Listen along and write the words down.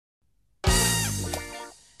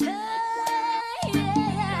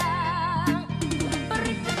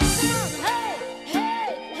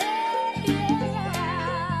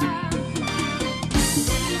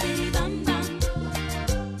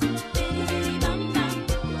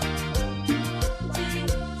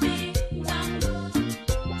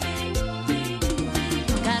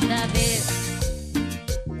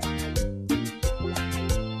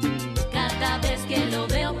Cada vez que lo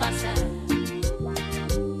veo pasar,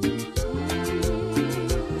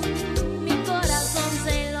 mi corazón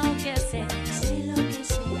se enloquece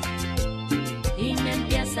y me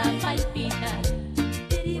empieza a palpitar.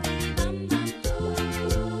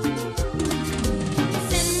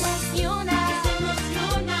 Se emociona,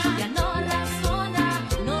 ya no razona,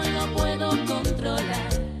 no lo puedo controlar.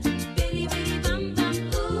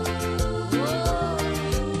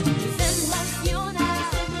 Se emociona,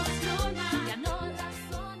 ya no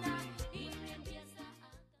razona y me empieza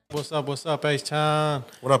a... What's up, H-Town?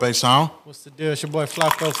 What up, A-Sound? What's the deal? It's your boy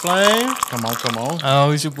Flacco Flame. Come on.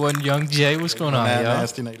 Oh, it's your boy Young Jay. What's going on, y'all?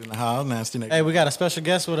 Nasty Nate in the house. Nasty Nate. Hey, we got a special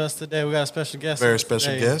guest with us today. Very special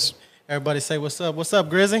guest. Everybody say what's up. What's up,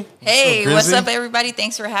 Grizzy? Hey, Grizzly? what's up, everybody?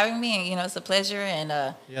 Thanks for having me. You know, it's a pleasure, and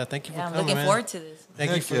Yeah, thank you for I'm coming, looking man. forward to this.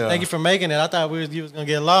 Thank you yeah. thank you for making it. I thought you was gonna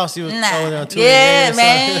get lost. You was over there Nah, on 2 yeah,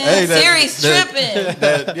 man. Hey, Siri's tripping.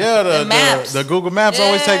 The maps. the Google Maps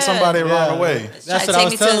always take somebody Yeah. around the way. That's Trying what to I take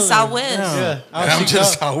was me to the telling you. Southwest. Yeah, I'm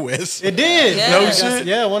just Southwest. It did. Yeah. No Yeah, shit?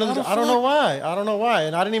 Yeah, I don't know why. I don't know why.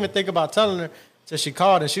 And I didn't even think about telling her till she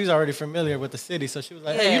called, and she was already familiar with the city. So she was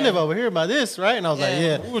like, "Hey, you Yeah. live over here by this, right?" And I was like, Yeah.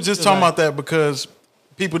 "Yeah." We were just She was talking like, about that because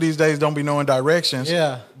people these days don't be knowing directions.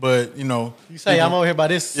 Yeah. But, you know. You say people- I'm over here by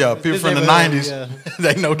this. Yeah, this people from the neighborhood, 90s, yeah.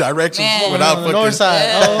 they know directions Man. without on the fucking. north side.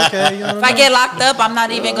 Yeah. Oh, okay. You If I get locked up, I'm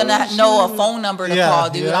not even gonna know a phone number to Yeah, call,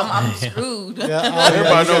 dude. yeah. I'm screwed.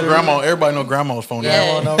 Everybody know grandma's phone.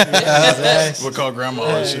 Yeah. number. Yeah. We'll call grandma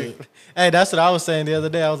and shit. Hey, that's what I was saying the other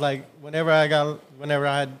day. I was like, whenever I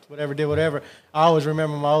had whatever, I always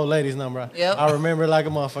remember my old lady's number. Yep. I remember it like a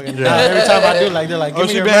motherfucker. Now, every time I do, like they're like, Oh, give me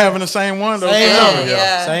she your been number. having the same one though. Same forever. number.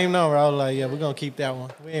 Yeah. Same number. I was like, yeah, we're gonna keep that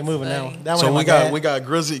one. We ain't moving that one. That So one. we got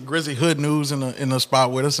Grizzy Hood News in the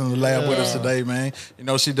spot with us in the lab with us today, man. You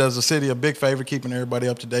know, she does the city a big favor, keeping everybody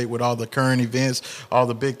up to date with all the current events, all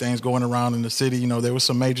the big things going around in the city. You know, there was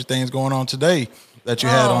some major things going on today that you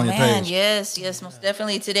had on your man, page. yes, most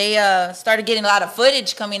definitely. Today, started getting a lot of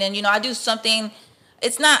footage coming in. You know, I do something.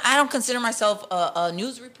 I don't consider myself a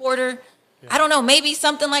news reporter. I don't know, maybe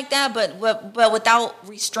something like that, but without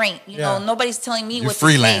restraint. You know, nobody's telling me You what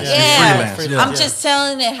freelance. to say. You Yeah, freelance. Yeah. I'm just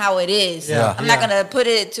telling it how it is. Yeah. I'm not gonna put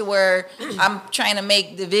it to where I'm trying to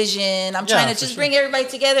make division. I'm trying to for just sure. bring everybody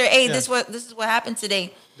together. Hey, Yeah. this is what happened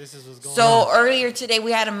today. This is what's going So on. earlier today,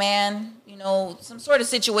 we had a man, you know, some sort of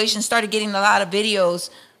situation, started getting a lot of videos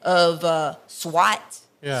of SWAT,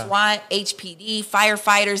 HPD,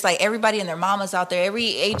 firefighters, like everybody and their mamas out there.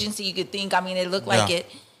 Every agency you could think. I mean, it looked like Yeah.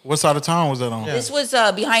 it. What side of town was that on? This was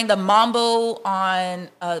behind the Mambo on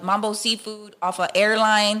Mambo Seafood off of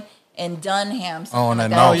Airline and Dunham. Oh, on that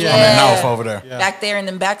something north, like on that north over there. Yeah. back there in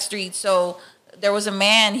the back streets. So there was a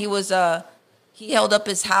man. He held up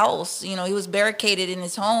his house. You know, he was barricaded in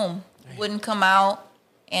his home, wouldn't come out,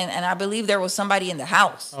 and I believe there was somebody in the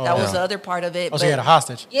house. That was yeah. the other part of it. Oh, so you had a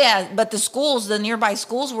hostage. Yeah, but the nearby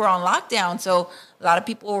schools were on lockdown, so a lot of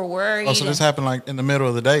people were worried. Oh, so this and- happened like in the middle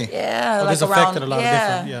of the day. yeah, Oh, like this around, affected a lot of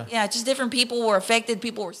different- yeah. just different people were affected.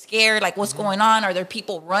 People were scared. Like, what's going on? Are there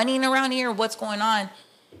people running around here? What's going on?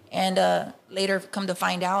 And later, come to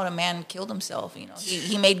find out, a man killed himself. You know,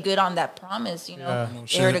 he made good on that promise. You know, Yeah. No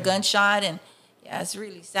they heard a shit. gunshot, and yeah, it's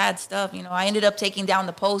really sad stuff. You know, I ended up taking down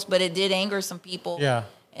the post, but it did anger some people. Yeah.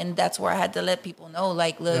 And that's where I had to let people know,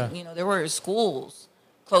 like, look, Yeah. you know, there were schools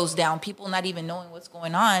closed down, people not even knowing what's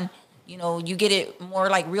going on. You know, you get it more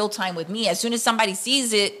like real time with me. As soon as somebody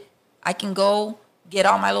sees it, I can go get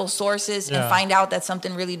all my little sources Yeah. and find out that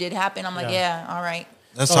something really did happen. I'm like, Yeah. yeah, all right.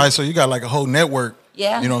 That's tight. So you got like a whole network.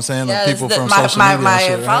 Yeah. You know what I'm saying? Yeah, Like people it's from my, social my, media. my and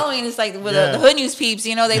shit, right? following is like with Yeah. the Hood News peeps,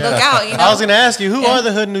 you know, they look out, you know. I was gonna ask you, who are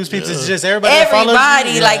the hood news peeps? It's just everybody. that follows you?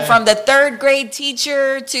 Everybody, Yeah. like from the third grade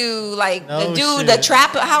teacher to like No the dude, shit. the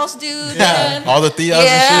trap house dude. man. All the Theos and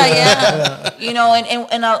Yeah, shit. yeah. You know,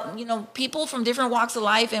 and you know, people from different walks of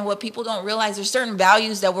life, and what people don't realize, there's certain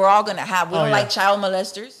values that we're all gonna have. We Oh, don't yeah. like child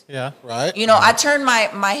molesters. Yeah. Right? You know, I turn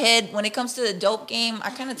my head when it comes to the dope game.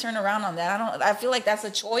 I kind of turn around on that. I feel like that's a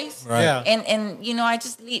choice. Right. Yeah. And you know, I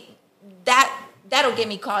just leave that'll get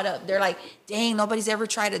me caught up. They're like, dang, nobody's ever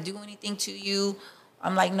tried to do anything to you.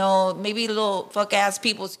 I'm like, no, maybe little fuck ass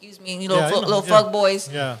people, excuse me, you know, Yeah, little yeah. fuck boys,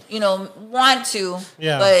 Yeah. you know, want to,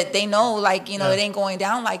 Yeah. but they know, like, you know, Yeah. it ain't going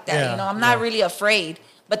down like that. Yeah, You know, I'm not yeah. really afraid.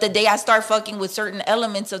 But the day I start fucking with certain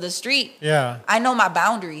elements of the street, Yeah. I know my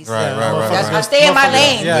boundaries. Right, Yeah, right, right. That's, right. I stay in my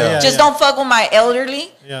lane. Just don't fuck with my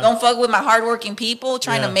elderly. Yeah. Don't fuck with my hardworking people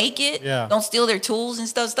trying Yeah. to make it. Yeah. Don't steal their tools and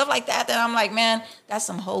stuff like that. That I'm like, man, that's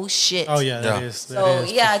some whole shit. Oh yeah, that Yeah. is. That So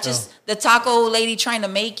is, yeah, for just sure. the taco lady trying to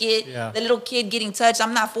make it, Yeah. the little kid getting touched.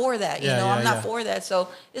 I'm not for that. Yeah, yeah, I'm not yeah. for that. So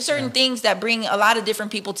there's certain things that bring a lot of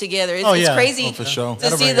different people together. It's, Oh, it's yeah. crazy Oh, for sure. to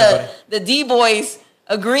That'll see bring everybody. the D boys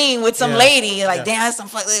agreeing with some Yeah. lady. Like, Yeah. damn, that's some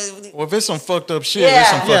fuck. Well, if it's some fucked up shit, Yeah. it's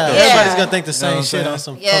some fucked Yeah, up Yeah. everybody's shit. gonna think the You know what same I'm shit saying? on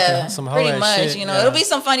some Yeah, fucking some pretty hoe-ass much. shit. You know, yeah. it'll be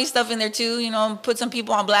some funny stuff in there too. You know, put some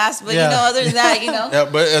people on blast. But Yeah. you know, other than that, you know, Yeah,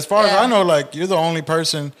 but as far as Yeah. I know, like you're the only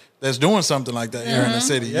person that's doing something like that here in the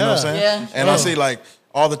city. You know what I'm Yeah. saying? Yeah. And I Yeah. see like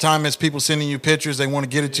all the time it's people sending you pictures. They want to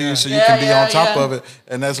get it to you so you Yeah, can be yeah, on top yeah. of it,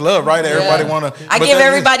 and that's love, right? Everybody want to. I give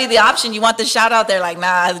everybody the option. You want the shout out there? Like,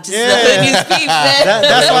 nah, just the hood news peeps, man.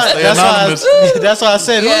 That's why. Stay That's anonymous. why. That's why I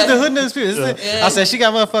said, Yeah. "Who's the hood news people?" I said, "She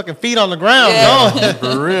got motherfucking feet on the ground, Yeah. going."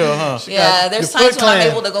 For real, huh? Yeah, got there's the times Foot when I'm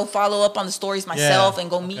Clan. able to go follow up on the stories myself and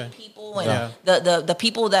go meet Okay. people and Yeah. the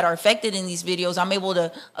people that are affected in these videos. I'm able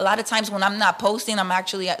to, a lot of times when I'm not posting, I'm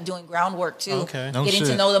actually doing groundwork too. Okay. No Getting to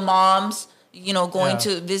shit. know the moms, you know, going Yeah.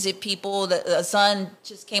 to visit people. The son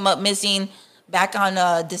just came up missing back on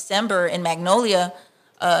December in Magnolia.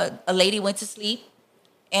 A lady went to sleep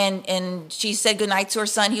and she said goodnight to her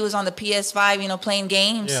son. He was on the PS5, you know, playing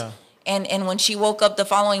games. Yeah. And when she woke up the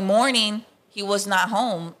following morning, he was not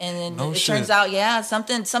home. And then No it shit. turns out, yeah,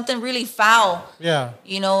 something really foul. Yeah.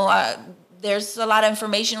 You know, there's a lot of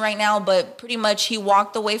information right now, but pretty much he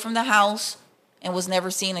walked away from the house and was never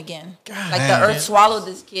seen again. Like the damn, earth man. swallowed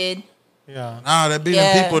this kid. Yeah. Nah, that be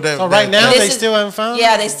Yeah. them people that. So right that- now This they is- still haven't found.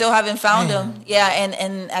 Yeah, him? they still haven't found him. Yeah,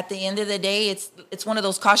 and at the end of the day, it's one of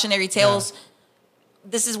those cautionary tales.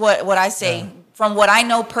 This is what I say. Yeah. From what I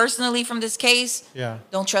know personally from this case, Yeah.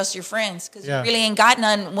 don't trust your friends because Yeah. you really ain't got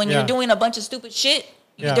none when Yeah. you're doing a bunch of stupid shit.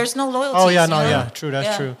 Yeah. There's no loyalty. Oh yeah, no, yeah, true. That's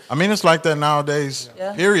Yeah. true. I mean, it's like that nowadays,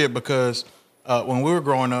 Yeah. period, because when we were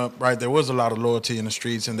growing up, right, there was a lot of loyalty in the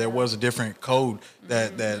streets, and there was a different code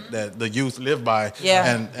that the youth lived by.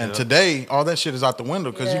 Yeah. And today, all that shit is out the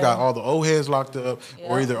window because you Yeah. got all the old heads locked up,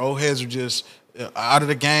 or Yeah. either old heads are just out of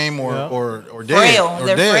the game or Yeah. or dead. Frail. Or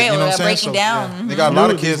They're dead, frail. you know what They're I'm saying? breaking down. They got a lot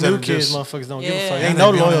of These kids that new are kids, just. motherfuckers don't give a Yeah. fuck. Yeah, Ain't they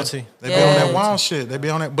no be on that- loyalty. They be on that Yeah. wild shit. They be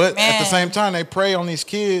on that, but at Man. the same time, they prey on these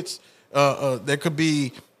kids. There could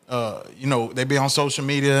be, you know, they be on social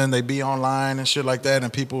media and they be online and shit like that,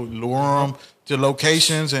 and people lure them to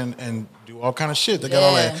locations and do all kind of shit. They got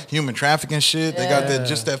all Yeah. that human trafficking shit. They got that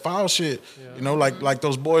just that foul shit. You know, like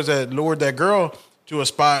those boys that lured that girl to a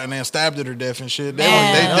spot and then stabbed her to death and shit. They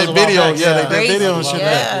Man. they That was did a while video, back, yeah, yeah. they did Crazy. video and shit. Yeah,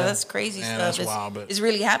 like that. that's crazy Man, stuff. that's wild, but- It's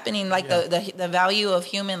really happening. Like the value of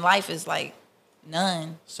human life is like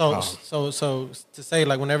none. So to say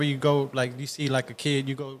like whenever you go like you see like a kid,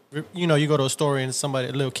 you go you go to a store and a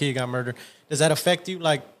little kid got murdered. Does that affect you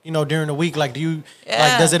like during the week? Like do you like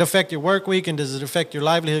Yeah. does it affect your work week and does it affect your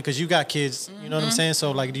livelihood? Because you got kids, you know what I'm saying.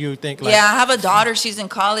 So like do you think like Yeah, I have a daughter. She's in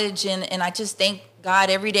college, and I just thank God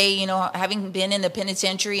every day. You know, having been in the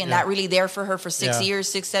penitentiary and Yeah. not really there for her for 6 Yeah. years,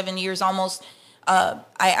 7 years almost.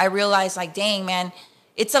 I realized like, dang man,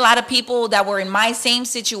 it's a lot of people that were in my same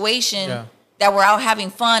situation. Yeah. That were out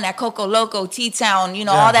having fun at Coco Loco, T-Town,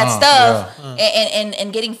 Yeah. all that stuff, yeah.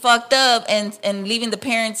 and getting fucked up and leaving the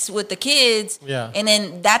parents with the kids. Yeah. And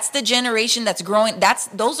then that's the generation that's growing.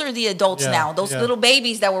 Those are the adults Yeah. now. Those Yeah. little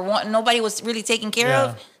babies that were wanting, nobody was really taking care Yeah.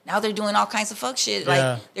 of. Now they're doing all kinds of fuck shit. Yeah.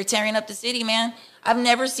 Like they're tearing up the city, man. I've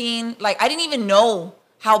never seen, like, I didn't even know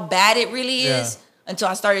how bad it really Yeah. is until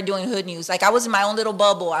I started doing hood news. Like I was in my own little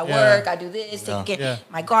bubble. I Yeah. work, I do this, taking care Yeah.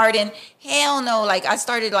 my garden. Hell no. Like I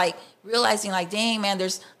started like realizing like, dang man,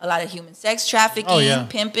 there's a lot of human sex trafficking, Oh, yeah.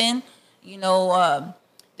 pimping. You know,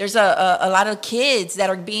 there's a lot of kids that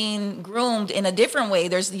are being groomed in a different way.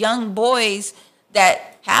 There's young boys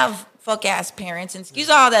that have fuck ass parents. And excuse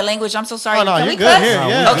all that language. I'm so sorry. Oh, no, Can you're we good cuss? here,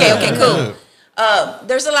 yeah. Okay, Yeah, okay, you're cool. good.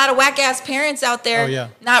 There's a lot of whack ass parents out there Oh, yeah.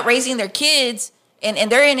 not raising their kids.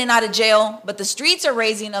 And they're in and out of jail, but the streets are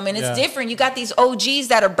raising them, and it's Yeah. different. You got these OGs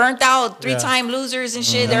that are burnt out, 3-time losers and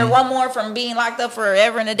shit. They're one more from being locked up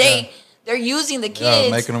forever and a day. Yeah. They're using the Yeah,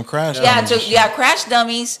 kids, making them crash. yeah, dummies and shit. crash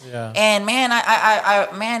dummies. Yeah. And man,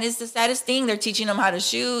 man, it's the saddest thing. They're teaching them how to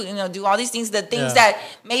shoot, do all these things. The things Yeah. that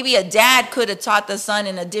maybe a dad could have taught the son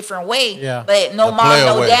in a different way. Yeah. But no The mom, play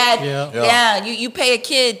no away. dad. Yeah. Yeah. You pay a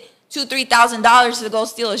kid $2,000-$3,000 to go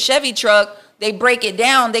steal a Chevy truck. They break it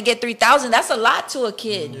down. They get $3,000. That's a lot to a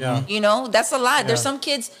kid. Yeah. That's a lot. There's Yeah. some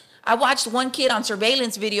kids. I watched one kid on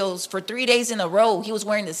surveillance videos for 3 days in a row. He was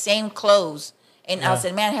wearing the same clothes. And I Yeah.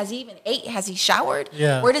 said, man, has he even ate? Has he showered?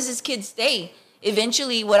 Yeah. Where does this kid stay?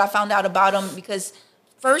 Eventually, what I found out about him, because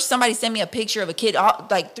first somebody sent me a picture of a kid,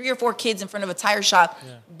 like 3 or 4 kids in front of a tire shop,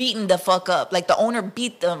 beating the fuck up. Like the owner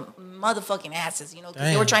beat the motherfucking asses, you know, because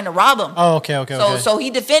they were Damn. trying to rob him. Oh, okay. So he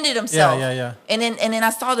defended himself. Yeah. And then I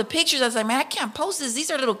saw the pictures. I was like, man, I can't post this. These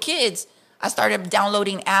are little kids. I started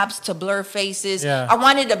downloading apps to blur faces. Yeah. I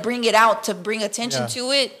wanted to bring it out to bring attention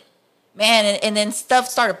to it. Man, and then stuff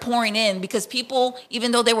started pouring in because people,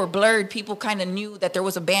 even though they were blurred, people kind of knew that there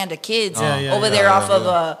was a band of kids over there off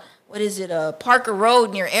of what is it, Parker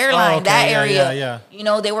Road near Airline, okay, that yeah, area. yeah. You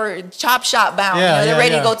know, they were chop shop bound. Yeah, you know, they're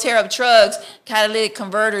ready yeah. to go tear up trucks, catalytic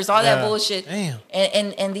converters, all that Yeah. bullshit. Damn.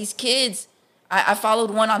 And these kids, I followed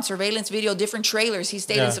one on surveillance video, different trailers. He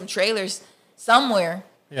stayed in some trailers somewhere.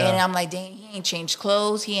 Yeah. And I'm like, dang, he ain't changed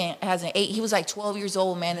clothes. Hasn't ate. He was like 12 years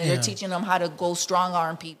old, man. And they're teaching him how to go strong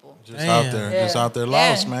arm people. Just Damn. out there, Yeah. just out there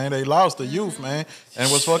lost, Yeah. man. They lost the youth, man. And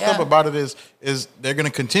what's fucked up Yeah. about it is they're going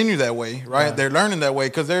to continue that way, right? They're learning that way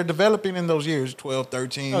because they're developing in those years, 12,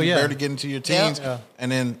 13, Oh, yeah. barely getting to your teens. Yeah.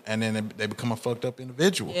 And then they become a fucked up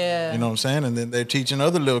individual. Yeah. You know what I'm saying? And then they're teaching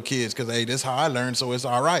other little kids because, hey, this is how I learned, so it's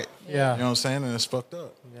all right. Yeah. You know what I'm saying? And it's fucked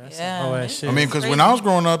up. Yeah. Oh, that It's shit. I mean, because when I was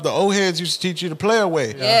growing up, the old heads used to teach you to play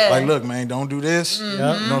away. Yeah. Like, look, man, don't do this. Mm-hmm. You know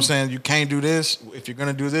what I'm saying? You can't do this. If you're going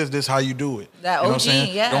to do this, this is how you do it. That you know what I'm OG,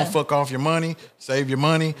 saying? yeah. Don't fuck off your money. Save your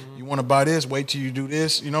money. You want to buy this, wait till you do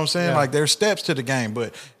this. You know what I'm saying? Yeah. Like, there's steps to the game,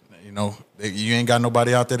 but, you know, you ain't got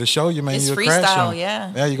nobody out there to show you, man. It's You're a crash freestyle, dummy.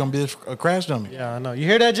 yeah. Yeah, you're going to be a crash dummy. Yeah, I know. You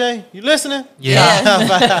hear that, Jay? You listening?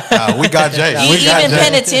 Yeah. We got Jay. We got Even Jay.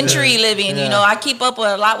 penitentiary living, Yeah. you know, I keep up with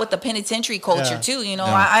a lot with the penitentiary culture Yeah. too. You know,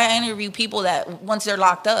 Yeah. I interview people that once they're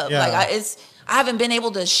locked up, Yeah. like I haven't been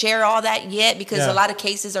able to share all that yet because Yeah. a lot of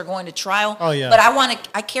cases are going to trial. Oh, yeah. But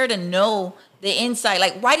I care to know the insight.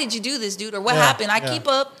 Like, why did you do this, dude, or what Yeah, happened? I yeah. keep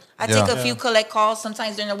up. I Yeah. take a few collect calls.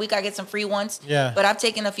 Sometimes during the week I get some free ones. Yeah. But I've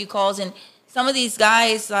taken a few calls, and some of these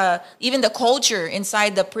guys, even the culture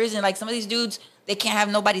inside the prison, like some of these dudes, they can't have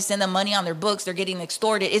nobody send them money on their books. They're getting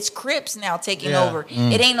extorted. It's Crips now taking Yeah. over.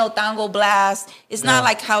 It ain't no Tango Blast. It's Yeah. not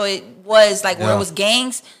like how it was, like where Yeah. it was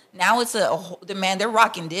gangs. Now it's man, they're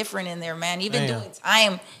rocking different in there, man. Even Damn. doing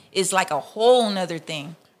time is like a whole nother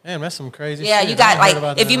thing. Damn, that's some crazy Yeah, shit. you got I heard about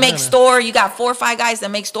like, that if you in make Atlanta. store, you got 4 or 5 guys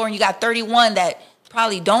that make store, and you got 31 that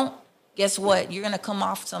probably don't. Guess what? You're gonna come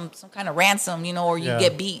off some kind of ransom, you know, or you Yeah.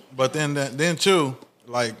 get beat. But then too,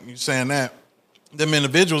 like you saying that, them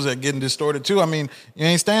individuals that getting distorted too. I mean, you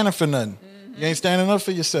ain't standing for nothing. You ain't standing up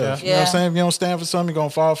for yourself. Yeah. You know what I'm Yeah. saying? If you don't stand for something, you're gonna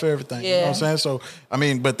fall for everything. You know what I'm Yeah. saying? So I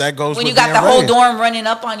mean, but that goes When with you got being the whole raised. dorm running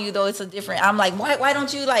up on you, though, it's a different. I'm like, why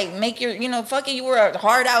don't you like make your, you know, fucking, you were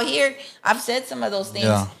hard out here. I've said some of those things,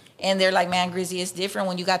 Yeah. and they're like, man, Grizzy, it's different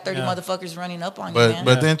when you got 30 Yeah. motherfuckers running up on you, But man.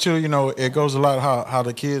 but then too, you know, it goes a lot how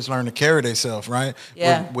the kids learn to carry themselves, right?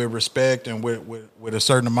 Yeah. With respect and with a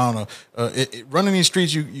certain amount of running these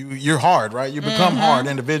streets. You're hard, right? You become hard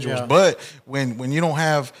individuals. Yeah. But when you don't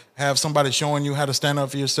have somebody showing you how to stand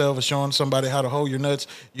up for yourself or showing somebody how to hold your nuts,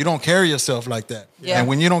 you don't carry yourself like that. Yeah. And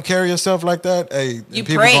when you don't carry yourself like that, hey, You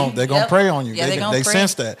people pray. they're gonna Yep. prey on you. Yeah, they gonna they prey.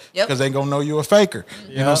 sense that Yep. because they gonna know you a faker.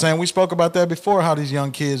 You know what I'm Yeah. saying? We spoke about that before. How these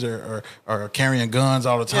young kids are carrying guns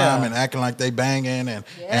all the time Yeah. and acting like they banging and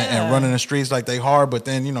Yeah. running the streets like they hard, but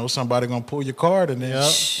then you know somebody gonna pull your card and then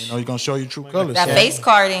Yep. you know you're gonna show your true colors. that So, face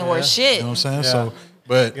card ain't worth shit. you know what I'm saying? Yeah. So,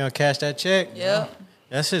 but You gonna cash that check? Yeah.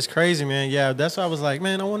 That's just crazy, man. Yeah, that's why I was like,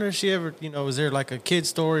 man, I wonder if she ever, you know, is there like a kid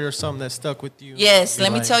story or something that stuck with you? Yes, Be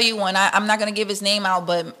let me like- tell you one. I'm not gonna give his name out,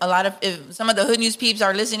 but if some of the Hood News peeps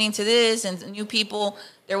are listening to this and new people,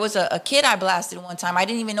 there was a kid I blasted one time. I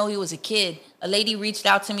didn't even know he was a kid. A lady reached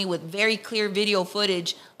out to me with very clear video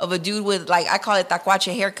footage of a dude with, like, I call it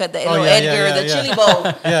taquache haircut, the little yeah, Edgar, yeah, the yeah. chili bowl.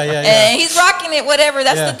 Yeah. And he's rocking it, whatever.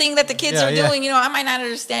 That's Yeah. the thing that the kids Yeah, are yeah. doing. You know, I might not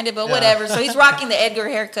understand it, but Yeah. whatever. So he's rocking the Edgar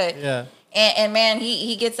haircut. Yeah. And man,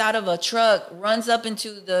 he gets out of a truck, runs up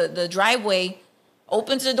into the driveway,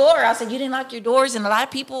 opens the door. I said, you didn't lock your doors. And a lot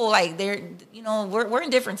of people, like, they're, you know, we're in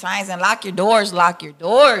different times, and lock your doors.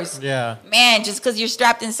 Yeah. Man, just because you're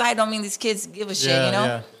strapped inside don't mean these kids give a shit, Yeah, you know?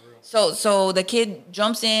 yeah. So the kid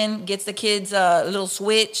jumps in, gets the kid's little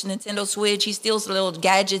Switch, Nintendo Switch. He steals the little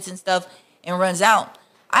gadgets and stuff and runs out.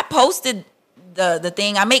 I posted the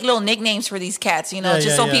thing. I make little nicknames for these cats, you know, Yeah, just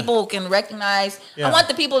yeah, so yeah. people can recognize. Yeah. I want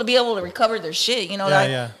the people to be able to recover their shit, you know. Yeah, like,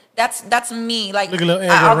 yeah. That's me. Like, Look at little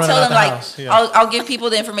Edgar I'll running tell out them, the like, house. Yeah. I'll give people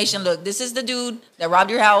the information. Look, this is the dude that robbed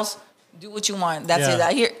your house. Do what you want. That's Yeah.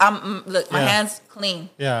 it. Look, my Yeah. hands clean.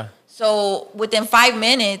 Yeah. So within 5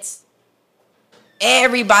 minutes,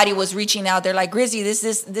 everybody was reaching out. They're like, Grizzy, this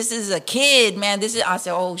is a kid, man. I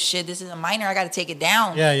said, oh shit, this is a minor. I got to take it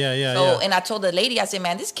down. Yeah. So, and I told the lady, I said,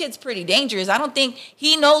 man, this kid's pretty dangerous. I don't think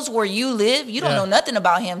he knows where you live. You don't Yeah. know nothing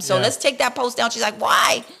about him. So Yeah. let's take that post down. She's like,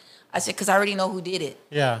 why? I said, because I already know who did it.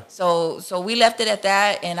 Yeah. So we left it at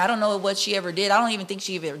that, and I don't know what she ever did. I don't even think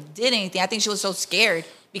she ever did anything. I think she was so scared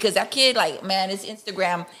because that kid, like, man, his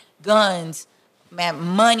Instagram, guns, man,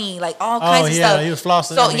 money, like all kinds of stuff. He was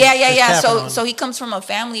flossing. So I mean, yeah. just capping on So him. he comes from a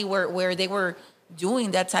family where they were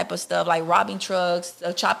doing that type of stuff, like robbing trucks,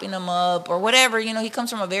 chopping them up, or whatever. You know, he comes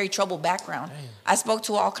from a very troubled background. I spoke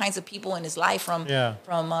to all kinds of people in his life from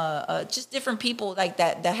just different people like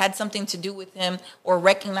that had something to do with him or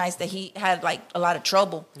recognized that he had like a lot of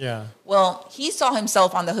trouble. Yeah. Well, he saw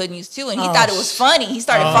himself on the Hood News too, and he thought it was funny. He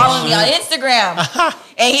started following me on Instagram,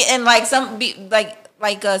 and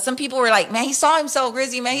some people were like, "Man, he saw himself,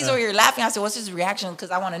 Grizzy. Man, he's over here laughing." I said, "What's his reaction?"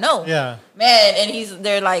 Because I want to know. Yeah. Man, and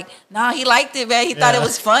they're like, "Nah, he liked it, man. He thought it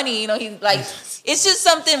was funny. You know, he like." It's just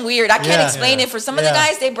something weird. I can't explain it. For some of the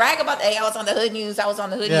guys, they brag about, "Hey, I was on the Hood News. I was on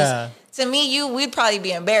the Hood News." To me, we'd probably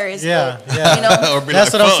be embarrassed. Yeah, but, yeah. You know? Or be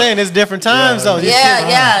That's like, what I'm fuck. saying. It's different times though. This shit,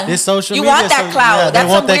 Yeah. It's social You media. want that so, clout. Yeah, That's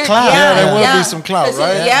they want some that weird- clout. Yeah, there will Yeah. be some clout, That's it,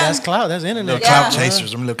 right? yeah. That's clout. That's internet. Little Yeah. clout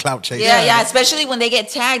chasers, them little clout chasers. Yeah, especially when they get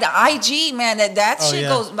tagged. IG, man, that Oh, shit yeah.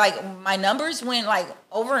 goes like my numbers went like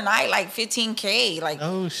overnight, like 15K. Like,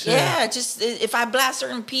 Oh, shit. yeah, just if I blast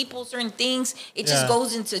certain people, certain things, it just Yeah.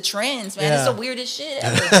 goes into trends, man. It's Yeah. the weirdest shit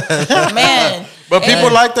ever, man. But people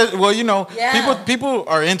And- like that. Well, you know, Yeah. people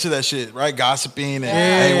are into that shit, right? Gossiping and Yeah.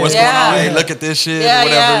 hey, what's Yeah. going on? Hey, look at this shit, Yeah, or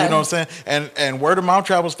whatever. yeah. You know what I'm saying? And word of mouth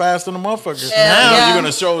travels faster than a motherfucker. Yeah, Now yeah. you're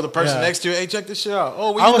gonna show the person Yeah. next to you, hey, check this shit out.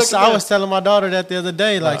 Oh, I was telling my daughter that the other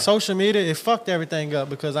day, like social media, it fucked everything up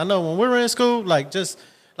because I know when we were in school, like if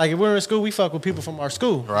we were in school, we fuck with people from our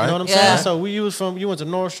school. Right. You know what I'm Yeah. saying? So you went to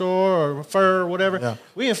North Shore or Fur or whatever. Yeah.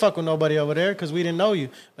 We didn't fuck with nobody over there because we didn't know you.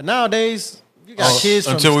 But nowadays, you got kids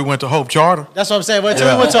from until we went to Hope Charter. That's what I'm saying. But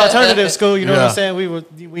until we went to alternative school, you know what Yeah. I'm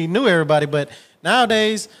saying? We knew everybody. But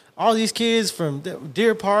nowadays, all these kids from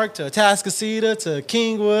Deer Park to Atascocita to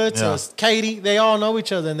Kingwood to Yeah. Katy, they all know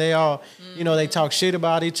each other and they all, you know, they talk shit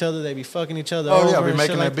about each other. They be fucking each other Oh over. yeah, we and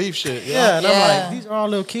making shit that like beef shit. Yeah, and I'm Yeah. like, these are all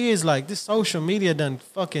little kids. Like this social media done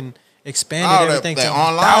fucking expanded Oh, everything that to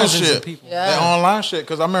online thousands shit. of people. Yeah. That online shit.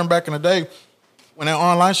 Because I remember back in the day when that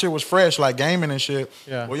online shit was fresh, like gaming and shit.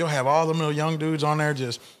 Yeah. Well, you'll have all them little young dudes on there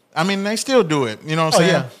just. I mean, they still do it. You know what I'm Oh,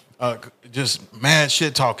 saying? yeah. Just mad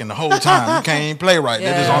shit talking the whole time. You can't even play right.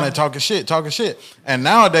 They're just Yeah. on there talking shit. And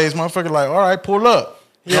nowadays, motherfuckers like, all right, pull up.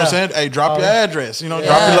 You know what I'm Yeah. saying? Hey, drop your yeah. address. You know, Yeah.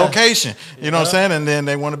 drop your location. You know what I'm saying? And then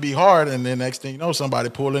they want to be hard, and then next thing you know, somebody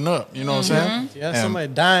pulling up. You know what I'm saying? Yeah, And- somebody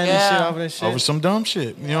dying and Yeah. shit over that shit. over some dumb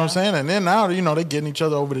shit. You know what I'm saying? And then now, you know, they getting each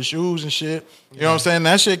other over the shoes and shit. You know what I'm saying?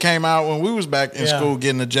 That shit came out when we was back in Yeah. school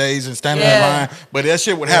getting the J's and standing Yeah. in line. But that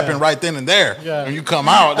shit would happen right then and there. Yeah. When you come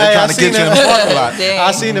out, they Hey, trying I to get seen you in the that. parking lot. Dang.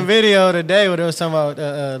 I seen a video today where they was talking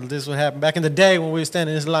about this would happen back in the day when we were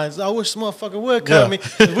standing in this line. I wish this motherfucker would cut Yeah. me.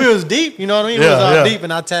 'Cause we was deep, you know what I mean? We Yeah, was all yeah. deep,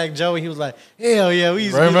 and I tagged Joey. He was like, "Hell yeah, we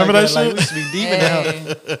used to Remember be like that Like, shit? we used to be deep in the hell."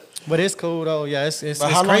 Hey. But it's cool though. Yeah, it's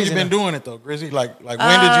But how long crazy you been now. doing it though, Grizzy? Like when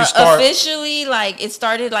did you start? Officially, like it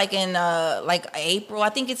started like in like April. I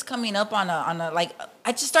think it's coming up on a like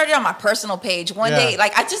I just started on my personal page one Yeah. day.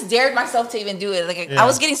 Like I just dared myself to even do it. Like Yeah. I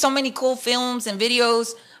was getting so many cool films and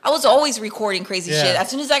videos. I was always recording crazy Yeah. shit. As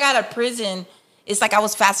soon as I got out of prison, it's like I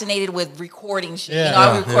was fascinated with recording shit. Yeah. You know, I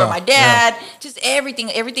Yeah, would record yeah, my dad, just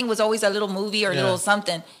everything. Everything was always a little movie or a Yeah. little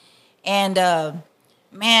something. And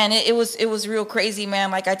man, it was real crazy,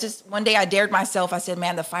 man. Like one day I dared myself. I said,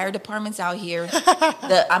 man, the fire department's out here.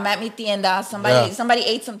 I'm at mi tienda. Somebody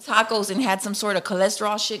ate some tacos and had some sort of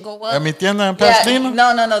cholesterol shit go up. At mi tienda in Pasadena?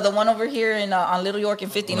 No, the one over here in on Little York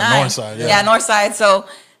and 59. north side, yeah. North side.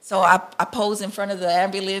 So I pose in front of the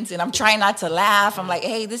ambulance and I'm trying not to laugh. I'm like,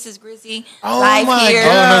 hey, this is Grizzy Oh live my here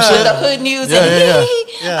God. with the Hood News. Yeah, and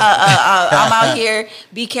yeah, I'm out here.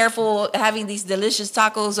 Be careful having these delicious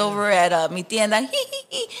tacos over at mi tienda.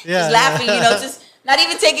 Yeah, Just laughing, you know, just not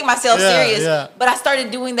even taking myself Yeah, serious. yeah. But I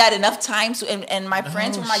started doing that enough times, and my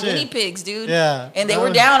friends Oh, were my shit. guinea pigs, dude. Yeah. And they Oh.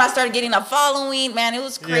 were down. I started getting a following. Man, it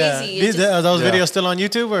was crazy. It just- Are those Yeah. videos still on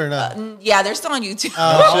YouTube or not? yeah, they're still on YouTube.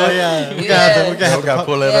 Oh yeah, we Yeah. we Yeah, we gotta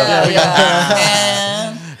pull that up.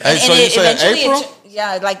 man. Hey, so you said eventually April?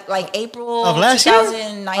 yeah, like April Of last year?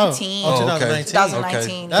 2019. Oh, okay. 2019.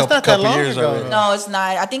 2019. That's not that Couple long years ago. already. though. No, it's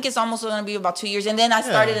not. I think it's almost going to be about 2 years. And then I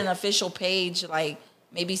started an official page like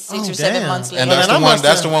maybe 6 Oh, or 7 damn. months later. And that's Well, the then I one. must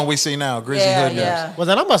That's have- the one we see now. Grizzly Yeah, Hood News. yeah. Well,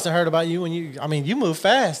 then I must have heard about you when you. I mean, you moved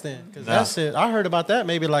fast then, because Yeah. that's it. I heard about that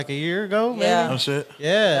maybe like a year ago. Maybe. Yeah. No shit.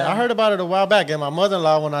 Yeah, I heard about it a while back. And my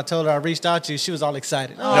mother-in-law, when I told her I reached out to you, she was all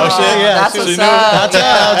excited. No shit. yeah, That's she was- what's knew. I up. tell her,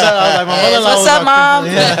 I was like, my Yes, mother-in-law what's was up, all Mom?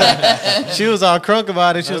 Yeah. She was all crunk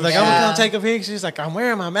about it. She was like, I'm Yeah. gonna come take a pic. She's like, I'm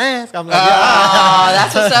wearing my mask. I'm like, Oh,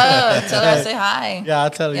 that's what's up. Tell her I say hi. yeah, I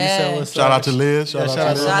tell her you Yeah. said what's Shout up. out to Liz. Yeah, Shout shout out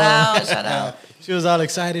out to to Liz. Shout out. She was all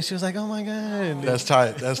excited. She was like, oh my God. That's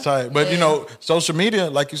tight. That's tight. But you know, social media,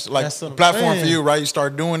 like That's what the I'm platform saying. for you, right? You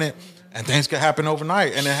start doing it, and things can happen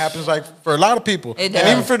overnight, and it happens like for a lot of people, It and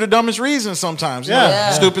does. even for the dumbest reasons sometimes. You Yeah. know,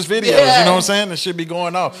 Yeah. stupidest videos. Yeah. You know what I'm saying? It should be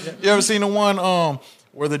going off. You ever seen the one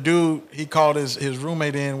where the dude he called his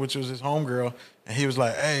roommate in, which was his homegirl, and he was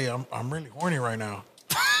like, "Hey, I'm really horny right now,"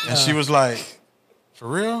 and she was like, "For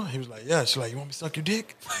real?" He was like, "Yeah." She's like, "You want me to suck your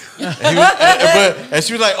dick?" And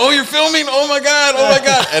she was like, "Oh, you're filming? Oh my god! Oh my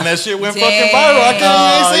god!" And that shit went fucking viral. I can't.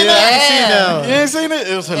 You ain't seen yeah, that? I seen that. You ain't seen it?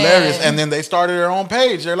 It was hilarious. Yeah. And then they started their own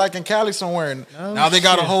page. They're like in Cali somewhere, and now they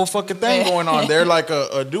got a shit. whole fucking thing going on. They're like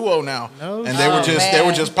a duo now, No and they were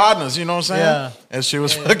man. just partners. You know what I'm saying? Yeah. And she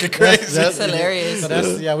was fucking crazy. That's hilarious. So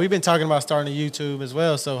that's yeah. We've been talking about starting a YouTube as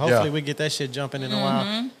well. So hopefully Yeah. we get that shit jumping in a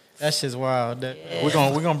while. That shit's wild. That, We're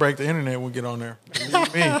gonna break the internet when we get on there.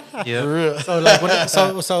 Believe me. Yeah. For real. So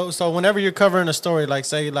like so whenever you're covering a story, like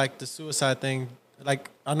say like the suicide thing, like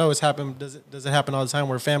I know it's happened. Does it happen all the time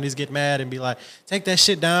where families get mad and be like, take that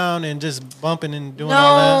shit down and just bumping and doing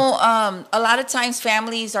all that? No, a lot of times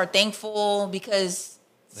families are thankful because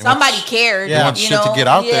somebody cared. They want you shit to know? get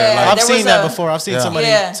out there, like- I've there seen was that a- before. I've seen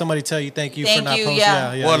Yeah. somebody tell you thank you for Thank not you, posting.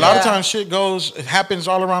 yeah. Well, a lot of Yeah. times shit it happens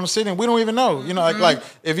all around the city, and we don't even know. You know, like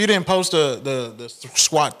if you didn't post the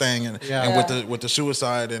SWAT thing and Yeah. with the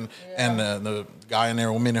suicide and the guy in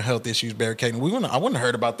there with mental health issues barricading, I wouldn't have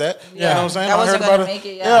heard about that. You know what I'm saying? That I wasn't heard about gonna it. make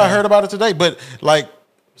it, Yeah, I heard about it today. But like,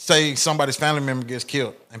 say somebody's family member gets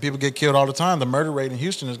killed, and people get killed all the time. The murder rate in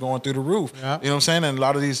Houston is going through the roof. Yeah. You know what I'm saying? And a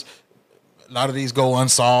lot of these go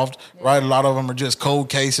unsolved, right? A lot of them are just cold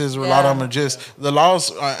cases, or a lot of them are just the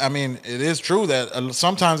laws. I mean, it is true that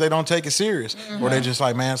sometimes they don't take it serious, or they're just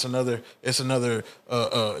like, man, it's another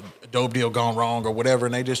dope deal gone wrong or whatever,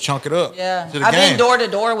 and they just chunk it up. Yeah, to the I've game. been door to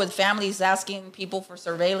door with families asking people for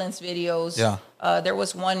surveillance videos. Yeah. There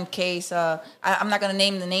was one case. I'm not going to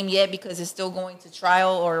name the name yet because it's still going to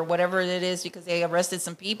trial or whatever it is because they arrested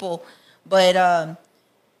some people. But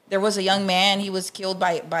there was a young man. He was killed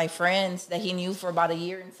by friends that he knew for about a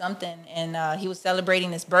year and something, and he was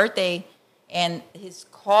celebrating his birthday, and his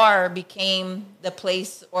car became the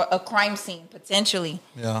place or a crime scene potentially.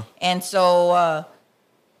 Yeah. And so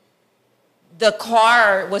the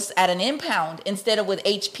car was at an impound instead of with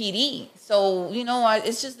HPD. So, you know,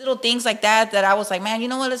 it's just little things like that I was like, man, you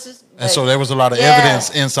know what, let's just... And so there was a lot of Yeah. evidence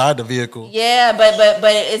inside the vehicle. Yeah, but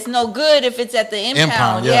it's no good if it's at the impound.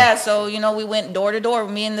 Impound, yeah. Yeah, so, you know, we went door to door.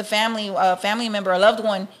 Me and the family member, a loved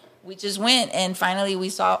one, we just went, and finally we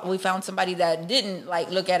found somebody that didn't, like,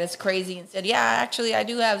 look at us crazy and said, yeah, actually, I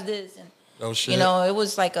do have this. And, Oh, shit. you know, it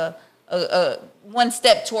was like a one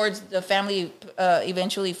step towards the family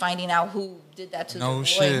eventually finding out who did that to the boy. No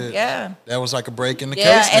shit. Yeah. That was like a break in the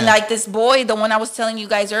Yeah, case. and then. like this boy, the one I was telling you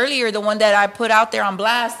guys earlier, the one that I put out there on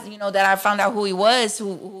blast, you know, that I found out who he was,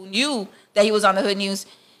 who knew that he was on the Hood News,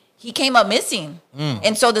 he came up missing.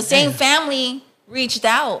 And so the same family reached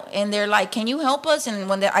out, and they're like, can you help us? And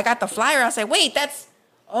when I got the flyer, I said, wait,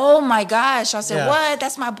 oh my gosh. I said, Yeah. what?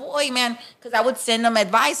 That's my boy, man. Because I would send them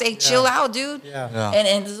advice. Hey, chill out, dude. Yeah. Yeah.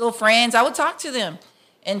 And his little friends, I would talk to them.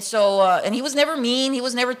 And so, and he was never mean. He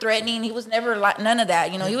was never threatening. He was never like none of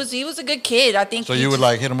that. You know, he was a good kid. I think. So he you would just-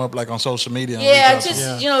 like hit him up like on social media? and yeah, reach out to just him?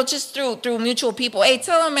 Yeah. you know, just through mutual people. Hey,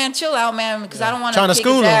 tell him, man, chill out, man, because I don't want Trying to kick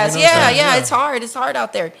school his him, ass. you know what I'm Yeah, saying? yeah, Yeah. it's hard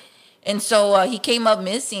out there. And so he came up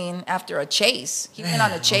missing after a chase. He went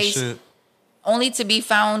on a chase, Oh, shit. only to be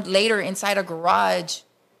found later inside a garage,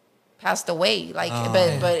 passed away. Like, Oh,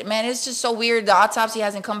 but man, it's just so weird. The autopsy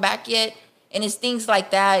hasn't come back yet. And it's things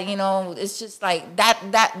like that, you know, it's just like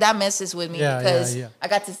that messes with me Yeah, because yeah. I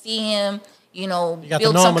got to see him, you know, You got to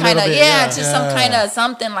build know some him a kind of, little bit, yeah. just some Yeah. kind of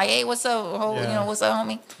something like, hey, what's up, ho? You Yeah. know, what's up,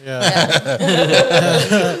 homie? Yeah.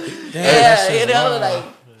 Yeah, you know, like,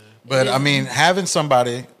 But I mean, having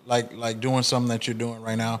somebody like doing something that you're doing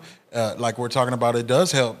right now, like we're talking about, it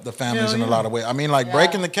does help the families Hell in a yeah. lot of ways. I mean, like Yeah.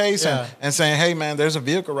 breaking the case Yeah. and saying, hey man, there's a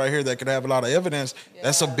vehicle right here that could have a lot of evidence.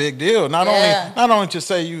 That's a big deal. Not Yeah. only to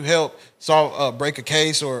say you help solve break a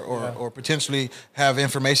case or potentially have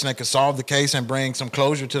information that could solve the case and bring some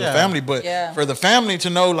closure to the Yeah. family, but Yeah. for the family to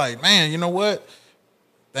know, like, man, you know what?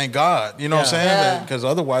 thank God. You know what I'm saying? Yeah. Because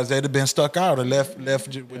otherwise they'd have been stuck out or left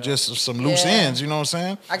with just some loose Yeah. ends. You know what I'm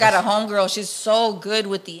saying? I got a homegirl. She's so good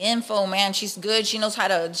with the info, man. She's good. She knows how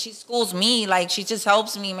to. She schools me. Like she just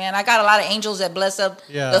helps me, man. I got a lot of angels that bless up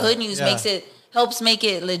Yeah, the hood news. yeah. Helps make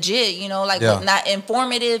it legit. You know, like Yeah. not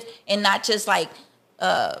informative and not just like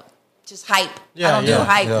just hype. Yeah, I don't do yeah,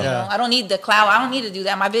 hype. yeah. You know, I don't need the clout. I don't need to do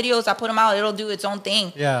that. My videos, I put them out. It'll do its own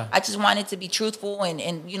thing. Yeah. I just want it to be truthful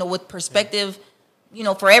and you know with perspective. You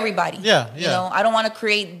know, for everybody. Yeah, You yeah. know, I don't want to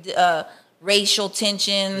create racial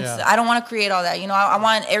tensions. Yeah. I don't want to create all that. You know, I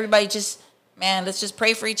want everybody just, man, let's just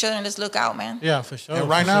pray for each other and let's look out, man. Yeah, for sure. And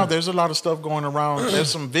right for now, sure. there's a lot of stuff going around. There's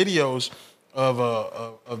some videos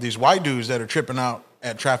of these white dudes that are tripping out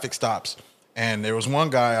at traffic stops. And there was one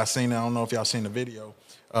guy I seen. I don't know if y'all seen the video.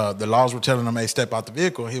 The laws were telling him, "Hey, step out the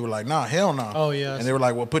vehicle." He was like, "Nah, hell no." Oh, yeah. And they were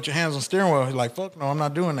like, "Well, put your hands on the steering wheel." He's like, "Fuck no, I'm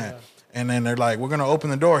not doing that." And then they're like, "We're gonna open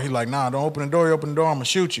the door." He's like, "Nah, don't open the door. You open the door, I'm gonna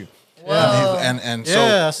shoot you." Whoa. And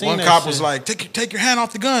Yeah, I so seen one that cop shit. was like, take your hand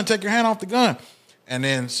off the gun. Take your hand off the gun. And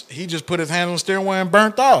then he just put his hand on the steering wheel and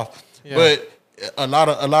burnt off. Yeah. But a lot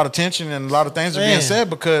of tension and a lot of things are being Man. said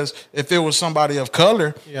because if it was somebody of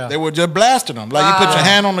color, Yeah. they would just blasted them. Like you put your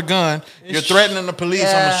hand on the gun, you're It's- threatening the police, I'm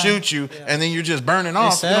Yeah. gonna shoot you, and then you're just burning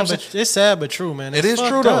off. It's You know sad, what I'm saying? but it's sad but true, man. It It's is true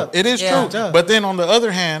fucked though. up. It is Yeah. true. But then on the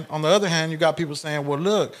other hand, you got people saying, well,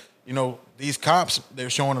 look, you know, these cops, they're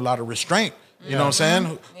showing a lot of restraint. You know what I'm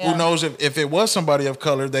saying? Yeah. Who knows if it was somebody of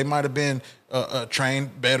color, they might have been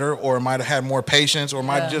trained better or might have had more patience or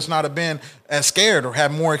might Yeah. just not have been as scared or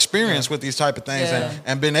have more experience with these type of things Yeah.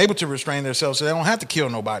 and been able to restrain themselves so they don't have to kill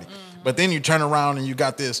nobody. But then you turn around and you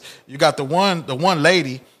got the one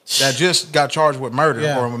lady that just got charged with murder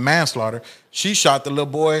Yeah. or manslaughter. She shot the little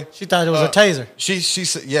boy. She thought it was a taser. She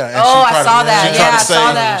said, yeah. And Oh, she I saw that. she tried Yeah, to I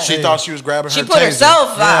saw that. She thought she was grabbing She her put taser.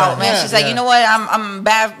 herself out, man. yeah, She's like, yeah. you know what? I'm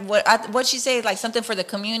bad. What she say? Like something for the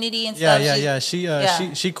community and Yeah, stuff. yeah, She-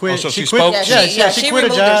 yeah. She quit. Oh, so she quit. spoke? Yeah, she she quit her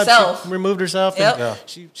removed job. herself. She removed herself. Yep.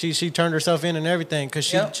 And she turned herself in and everything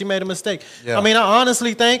because Yep. she made a mistake. Yeah. I mean, I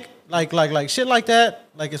honestly think like shit like that.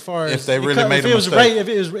 Like as far as If they really made if a it was mistake. if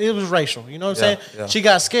it was racial, you know what I'm Yeah, saying? yeah. She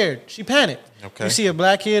got scared. She panicked. Okay. You see a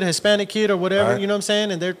black kid, Hispanic kid, or whatever, Right. you know what I'm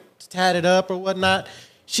saying, and they're tatted up or whatnot.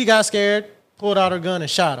 She got scared, pulled out her gun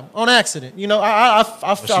and shot him on accident. You know, I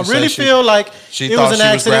she really said feel like she it thought was she an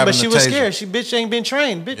was accident, but grabbing she the was taser. scared. She bitch ain't been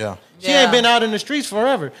trained. Bitch, Yeah. she Yeah. ain't been out in the streets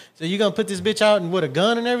forever. So you gonna put this bitch out and with a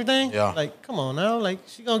gun and everything? Yeah. Like, come on now. Like,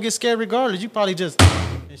 she gonna get scared regardless. You probably just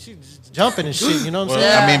and she just jumping and shit. You know what I'm Well,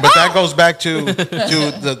 saying? I mean, but that goes back to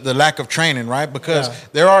the lack of training, right? Because Yeah.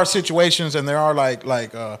 there are situations and there are like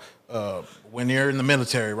when you're in the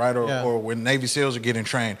military, right, Yeah. or when Navy SEALs are getting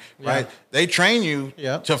trained, Yeah. right? They train you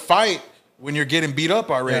Yeah. to fight when you're getting beat up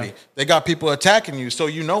already. Yeah. They got people attacking you, so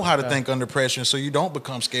you know how to think under pressure, so you don't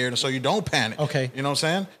become scared, and so you don't panic. Okay. You know what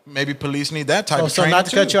I'm saying? Maybe police need that type So, of so training not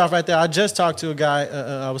to too. cut you off right there, I just talked to a guy.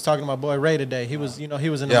 I was talking to my boy Ray today. He was, he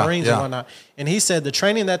was in the Yeah, Marines yeah. and whatnot, and he said the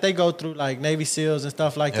training that they go through, like Navy SEALs and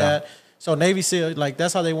stuff like Yeah. that. So Navy SEAL, like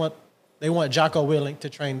that's how they want Jocko Willing to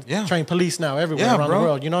train police now everywhere Yeah, around bro. the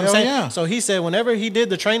world. You know what Hell I'm saying? yeah. So he said whenever he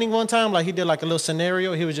did the training one time, like he did like a little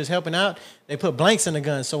scenario, he was just helping out. They put blanks in the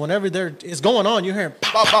gun, so whenever it's going on, you hear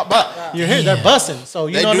pop, pop, pop. You hear they're busting. So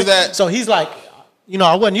you They know what do I mean? that. So he's like.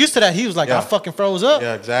 I wasn't used to that. He was like, Yeah. I fucking froze up. Yeah, You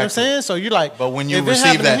know what exactly. I'm saying? So you're like, But when you if it receive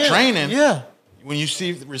happened to that him- training, yeah. when you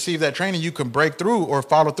receive that training, you can break through or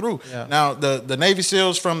follow through. Yeah. Now, the Navy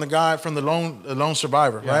SEALs from the guy from the lone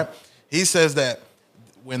survivor, Yeah. right? He says that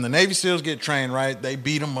when the Navy SEALs get trained, right, they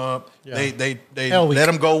beat them up. Yeah. They Hell week. let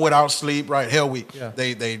them go without sleep, right? Hell week. Yeah.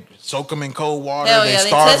 They soak them in cold water. Hell they yeah, they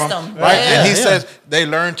starve test them, 'em. right? Yeah. And he Yeah. says they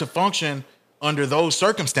learn to function under those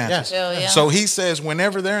circumstances. Yeah. Hell yeah. So he says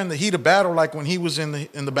whenever they're in the heat of battle, like when he was in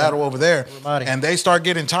the battle over there, Ramadi. and they start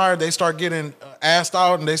getting tired, they start getting assed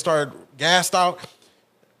out, and they start gassed out.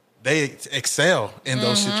 They excel in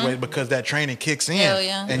those situations because that training kicks in, Hell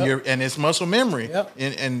yeah. and it's muscle memory, Yep.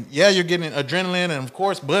 and yeah, you're getting adrenaline, and of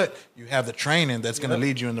course, but you have the training that's going to Yep.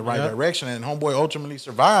 lead you in the right Yep. direction. And homeboy ultimately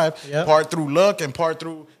survived, Yep. part through luck and part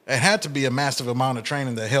through it had to be a massive amount of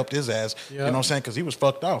training that helped his ass. You know Yep. what I'm saying? Because he was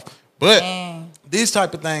fucked off. But Dang. these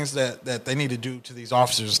type of things that they need to do to these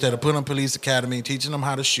officers instead of putting them in police academy, teaching them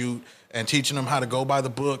how to shoot and teaching them how to go by the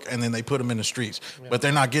book, and then they put them in the streets. But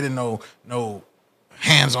they're not getting no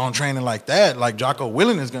hands-on training like that, like Jocko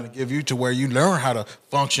Willing is going to give you, to where you learn how to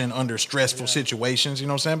function under stressful situations. You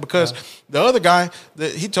know what I'm saying? Because the other guy,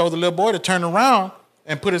 he told the little boy to turn around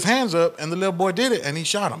and put his hands up, and the little boy did it, and he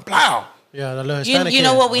shot him. Plow. Yeah, the little You Hispanic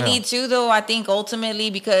know kid. what we Yeah. need too, though. I think ultimately,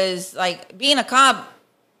 because like being a cop,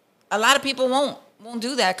 a lot of people won't won't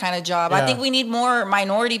do that kind of job. I Yeah. think we need more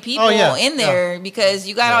minority people yeah, in there because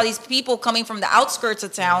you got all these people coming from the outskirts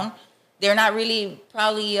of town. They're not really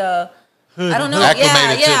probably I don't know.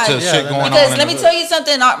 Acclimated to Yeah, shit going on. Because in let the me hood. tell you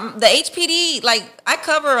something. The HPD, like I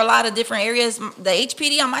cover a lot of different areas. The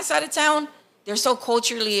HPD on my side of town, they're so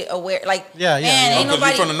culturally aware. Like, Yeah, yeah, man, yeah. ain't Oh, 'cause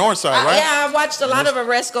nobody you from the north side, right? Yeah, I've watched a lot of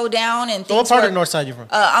arrests go down and So what things. part where- of the north side you from?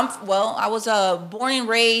 I was born and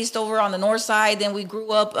raised over on the north side. Then we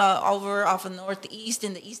grew up over off of northeast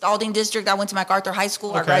in the East Alding district. I went to MacArthur High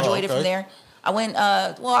School. I Okay. graduated Oh, from okay. there. I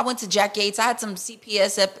went to Jack Gates. I had some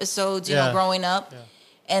CPS episodes, you know, Yeah. growing up. Yeah.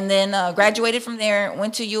 And then graduated from there,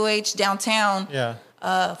 went to UH downtown. Yeah.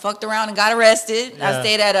 Fucked around and got arrested. I Yeah.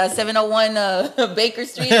 stayed at 701 Baker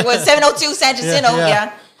Street. It was 702 San Jacinto. Yeah. Yeah.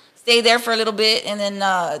 Stayed there for a little bit and then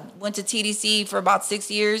went to TDC for about 6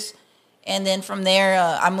 years. And then from there,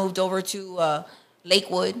 I moved over to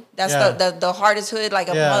Lakewood. That's Yeah. the hardest hood like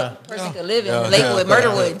a Yeah. person could live in. Yeah. Lakewood, Yeah.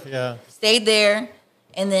 Murderwood. Yeah. Stayed there.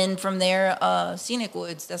 And then from there, Scenic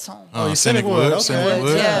Woods. That's home. Oh, you Scenic Wood, Scenic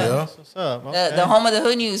Wood, yeah. That's what's up. Okay. The home of the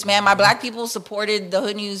Hood News, man. My black people supported the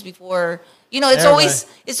Hood News before. You know, Everybody.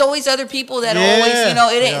 it's always other people that Yeah. always, you know,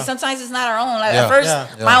 it ain't. Yeah. Sometimes it's not our own. Like Yeah. at first,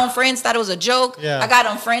 Yeah. my own friends thought it was a joke. Yeah. I got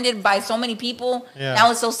unfriended by so many people. Yeah.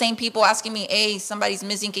 Now it's those same people asking me, "Hey, somebody's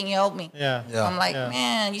missing. Can you help me?" Yeah. Yeah. I'm like, Yeah.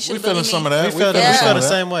 man, you should We have feeling some of that. We feel, Yeah. we feel some the of that.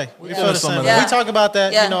 same way. We feeling feel the some same of way. that. We talk about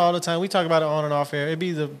that, Yeah. you know, all the time. We talk about it on and off air. It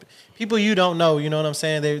be the people you don't know, you know what I'm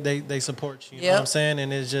saying? They support you. You know Yep. what I'm saying?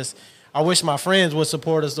 And it's just, I wish my friends would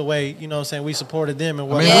support us the way, you know what I'm saying, we supported them and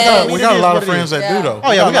I what. mean, Yeah. we got a it is lot what of it friends is. that Yeah. do though.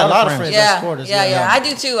 Oh yeah, we got a lot of friends that Yeah, support us. yeah. I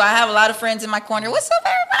do too. I have a lot of friends in my corner. What's up,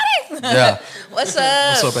 everybody? Yeah. What's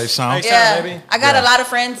up? What's up, A-Sound? Hey, Yeah, baby? I got Yeah. a lot of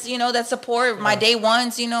friends, you know, that support my day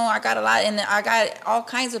ones. You know, I got a lot, and I got all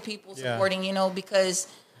kinds of people Yeah. supporting. You know, because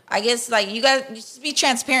I guess like you got to just be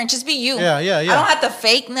transparent, just be you. Yeah, yeah, yeah. I don't have to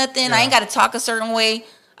fake nothing. I Yeah. ain't got to talk a certain way.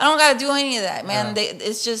 I don't got to do any of that, man. Yeah.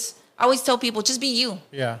 It's just I always tell people, just be you.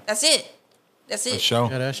 Yeah. That's it. That's it. For sure.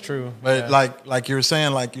 Yeah, that's true. But yeah. like you were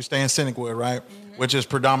saying, like you stay in Scenic Wood, right? Which is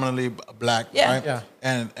predominantly black, Yeah. right? Yeah.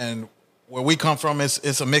 And where we come from,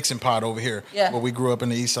 it's a mixing pot over here. Yeah. Where we grew up in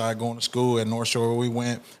the East Side, going to school at North Shore, where we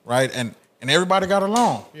went, right? And everybody got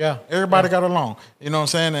along. Yeah. Everybody Yeah. got along. You know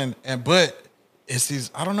what I'm saying? And but it's these,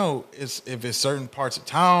 I don't know, it's if it's certain parts of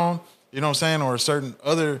town, you know what I'm saying, or certain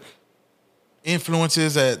other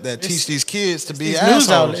influences that teach these kids to be these assholes.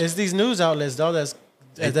 news outlets, it's these news outlets though that's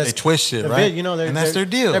They twist shit, divi- right? You know, And that's their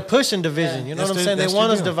deal. They're pushing division. You know That's what I'm their- saying? They that's want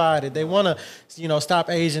their us deal. divided. They want to, you know,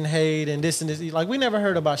 stop Asian hate and this and this. Like we never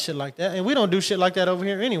heard about shit like that, and we don't do shit like that over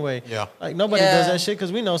here anyway. Yeah. Like nobody Yeah. does that shit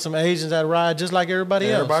because we know some Asians that ride just like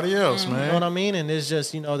everybody else. Everybody else, You know man. what I mean? And it's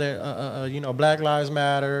just, you know, they're, you know, Black Lives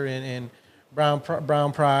Matter and brown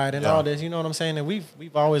pride and Yeah. all this. You know what I'm saying? And we've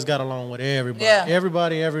always got along with everybody. Yeah.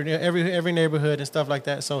 Everybody, every neighborhood and stuff like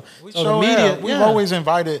that. So, We so sure the media, have. We've yeah. always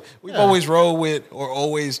invited. We've Yeah. always rolled with, or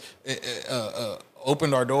always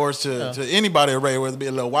opened our doors to anybody array, whether it be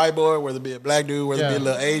a little white boy, whether it be a black dude, whether it be a Yeah.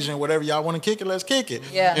 little Asian, whatever y'all want to kick it, let's kick it.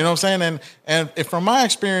 Yeah. You know what I'm saying? And if from my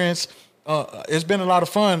experience, it's been a lot of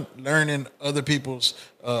fun learning other people's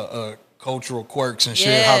cultural quirks and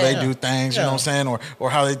shit, how they Yeah. do things, you know Yeah. what I'm saying, or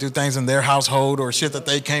how they do things in their household, or shit that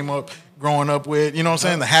they came up growing up with, you know what I'm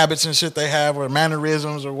saying, the habits and shit they have, or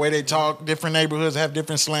mannerisms, or way they talk. Different neighborhoods have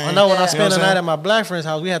different slang. I know when I You know spent what the I'm night saying? at my black friend's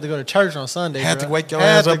house, we had to go to church on Sunday. Had bro. to wake your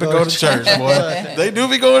Had ass up and go to church, boy. Yeah. They do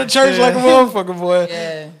be going to church like a motherfucker, boy.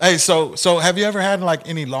 Yeah. Hey, so have you ever had like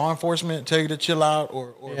any law enforcement tell you to chill out,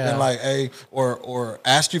 or Yeah. been like, hey, or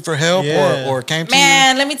asked you for help, Yeah. or came to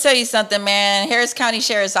Man, let me tell you something, man. Harris County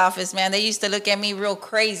Sheriff's Office, man, they used to look at me real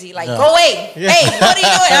crazy, like, Yeah. go away. Yeah. Hey, what are you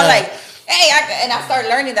doing? I'm like, hey, and I started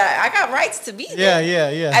learning that I got rights to be there.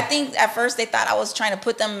 Yeah. I think at first they thought I was trying to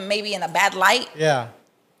put them maybe in a bad light. Yeah.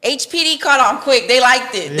 HPD caught on quick. They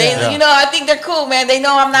liked it. They, Yeah. you know, I think they're cool, man. They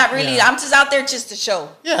know I'm not really. Yeah. I'm just out there just to show.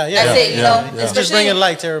 Yeah. That's it. You know, yeah. Just especially bringing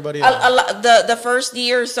light to everybody else. the first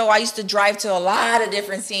year or so, I used to drive to a lot of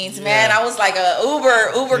different scenes. Man, Yeah. I was like a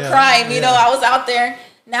Uber Yeah, crime. You know, yeah. I was out there.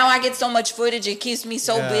 Now I get so much footage. It keeps me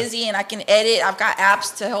so Yeah. busy, and I can edit. I've got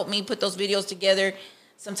apps to help me put those videos together.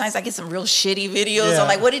 Sometimes I get some real shitty videos. Yeah. I'm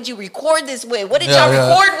like, what did you record this with? What did Yeah, y'all yeah.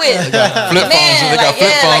 record with? flip phones. They got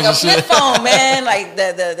flip phones like a and shit. flip phone, man. Like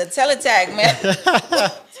the teletag,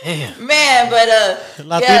 man. Man, but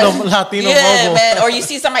Latino yeah, mobile. man. Or you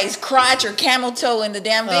see somebody's crotch or camel toe in the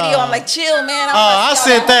damn video. I'm like, chill, man. I'm Oh, I not-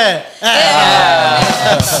 said that.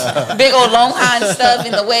 Yeah, man. Big old Longhorn stuff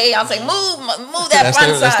in the way. I was like, move that That's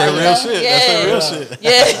front their, that's side. their you real know? shit. Yeah. That's their real shit.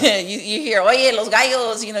 Yeah, you hear, oye, los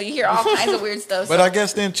gallos. You know, you hear all kinds of weird stuff. But So- I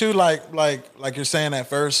guess then too, like you're saying at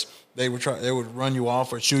first, they would run you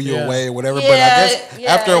off or shoo you Yeah. away or whatever. But I Yeah, guess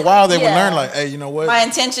yeah, after a while they would yeah. learn like, hey, you know what? My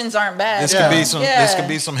intentions aren't bad. This Yeah. could be some. Yeah. This could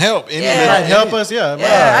be some help. Any Yeah. little- Might help any- us, yeah.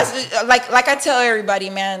 Yeah, like I tell everybody,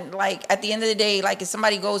 man. Like at the end of the day, like if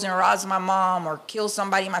somebody goes and robs my mom or kills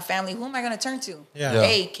somebody in my family, who am I gonna turn to? Yeah. Yeah.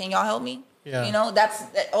 Hey, can y'all help me? Yeah. You know, that's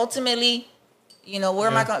ultimately. You know, where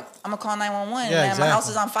am I Yeah. going? I'm gonna call 911. Yeah, Man, my house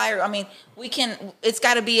exactly. is on fire. I mean, we can. It's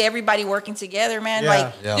got to be everybody working together, man. Yeah.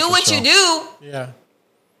 Like, Yeah, do for what sure. you do, Yeah.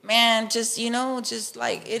 man. Just just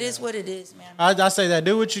like it is what it is, man. I say that.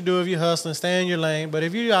 Do what you do if you're hustling. Stay in your lane. But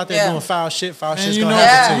if you out there Yeah. doing foul shit's Man, gonna you know,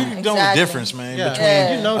 happen to Yeah. you. you know the exactly. difference, man. Yeah. Between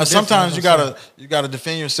Yeah. You know the sometimes difference, you gotta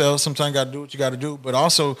defend yourself. Sometimes you gotta do what you gotta do. But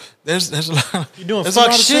also, there's a lot. You're doing there's fuck a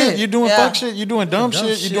lot of shit. You're doing Yeah. fuck shit. You're doing dumb, Dumb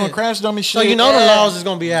shit. shit. You're doing crash dummy shit. So you know the Yeah. laws is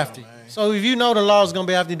gonna be after you. So if you know the laws is gonna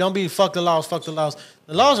be after you, don't be fuck the laws, fuck the laws.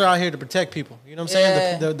 The laws are out here to protect people. You know what I'm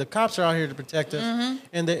saying? Yeah. The cops are out here to protect us,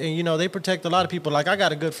 and you know they protect a lot of people. Like I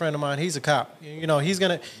got a good friend of mine. He's a cop. You know he's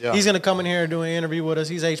gonna come in here and do an interview with us.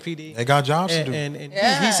 He's HPD. They got jobs to and, do. and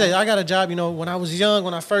Yeah. he said I got a job. You know when I was young,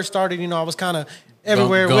 when I first started, you know I was kind of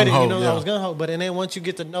everywhere Gun- with it. You gung-ho, know yeah. I was gung-ho. But and then once you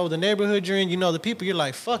get to know the neighborhood you're in, you know the people. You're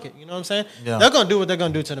like fuck it. You know what I'm saying? Yeah. They're gonna do what they're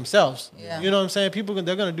gonna do to themselves. Yeah. You know what I'm saying? People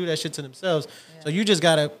they're gonna do that shit to themselves. So you just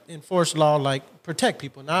gotta enforce law, like protect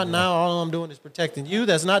people. Now all I'm doing is protecting you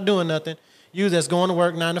that's not doing nothing. You that's going to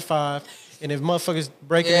work 9 to 5. And if motherfuckers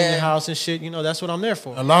breaking in Yeah. your house and shit, you know that's what I'm there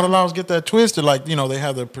for. A lot of laws get that twisted, like they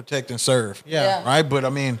have the protect and serve. Yeah. Yeah. Right. But I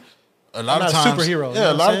mean, a lot I'm of not a times, superhero, you know Yeah,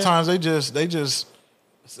 what a lot I'm of times they just.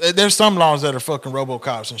 There's some laws that are fucking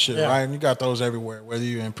RoboCops and shit, Yeah. right? And you got those everywhere. Whether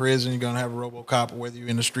you're in prison, you're gonna have a RoboCop, or whether you're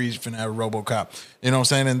in the streets, you're gonna have a RoboCop. You know what I'm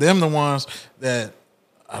saying? And them the ones that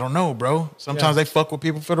I don't know, bro. Sometimes Yeah. they fuck with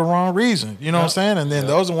people for the wrong reason. You know what I'm saying? And then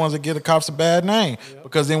those are the ones that get the cops a bad name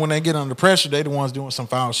because then when they get under pressure, they the ones doing some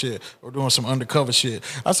foul shit or doing some undercover shit.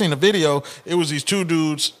 I seen a video. It was these two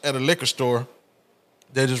dudes at a liquor store.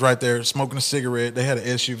 They're just right there smoking a cigarette. They had an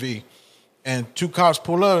SUV, and two cops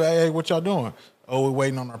pull up. Hey, what y'all doing? Oh, we're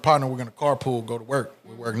waiting on our partner. We're gonna carpool, go to work.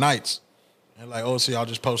 We work nights. And like, oh, see, y'all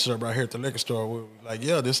just posted up right here at the liquor store. We're like,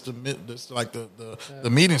 yeah, this is like the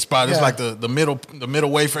meeting spot. It's Yeah. like the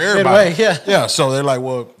middle way for everybody. Midway, yeah. Yeah. So they're like,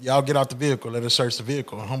 well, y'all get out the vehicle. Let us search the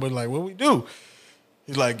vehicle. And homeboy's like, what we do?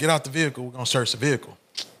 He's like, get out the vehicle. We're gonna search the vehicle.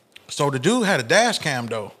 So the dude had a dash cam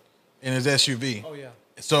though in his SUV. Oh yeah.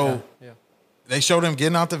 So Yeah. they showed him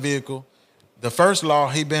getting out the vehicle. The first law,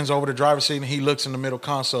 he bends over the driver's seat and he looks in the middle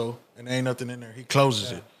console and there ain't nothing in there. He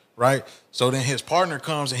closes it, right? So then his partner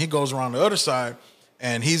comes and he goes around the other side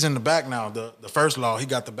and he's in the back now. The first law, he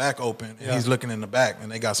got the back open and he's looking in the back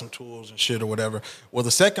and they got some tools and shit or whatever. Well,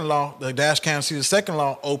 the second law, the dash cam sees the second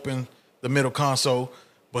law open the middle console,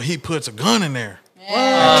 but he puts a gun in there.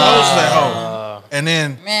 And closes that hole. And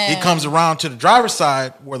then he Man. comes around to the driver's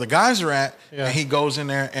side where the guys are at, Yeah. and he goes in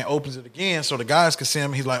there and opens it again so the guys can see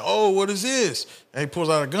him. He's like, "Oh, what is this?" And he pulls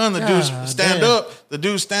out a gun. The dude God stand damn. up. The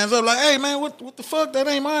dude stands up like, "Hey, man, what the fuck? That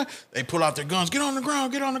ain't mine." They pull out their guns. Get on the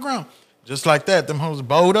ground. Get on the ground. Just like that, them hoes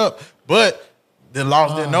bowed up. But the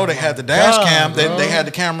laws didn't know they had the dash God, cam. bro. They had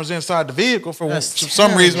the cameras inside the vehicle for That's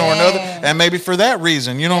some reason or another, Damn. and maybe for that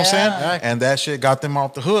reason. You know what I'm saying? Exactly. And that shit got them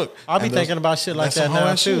off the hook. I'll be And those- thinking about shit like that's that some whole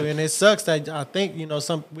now ass too, shit. and it sucks that I think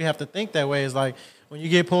we have to think that way. Is like when you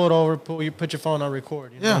get pulled over, you put your phone on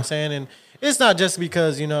record. You know what Yeah. I'm saying? And it's not just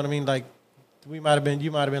because you know what I mean. Like you might have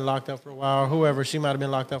been locked up for a while, or whoever she might have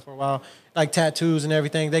been locked up for a while. Like tattoos and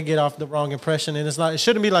everything, they get off the wrong impression, and it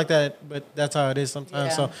shouldn't be like that, but that's how it is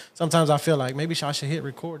sometimes. Yeah. So sometimes I feel like maybe I should hit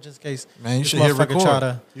record just in case. Man, you this should hit motherfucker record. try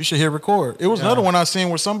to- You should hit record. It was Yeah. another one I seen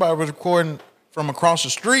where somebody was recording from across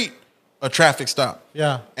the street a traffic stop.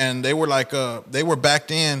 Yeah. And they were like, they were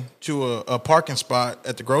backed in to a parking spot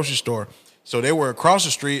at the grocery store. So they were across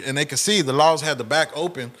the street and they could see the laws had the back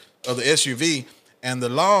open of the SUV. And the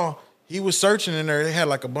law, he was searching in there. They had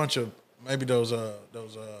like a bunch of maybe those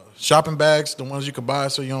shopping bags, the ones you could buy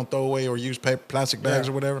so you don't throw away or use paper, plastic bags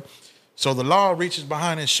Yeah. or whatever. So the law reaches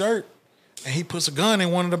behind his shirt and he puts a gun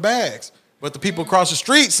in one of the bags. But the people across the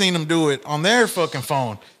street seen him do it on their fucking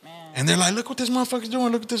phone. And they're like, look what this motherfucker's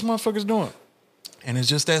doing. Look what this motherfucker's doing. And it's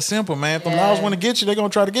just that simple, man. If the Yeah. laws want to get you, they're going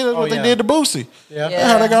to try to get it. That's Oh, what yeah. they did to Boosie. Yeah. That's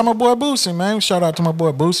how they got my boy Boosie, man. Shout out to my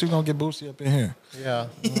boy Boosie. We're going to get Boosie up in here. Yeah.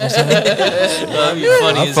 Love you,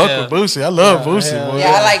 funny I as fuck hell. with Boosie. I love Boosie, hell boy.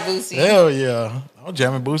 Yeah, I like Boosie. Hell yeah. I'm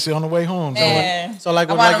jamming Boosie on the way home. Man. So, like,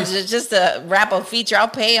 I when want Nike- him just to rap a feature. I'll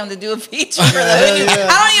pay him to do a feature for the I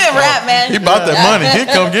don't even rap, man. He bought that money. He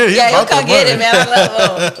come get it. He Yeah, he'll bought come that get it, money. man. I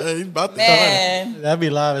love him. He bought that money. Man, That'd be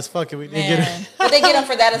live as fuck if we didn't get man. it. Did they get him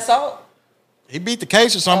for that assault? He beat the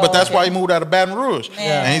case or something, but that's why he moved out of Baton Rouge.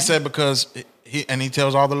 Man. And he said because he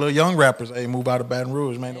tells all the little young rappers, "Hey, move out of Baton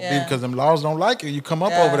Rouge, man. Don't be Yeah. because them laws don't like you. You come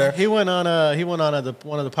up Yeah. over there." He went on one of the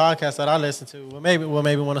podcasts that I listened to. Maybe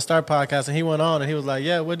want to start podcast, and he went on and he was like,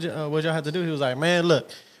 "Yeah, what y'all have to do?" He was like, "Man, look,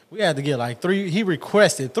 we had to get like 3." He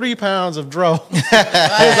requested 3 pounds of dro. He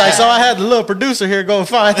was like, "So I had the little producer here go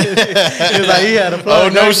find it." He was like, "He had a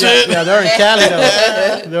plug." Oh, no shit? Yeah, they're in Cali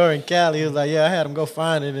though. They're in Cali. He was like, "Yeah, I had him go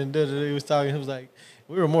find it," and he was talking. He was like,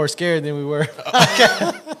 "We were more scared than we were."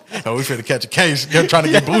 Oh, we finna catch a case. They're trying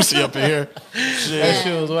to get Boosie up in here. That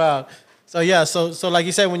shit was wild. So yeah, so like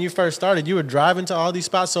you said, when you first started, you were driving to all these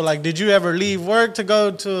spots. So like, did you ever leave work to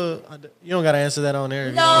go to? You don't gotta answer that on air.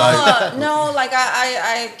 if you don't. No, like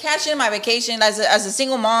I cash in my vacation as a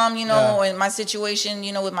single mom, you know, in my situation,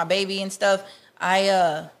 you know, with my baby and stuff.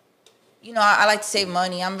 I like to save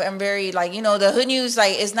money. I'm very like, you know, the hood news,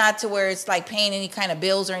 like, it's not to where it's like paying any kind of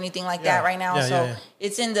bills or anything like that right now. Yeah, so yeah.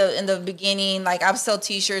 it's in the beginning. Like, I sell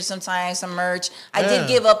T-shirts sometimes, some merch. I Yeah. did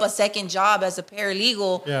give up a second job as a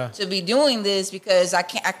paralegal Yeah. to be doing this because I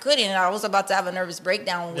couldn't. I was about to have a nervous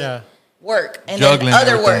breakdown with Yeah. work and Juggling then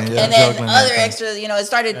other work everything, yeah, and then juggling other everything. extra. You know, it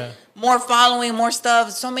started more following, more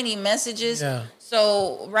stuff, so many messages. Yeah.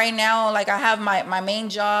 So right now, like, I have my main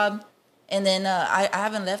job. And then I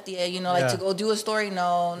haven't left yet, you know, like Yeah. to go do a story.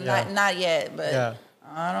 No, Yeah. not yet. But Yeah.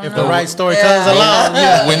 I don't If know. the right story Yeah. comes along,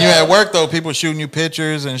 yeah. When you're at work though, people shooting you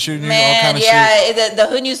pictures and shooting you all Man, kind of shit. yeah, the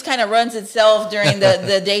hood news kind of runs itself during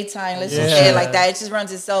the daytime. Let's just say Yeah. it like that. It just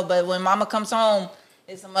runs itself. But when mama comes home,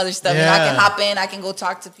 it's some other stuff. And I can Yeah. hop in. I can go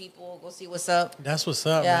talk to people, go see what's up. That's what's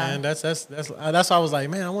up, Yeah. man. That's why I was like,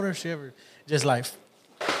 man, I wonder if she ever just like.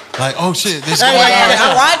 Like, oh shit, this Hey, going like, on.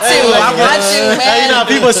 I want to. I want to, man. Hey, you know,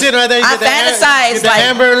 people sitting right there. You I get the fantasize, get the like-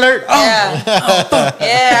 Amber Alert. Oh. Yeah.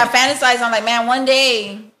 Yeah, I fantasize. I'm like, man, one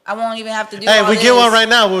day I won't even have to do Hey, all we this. get one right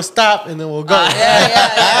now. We'll stop and then we'll go.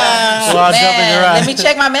 Yeah. So I'll jump in your Man, ride. let me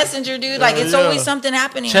check my messenger, dude. Like, it's Yeah. always something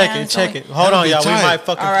happening. Check man. it, It's check always- it. Hold That'll on, be y'all. tight. We might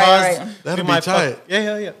fucking All right, pause. all right. That'll we be might tight.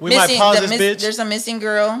 Yeah. We might pause this bitch. There's a missing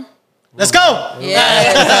girl. Let's go.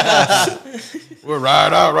 Yeah. We're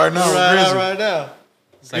ride out right now. Right now.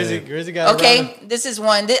 Grizzy got it. Okay, this is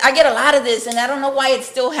one. I get a lot of this, and I don't know why it's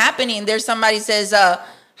still happening. There's somebody says,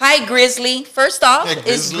 "Hi, Grizzly." First off, Hey,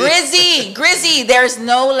 it's Grizzly. Grizzy. There's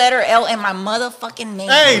no letter L in my motherfucking name.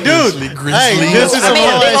 Hey, dude. Grizzly. Hey, this is I some made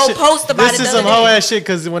a hoe big ass old shit. post about This it is the some other hoe day. ass shit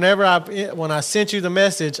because when I sent you the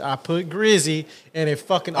message, I put Grizzy and it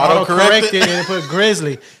fucking Auto-corrected? auto-corrected and it put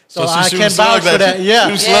Grizzly. So she I shooting can vouch slugs for at that. you. Yeah,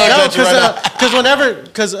 Shooting slugs at you right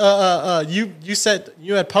because you said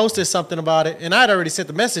you had posted something about it, and I'd already sent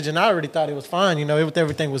the message, and I already thought it was fine. You know,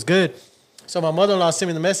 everything was good. So my mother-in-law sent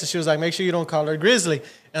me the message. She was like, "Make sure you don't call her Grizzly."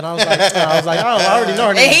 And I was like, "Oh, I already know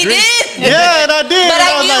her name." And he Grizzly. did. Yeah, and I did. But and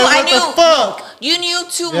I was knew, like, I what knew. the fuck? You knew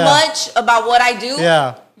too Yeah. much about what I do.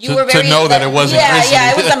 Yeah. You To- were to very know that it wasn't Grizzly.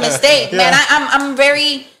 Yeah, it was a mistake, man. Yeah. I'm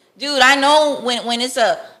very, dude. I know when it's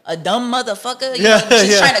a dumb motherfucker, you Yeah, know, just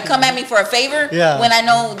yeah. trying to come at me for a favor. Yeah. When I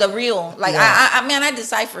know the real, like Yeah. I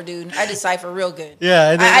decipher, dude. I decipher real good. Yeah,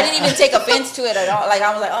 and then- I didn't even take offense to it at all. Like,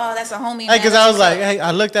 I was like, oh, that's a homie. Hey, man. because That's I was what's like, up. hey,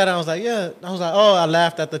 I looked at it, I was like, yeah. I was like, oh, I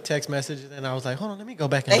laughed at the text message, and I was like, hold on, let me go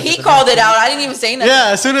back and And look he at the called it message. out. I didn't even say nothing. Yeah,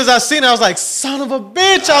 as soon as I seen it, I was like, son of a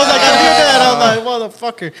bitch. I was like, I did that. I was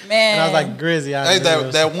like, motherfucker. Man. And I was like, Grizzy. I Hey, knew it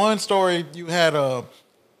was- that one story you had,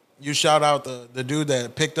 you shout out the dude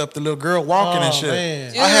that picked up the little girl walking and Oh, shit.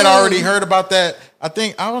 man. I had Dude. already heard about that. I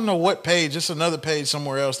don't know what page, just another page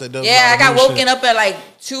somewhere else that does. a Yeah, lot I of got bullshit. woken up at like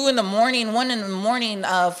 2 in the morning, 1 in the morning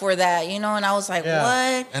for that, you know, and I was like, Yeah.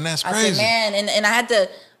 what? And that's I crazy. said, man, and I had to,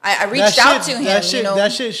 I that reached out shit- to him, That shit, you know.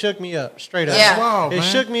 that shit shook me up, straight up. Yeah. Wow, It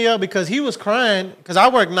man. shook me up because he was crying, because I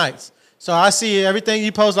work nights. So I see everything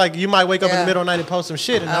you post, like you might wake up in Yeah. the middle of the night and post some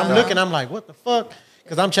shit, and I'm looking, I'm like, what the fuck?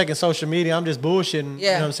 Because I'm checking social media, I'm just bullshitting, you know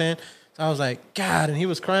Yeah. what I'm saying? So I was like, God, and he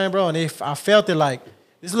was crying, bro, and I felt it like,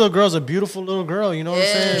 this little girl's a beautiful little girl, you know what I'm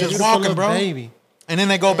Yeah. saying? Just Beautiful walking, little bro. baby. And then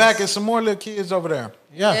they go back, and some more little kids over there.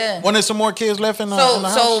 Yeah. Yeah. When there's some more kids left in the, So in the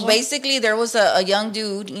house. so basically there was a young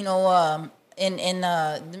dude, you know, let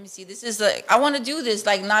me see, this is I want to do this,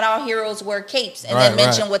 like, not all heroes wear capes, and then Right,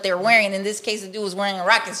 mention right. what they were wearing. In this case, the dude was wearing a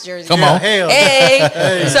Rockets jersey. Come Yeah, on. hell.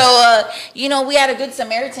 Hey. So, you know, we had a good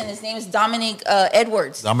Samaritan. His name is Dominic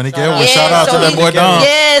Edwards. Dominic Edwards, shout out so to that he- boy Dom.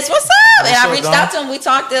 Yes, what's up? And What's I up, reached Dom? out to him. We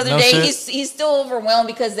talked the other No day. shit. He's still overwhelmed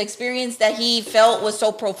because the experience that he felt was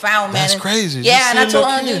so profound, man. That's And- crazy. Yeah, Just and see I a told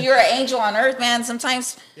little him, kid. dude, you're an angel on earth, man.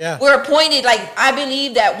 Sometimes Yeah. we're appointed. Like, I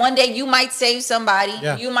believe that one day you might save somebody.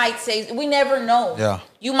 Yeah. You might save. We never know. Yeah.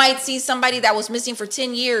 You might see somebody that was missing for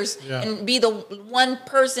 10 years Yeah. and be the one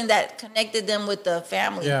person that connected them with the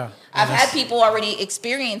family. Yeah. I've had people already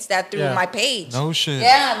experience that through Yeah. my page. No shit.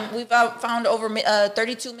 Yeah, we've found over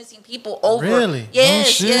 32 missing people over. Really? Yes,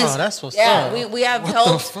 No shit. yes. Oh, that's what's yeah, up. we have What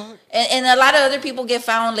helped. the fuck? And a lot of other people get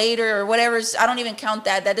found later or whatever. I don't even count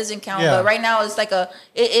that. That doesn't count. Yeah. But right now it's like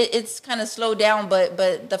it's kind of slowed down. But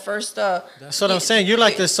the first. That's what I'm saying. You're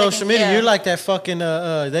like the social media. yeah. You're like that fucking.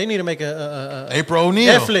 They need to make a April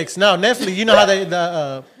O'Neil. Netflix. No, Netflix. You know how they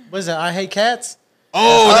what is that? I Hate Cats.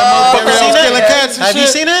 Oh, that motherfucker you that seen was that? killing cats and Have you shit.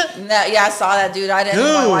 seen it? No, yeah, I saw that, dude. I didn't Dude.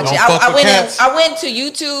 want to watch it. Don't fuck I with went cats. I went to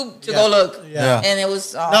YouTube to go look. Yeah. And it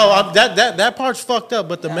was No, that part's fucked up.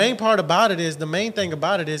 But the main part about it is the main thing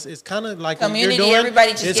about it is it's kind of like what Community, you're doing.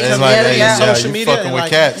 everybody just it's getting community, together, yeah. social you media, fucking and with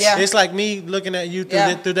like, cats. Yeah. It's like me looking at you through,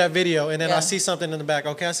 Yeah. through that video, and then Yeah. I see something in the back.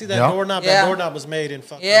 Okay, I see that Yeah. doorknob. Yeah. That doorknob was made in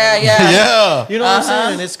fucking. Yeah, yeah. Yeah. You know what I'm Uh-huh.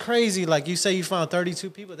 saying? It's crazy. Like you say, you found 32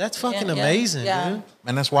 people. That's fucking Yeah, yeah, amazing, yeah. dude.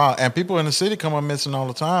 Man, that's wild. And people in the city come up missing all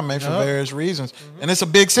the time, man, for Yup. various reasons. And it's a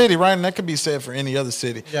big city, right? And that could be said for any other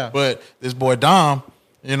city. Yeah. But this boy Dom,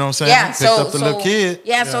 you know what I'm saying? Yeah, He picked so up the little kid.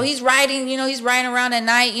 Yeah, so he's riding. He's riding around at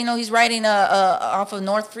night. He's riding off of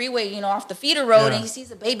North Freeway. Off the feeder road, Yeah. and he sees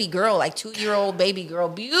a baby girl, like 2-year-old baby girl,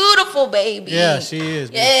 beautiful baby. Yeah, she is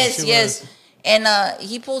beautiful. Yes, She yes. was. And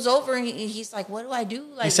he pulls over, and he's like, "What do I do?"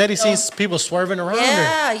 Like He said he you know, sees people swerving around her.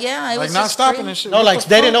 Yeah, yeah. It Like was not just stopping crazy. and shit. No, What like the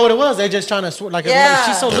they fuck? didn't know what it was. They just trying to like. Yeah.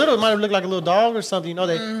 She's so little, it might have looked like a little dog or something. You know,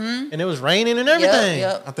 and it was raining and Yep, everything.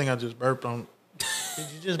 yep. I think I just burped on. Did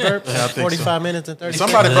you just burp? Yeah, I think so. 45 minutes and 30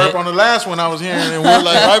 Somebody burped on the last one I was hearing, and we're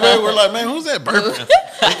like, right, baby? We're like, man, who's that burping?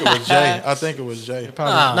 I think it was Jay. I think it was Jay.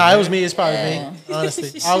 Probably. No, it was me. It's probably me.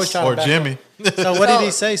 Honestly, I always try Or to back Jimmy. up. So what did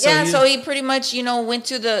he say? yeah, you- so he pretty much, went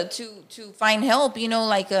to to find help.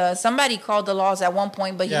 Somebody called the laws at one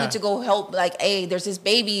point, but he Yeah. went to go help. Like, hey, there's this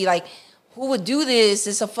baby. Like, who would do this?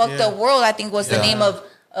 It's a fucked Yeah. up world. I think was the Yeah. name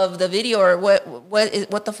of the video, or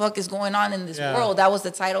what the fuck is going on in this Yeah. world. That was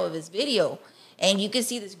the title of his video. And you can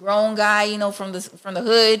see this grown guy, from the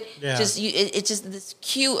hood, Yeah. it's just this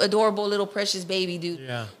cute, adorable little precious baby, dude.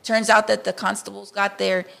 Yeah. Turns out that the constables got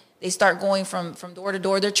there. They start going from door to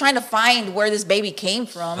door. They're trying to find where this baby came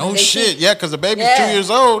from. No And they shit. see- Yeah, because the baby's Yeah. 2 years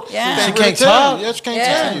old. Yeah. She She can't can't tell talk? you. Yeah, she can't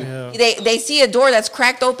Yeah. tell you. They see a door that's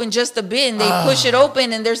cracked open just a bit, and they push it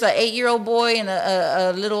open, and there's an 8-year-old boy and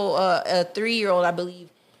a little a 3-year-old, I believe.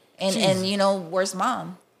 And where's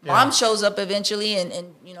mom? Yeah. Mom shows up eventually, and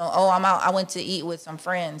I'm out. I went to eat with some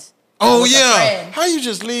friends. Oh, With a yeah. friend. How you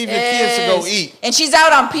just leave your kids to go Yes. eat? And she's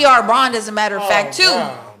out on PR bond, as a matter of fact, too.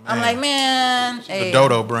 wow, I'm like, man. a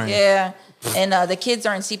dodo brain. Yeah. And the kids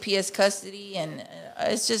are in CPS custody, and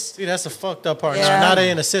it's just. See, that's the fucked up part. Yeah. Now they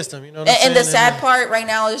in the system. You know what I'm And the saying? sad part right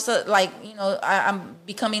now is I'm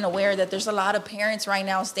becoming aware that there's a lot of parents right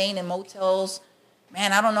now staying in motels.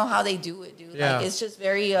 Man, I don't know how they do it, dude. Yeah. Like, it's just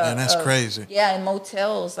very. Man, that's crazy. Yeah, in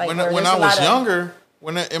motels. Like When where I there's a was lot of- younger,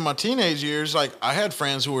 in my teenage years, like I had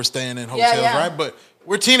friends who were staying in hotels, yeah. right? But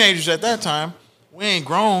we're teenagers at that time. We ain't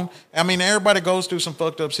grown. I mean, everybody goes through some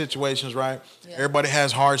fucked up situations, right? Yeah. Everybody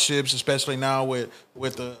has hardships, especially now with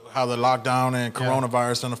how the lockdown and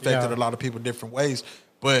coronavirus done affected Yeah. a lot of people different ways.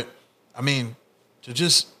 But I mean, to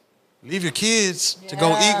just leave your kids to go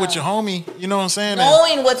eat with your homie, you know what I'm saying? And-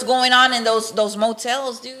 knowing what's going on in those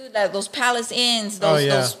motels, dude, like those Palace Inns,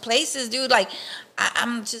 those places, dude. Like,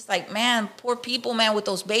 I'm just like, man, poor people, man, with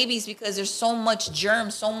those babies, because there's so much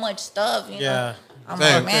germs, so much stuff. You Yeah. know? I'm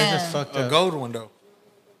Hey, like, They man. just fucked a up. gold one though.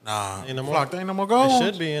 Nah, Ain't no more. Flock, there ain't no more gold. It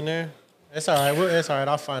should be in there. It's all right. It's all right.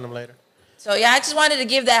 I'll find them later. So yeah, I just wanted to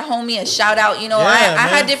give that homie a shout out. I man.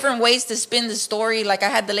 had different ways to spin the story. Like I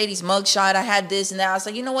had the lady's mugshot, I had this and that. I was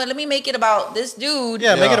like, you know what? Let me make it about this dude.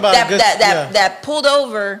 Yeah, make Yeah. it about that a good. that pulled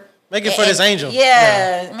over. Make it for this angel.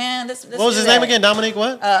 Yeah, man. This What was his name again? Dominique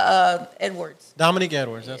what? Edwards. Dominique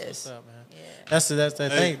Edwards. That's Yes. what's up, man. That's the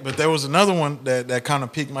Hey, thing. but there was another one that kind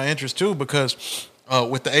of piqued my interest too, because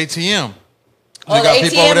with the ATM, they Oh, got the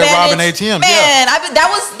people over there robbing bandits? ATMs. Man, that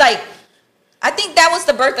was like, I think that was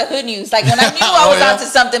the birth of Hood News. Like when I knew I was yeah? onto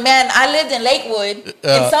something, man. I lived in Lakewood,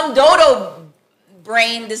 and some dodo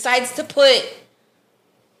brain decides to put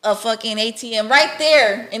a fucking ATM right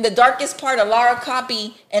there in the darkest part of Lara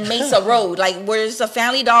Copy and Mesa Road, like where there's a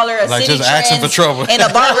Family Dollar, a Like City just asking Trends, for trouble. and a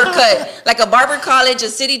barber cut, like a barber college, a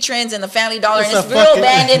City Trends, and a Family Dollar, It's and it's a real fucking-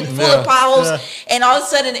 abandoned, full of Yeah. potholes, Yeah. and all of a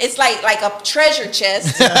sudden it's like a treasure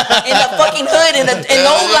chest in the fucking hood and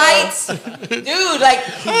no lights, dude. Like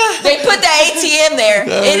they put the ATM there.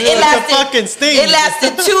 It lasted. fucking sting. It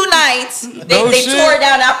lasted 2 nights. They shit. tore it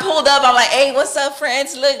down. I pulled up. I'm like, hey, what's up,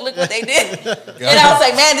 friends? Look what they did. And I was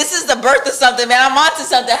like, man, this is the birth of something, man. I'm onto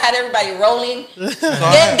something. I had everybody rolling.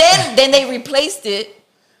 Then they replaced it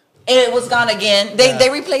And it was gone again. They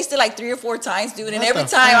replaced it like 3 or 4 times, dude. And What every the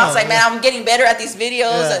time I was fuck? like, man, I'm getting better at these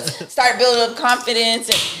videos. Yeah. And start building up confidence.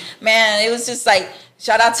 And man, it was just like,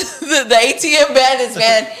 shout out to the ATM bandits,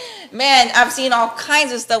 man. Man, I've seen all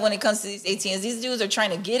kinds of stuff when it comes to these ATMs. These dudes are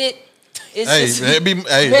trying to get it. It's Hey, just, that,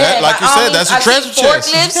 like you I said, mean, that's a I've treasure seen chest.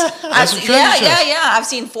 forklifts. That's a treasure chest. Yeah. I've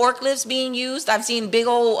seen forklifts being used. I've seen big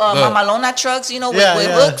old Look. Mamalona trucks, with Yeah,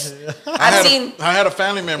 hooks. yeah. I've I had a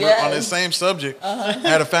family member Yeah. on this same subject. I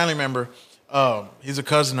had a family member. He's a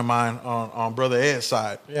cousin of mine on Brother Ed's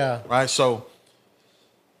side. Yeah. Right. So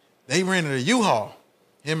they rented a U-Haul,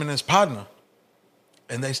 him and his partner,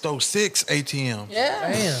 and they stole 6 ATMs.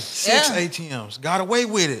 Yeah. Damn. 6 Yeah. ATMs. Got away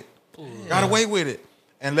with it. Got away with it,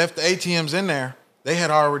 and left the ATMs in there. They had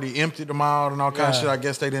already emptied them out and all kinds of Yeah. shit. I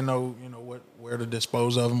guess they didn't know, where to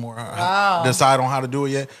dispose of them or Wow. decide on how to do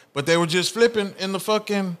it yet. But they were just flipping in the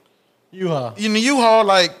fucking U-Haul. in the U-Haul,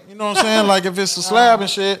 like, you know what I'm saying? Like if it's a slab and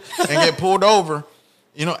shit and get pulled over,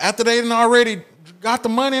 after they done already got the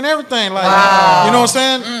money and everything. Like, you know what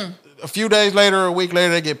I'm saying? A few days later, a week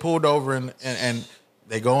later, they get pulled over and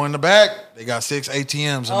they go in the back. They got 6 ATMs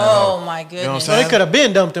in that Oh, hole. my You know what I'm goodness. So they saying? could have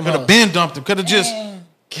been dumped them. Could have hoes. been dumped them. Could have just,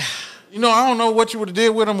 I don't know what you would have did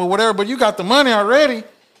with them or whatever, but you got the money already.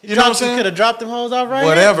 You know what I'm You saying? could have dropped them hoes off right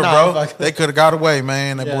Whatever, here? Nah, bro. fuck. They could have got away,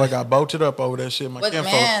 man. That Yeah. boy got bolted up over that shit. My But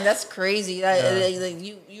kinfolk. man, that's crazy. Like,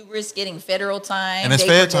 you risk getting federal time. And it's day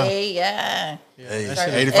fed for time. day. Yeah. Hey, that Start-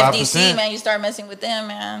 shit- 85%. FDC, man, you start messing with them,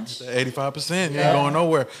 man. 85%. You ain't going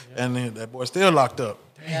nowhere. And then that boy still locked up.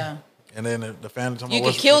 Yeah. And then the family told me, You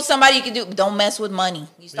could kill somebody. You could do. Don't mess with money.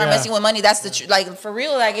 You start Yeah. messing with money. That's the like for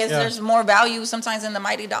real. I guess Yeah. there's more value sometimes in the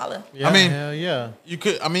mighty dollar. Yeah, I mean- hell yeah.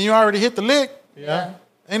 you already hit the lick. Yeah.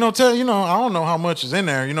 Ain't no tell, I don't know how much is in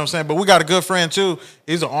there, you know what I'm saying? But we got a good friend too.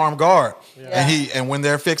 He's an armed guard. Yeah. And when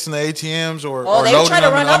they're fixing the ATMs or they loading try to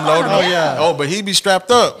them run and up on unloading them, them. yeah. Oh, but he be strapped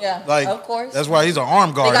up. Yeah, Like, of course. that's why he's an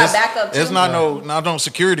armed guard. got It's- backup, It's too. not no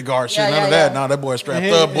security guard shit, Yeah, none yeah, of that. yeah. No, that boy strapped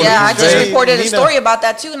Yeah, up. yeah, bulletproof Yeah, I just vest. reported a Nina. story about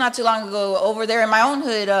that too not too long ago over there in my own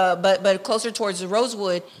hood, but closer towards the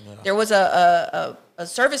Rosewood. There was a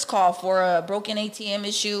service call for a broken ATM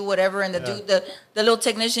issue, whatever, and the dude, the little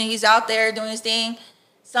technician, he's out there doing his thing.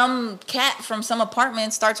 Some cat from some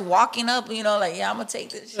apartment starts walking up, like, yeah, I'm gonna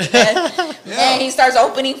take this shit, man. And he starts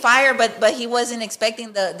opening fire, but he wasn't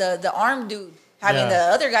expecting the armed dude having Yeah.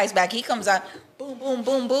 the other guy's back. He comes out, boom, boom,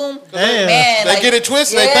 boom, boom. Damn. Man, They like, get it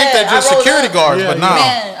twisted. They think yeah, they're just I rolled security up. guards, Yeah, but yeah. no.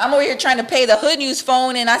 Man, I'm over here trying to pay the Hood News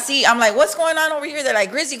phone, and I'm like, what's going on over here? They're like,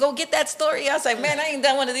 Grizzy, go get that story. I was like, man, I ain't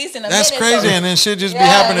done one of these in a That's minute. crazy, So, and then shit just be Yeah,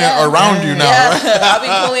 happening yeah. around you now, right? yeah, I'll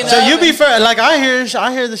be pulling So up you be and- fair, like I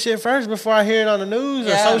hear the shit first before I hear it on the news or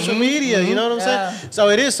Yeah. social media. You know what I'm Yeah. saying? So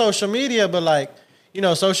it is social media, but like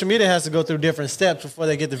social media has to go through different steps before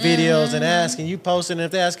they get the videos and ask, and you post it. And if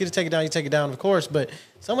they ask you to take it down, you take it down, of course. But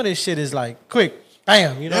some of this shit is like quick,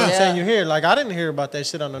 bam. You know what I'm Yeah. saying? You hear like I didn't hear about that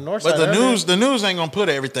shit on the north But side. the ever. news ain't gonna put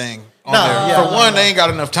everything on No, there. yeah, For no, one, no. they ain't got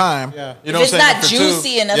enough time. Yeah. You know If it's what I'm not saying? For two,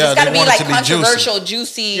 juicy enough, yeah, it's got to they be want it like to be juicy. controversial,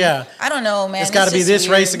 juicy. Yeah. I don't know, man. It's got to be just this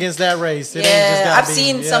weird. race against that race. It ain't just Yeah, gotta I've be-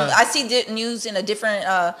 seen yeah. some. I see news in a different.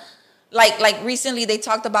 Like recently, they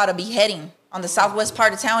talked about a beheading on the southwest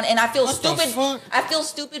part of town, and I feel What the stupid. fuck? I feel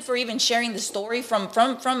stupid for even sharing the story from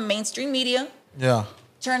mainstream media. Yeah.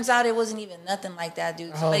 Turns out it wasn't even nothing like that,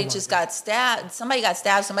 dude. Somebody my just got stabbed. Somebody got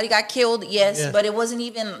stabbed. Somebody got killed. Yes, Yeah. but it wasn't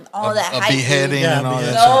even all that A hype. dude. beheading Yeah, and all that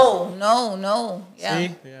beheading. shit. No. Yeah.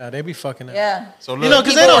 See? Yeah, they be fucking up. Yeah. So You know, look,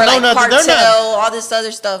 'cause People they don't were know like nothing. They're cartel, not. all this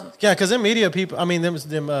other stuff. Yeah, because them media people, I mean, them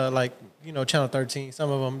like, Channel 13,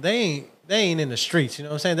 some of them, they ain't in the streets, you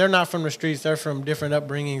know what I'm saying? They're not from the streets. They're from different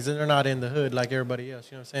upbringings, and they're not in the hood like everybody else,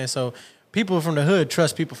 you know what I'm saying? So people from the hood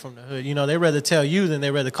trust people from the hood. They rather tell you than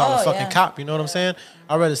they rather call a Oh, fucking yeah. cop, you know what I'm saying?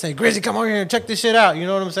 I'd rather say, Grizzy, come over here and check this shit out, you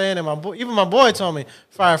know what I'm saying? And even my boy told me,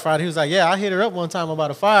 firefighter, he was like, yeah, I hit her up one time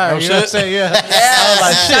about a fire, No you know what I'm shit? saying? Yeah. Yeah.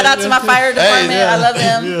 like, Shout out to my fire department. yeah. I love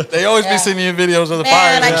them. they always Yeah. be sending you videos of the Man,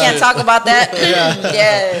 fires. I and can't shit. talk about that.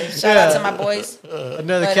 Yeah. Shout out to my boys.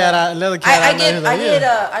 Another But, cat, uh, another cat. I know, get he's like,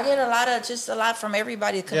 yeah. I get a lot from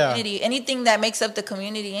everybody, the Yeah. community. Anything that makes up the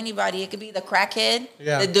community, anybody. It could be the crackhead,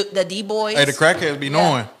 Yeah. the D boys. Hey, the crackheads be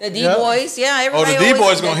knowing. The D boys, yeah. Oh, Everybody the D always-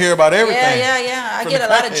 boys gonna hear about everything. Yeah. I from get the a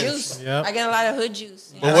lot of crackheads. juice. Yeah. I get a lot of hood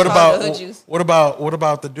juice. But I what call it about the hood juice? what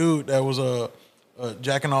about the dude that was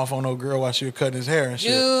jacking off on no girl while she was cutting his hair and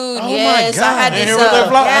shit? Dude, Oh yes, my God. I had You this. hear what that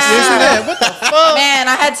vlog- I see yeah. that. What the fuck? Man,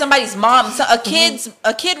 I had somebody's mom.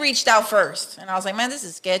 A kid reached out first, and I was like, "Man, this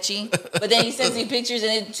is sketchy." But then he sends me pictures,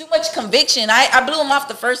 and it, too much conviction. I blew him off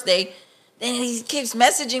the first day. Then he keeps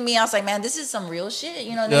messaging me. I was like, "Man, this is some real shit."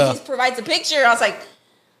 And then Yeah. he provides a picture. I was like,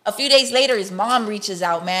 A few days later, his mom reaches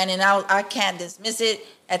out, man, and I can't dismiss it.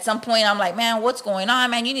 At some point, I'm like, man, what's going on,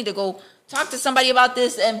 man? You need to go talk to somebody about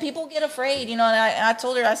this. And people get afraid, you know. And I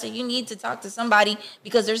told her, I said, you need to talk to somebody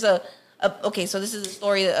because there's okay, so this is a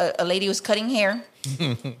story. A lady was cutting hair,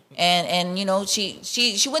 and you know, she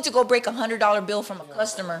went to go break $100 bill from a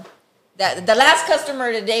customer. That the last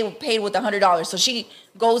customer today paid with $100. So she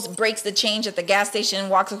goes, breaks the change at the gas station,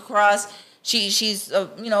 walks across. She's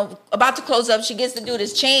you know, about to close up. She gets the dude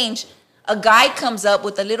his change. A guy comes up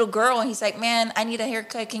with a little girl, and he's like, "Man, I need a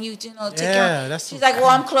haircut. Can you know, take care?" She's like, "Well,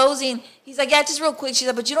 I'm closing." He's like, "Yeah, just real quick." She's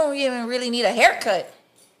like, "But you don't even really need a haircut."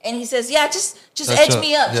 And he says, "Yeah, just edge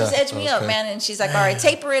me up. Just edge me up, man." And she's like, "All right,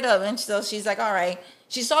 taper it up." And so she's like, "All right."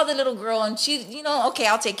 She saw the little girl, and she, you know, okay,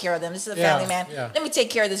 I'll take care of them. This is a family man. Let me take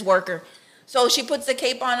care of this worker. So she puts the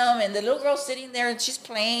cape on him, and the little girl's sitting there, and she's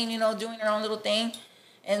playing, you know, doing her own little thing.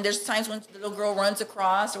 And there's times when the little girl runs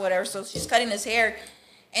across or whatever. So she's cutting his hair.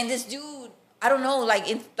 And this dude, I don't know,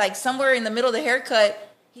 like somewhere in the middle of the haircut,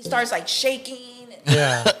 he starts like shaking,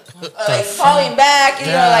 like falling back, you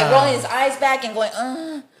know, like rolling his eyes back and going,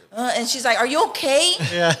 and she's like, "Are you okay?"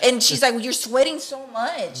 Yeah. And she's like, "Well, you're sweating so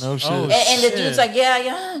much." No shit. And the dude's like,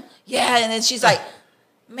 "Yeah." And then she's like,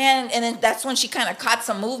 "Man," and then that's when she kind of caught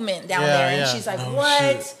some movement down there, and she's like,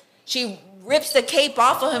 "What?" Shit. She rips the cape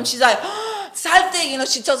off of him. She's like, "Salte," you know.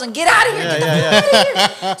 She tells him, "Get out of here, get the fuck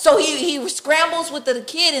out of here." So he scrambles with the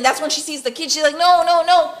kid, and that's when she sees the kid. She's like,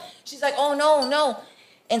 "No." She's like, "Oh no."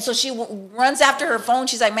 And so she runs after her phone.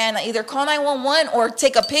 She's like, "Man, either call 911 or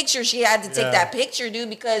take a picture." She had to take that picture, dude,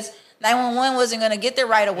 because 911 wasn't gonna get there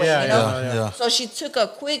right away, you know. So she took a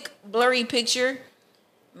quick blurry picture.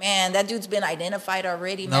 Man, that dude's been identified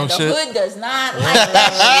already, man. The hood does not like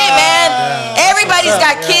that shit, man. Everybody's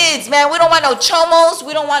got kids, man. We don't want no chomos.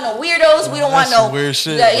 We don't want no weirdos. We don't want no weird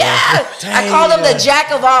shit. I call them the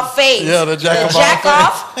jack of all fades. Yeah, the jack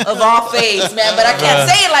off of all fades, man. But I can't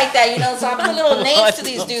say it like that, you know. So I put little names to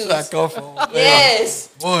these dudes. Jack off. Yes.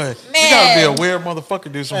 Boy, man. You gotta be a weird motherfucker to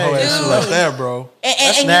do some whole ass shit like that, bro.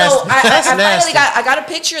 And you know, I finally got a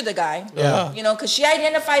picture of the guy. Yeah. You know, because she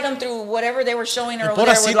identified him through whatever they were showing her over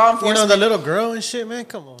there with law enforcement. You know, the little girl and shit, man.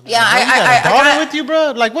 Come on. Yeah, man. You got a daughter with you,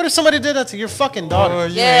 bro. Like, what if somebody did that to your fucking daughter?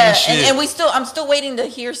 Yeah, and I'm still waiting to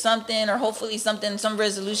hear something or hopefully some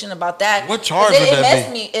resolution about that. What charge would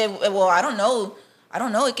that be? Well, I don't know.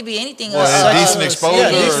 It could be anything. Decent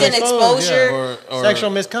exposure. Decent exposure. Or sexual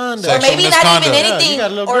misconduct. Or maybe not even anything.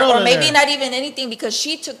 Yeah, or maybe not even anything because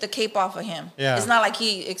she took the cape off of him. Yeah. It's not like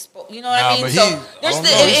he exposed. You know what I mean? So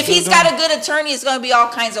if he's got a good attorney, it's going to be all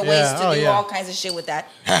kinds of ways to do all kinds of shit with that.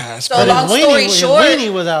 So long story short,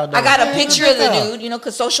 I got a picture of the dude, you know,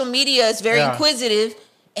 because social media is very inquisitive.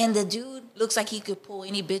 And the dude looks like he could pull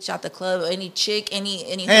any bitch out the club, any chick,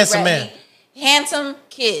 any handsome man. Handsome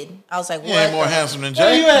kid. I was like, what? He ain't more handsome than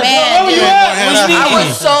Jay. Man, dude, I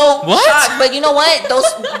was so shocked. But you know what? Those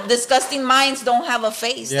disgusting minds don't have a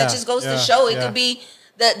face. That just goes to show. It could be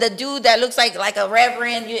the dude that looks like a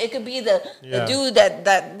reverend. It could be the dude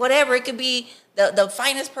that whatever. It could be the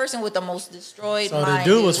finest person with the most destroyed mind. The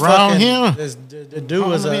dude was around fucking him. The dude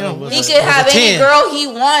was he could have any girl he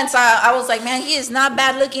wants. I was like, man, he is not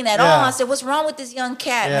bad looking at all. I said, what's wrong with this young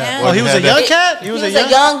cat, man? Well, he was a young cat? He was a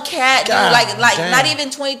young cat, dude, like not even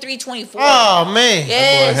 23, 24. Oh, man.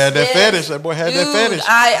 Yes, that boy had that fetish. That boy had that fetish.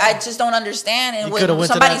 I just don't understand. And with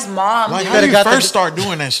somebody's mom, like, how you first start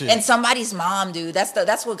doing that shit? And somebody's mom, dude.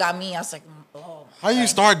 That's what got me. I was like, oh. How you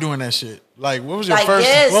start doing that shit? Like, what was your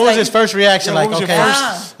first? What was his first reaction? Yeah,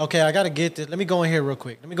 like, okay, I gotta get this. Let me go in here real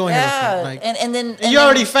quick. Like, and then you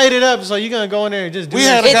already faded up, so you're gonna go in there and just do. We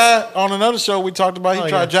had a guy on another show we talked about. He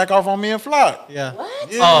tried to jack off on me and Flock. Yeah.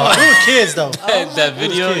 What? Yeah. We were kids though. That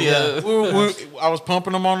video, I was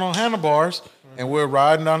pumping them on the handlebars, and we were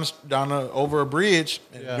riding over a bridge,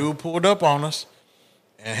 and dude pulled up on us.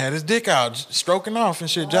 And had his dick out, stroking off and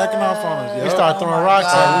shit, jacking off on us. Yeah. We started throwing rocks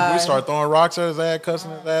at him. We started throwing rocks at his ass,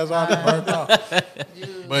 cussing his ass out. And off.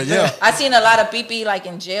 But yeah. I seen a lot of pee-pee like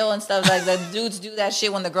in jail and stuff. Like the dudes do that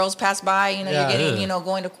shit when the girls pass by. You know, you're getting,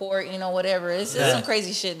 going to court, whatever. It's some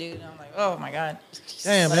crazy shit, dude. And I'm like, oh my God.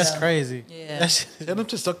 Damn, that's crazy. Yeah. Tell him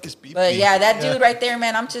to suck his pee-pee. But yeah, that dude right there,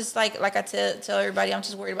 man, I'm just like I tell everybody, I'm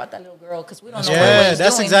just worried about that little girl because we don't know what he's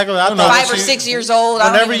that's doing. Exactly what I thought. 5 or 6 years old.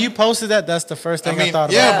 Whenever you posted that, that's the first thing I thought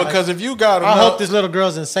about. Yeah, because if you got I hope this little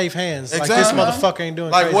girl's in safe hands. Exactly. Like, this motherfucker ain't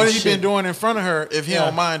doing like, crazy what have shit. you been doing in front of her if he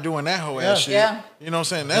don't mind doing that whole ass shit? Yeah. You know what I'm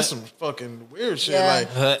saying? That's some fucking weird shit. Yeah.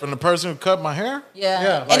 Like, from the person who cut my hair?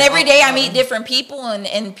 Yeah. And every day I meet different people,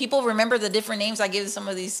 and people remember the different names I give some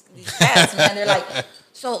of these cats, man. They're like,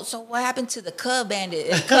 So what happened to the Cub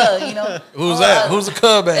Bandit? Cub, you know. Who's that? Who's the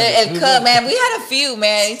Cub bandit? And Cub, man, we had a few,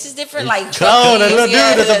 man. It's just different, like Oh, the truckies, little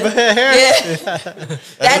yeah, dude with the bad hair. Yeah.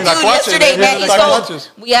 That like dude watches, yesterday, man. man, he Like stole.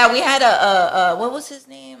 watches. Yeah, we had a what was his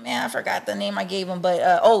name? Man, I forgot the name I gave him, but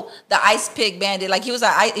the Ice Pig Bandit. Like he was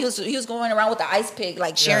going around with the Ice Pig,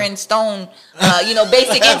 like Sharon Stone,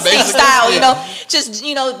 Basic Instinct style, just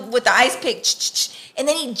with the Ice Pig, and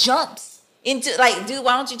then he jumps into, like, dude,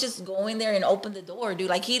 why don't you just go in there and open the door, dude?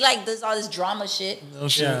 Like he does all this drama shit. No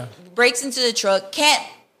shit. Yeah. Breaks into the truck, can't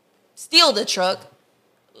steal the truck,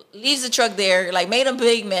 leaves the truck there, like made a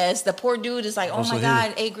big mess. The poor dude is like, oh Also my here.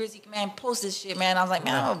 God, hey Grizzy, man, post this shit, man. I was like,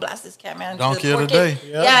 man, I'm gonna blast this cat, man. Donkey The of poor the kid.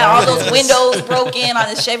 day. Yeah, all those windows broke in on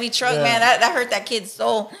the Chevy truck, man. That hurt that kid's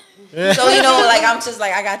soul. So, like, I'm just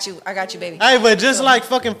like, I got you, baby. Hey, but just like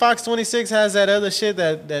fucking Fox 26 has that other shit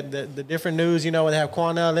that the different news, where they have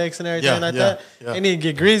Quanell X and everything that. yeah. They need to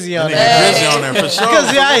get Greasy on They that. need Grizzy on there for sure. Because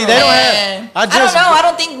they don't Man. have. I don't know. I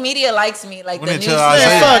don't think media likes me like We the need news. to,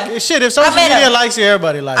 Isaiah. Fuck shit. If social I met media him. likes you,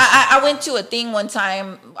 everybody likes you. I went to a thing one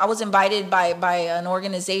time. I was invited by an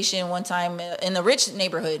organization one time in the rich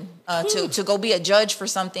neighborhood to go be a judge for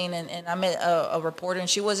something, and I met a reporter, and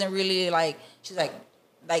she wasn't really like, she's like,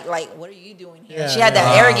 what are you doing here? Yeah, She had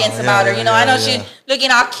that yeah. arrogance about her. I know yeah. she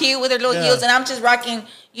looking all cute with her little Yeah. heels, and I'm just rocking, my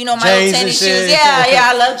J's little and tennis shit. shoes. Yeah,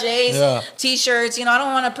 I love J's, Yeah. T-shirts. I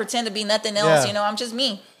don't want to pretend to be nothing else. Yeah. I'm just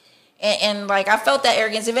me. And like I felt that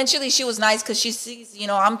arrogance. Eventually, she was nice because she sees,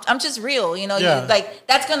 I'm just real. Yeah. Like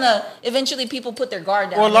that's gonna eventually people put their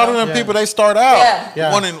guard down. Well, a lot of them Yeah. people, they start out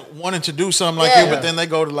Yeah. wanting to do something like Yeah. you, but then they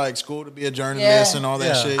go to like school to be a journalist Yeah. and all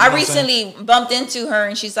that Yeah. shit. you I know what I'm saying? recently bumped into her,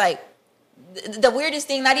 and she's like, the weirdest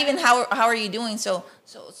thing. Not even how are you doing? So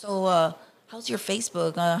how's your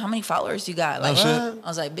Facebook? How many followers you got? Like, shit. I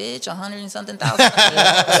was like, bitch, 100 and something thousand.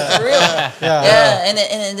 For real. Yeah.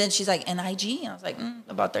 And then she's like, and IG? I was like,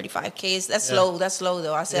 about 35K. That's slow. That's slow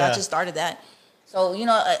though. I said, I Yeah. just started that. So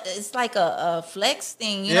it's like a flex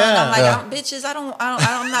thing, And Yeah. I'm like, Yeah. bitches,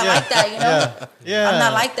 I'm not like that, Yeah. I'm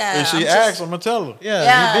not like that. If she I'm just- asks, I'm gonna tell her. Yeah.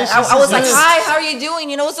 yeah, you bitches I was is like, good. "Hi, how are you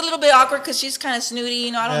doing?" It's a little bit awkward because she's kind of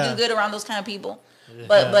snooty. I don't Yeah. do good around those kind of people.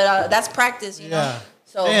 But that's practice, Yeah.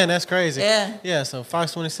 So Man, that's crazy. Yeah. Yeah, so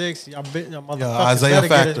Fox 26, y'all motherfuckers Isaiah better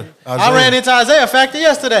get Factor. it. Isaiah. I ran into Isaiah Factor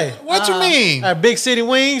yesterday. What you mean? At Big City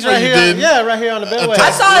Wings No, right you here. didn't. Yeah, right here on the Beltway.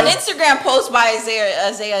 I saw an Instagram post by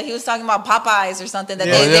Isaiah. He was talking about Popeyes or something that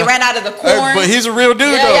they ran out of the Hey, corn. but he's a real dude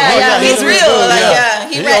though. Yeah, he's real.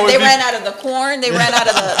 He always They be- ran out of the corn. They ran out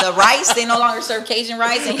of the rice. They no longer serve Cajun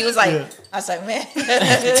rice, and he was like, I was like, man.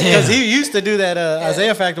 Because he used to do that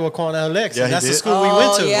Isaiah Factor with Cornell Lex. Yeah, and he that's the did. school we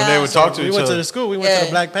went to. Oh, yeah. When they would talk to We each went to other. the school. We went to Yeah.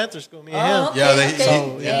 the Black Panther school, me and Oh, him. okay. Yeah,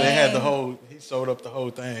 they okay. had the whole. He sold up the whole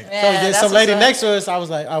thing. So Yeah, there's that's some lady what's up. next to us. I was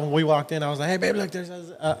like, we walked in. I was like, hey, baby, look, there's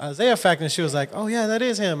Isaiah Factor. And she was like, oh, yeah, that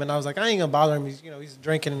is him. And I was like, I ain't going to bother him. He's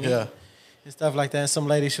drinking and, Yeah. and stuff like that. And some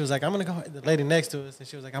lady, she was like, I'm going to go. The lady next to us, and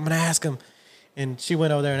she was like, I'm going to ask him. And she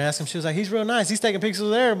went over there and asked him. She was like, he's real nice. He's taking pictures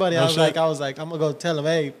with everybody. No I was shit. like, I'm going to go tell him,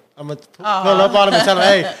 hey, I'm going to pull up on him and tell him,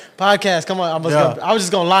 hey, podcast, come on. I was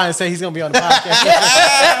just going to lie and say he's going to be on the podcast.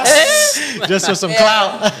 Just for some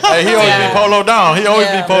clout. Hey, he always be polo down. He always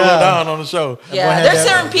Yeah. be polo Yeah. down on the show. Yeah, ahead, there's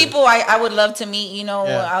Dad. certain people I would love to meet,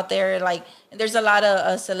 Yeah. out there. Like, there's a lot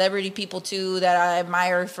of celebrity people too that I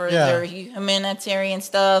admire for Yeah. their humanitarian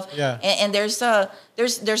stuff. Yeah. And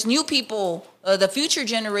there's new people, the future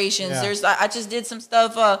generations. Yeah. I just did some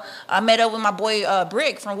stuff. I met up with my boy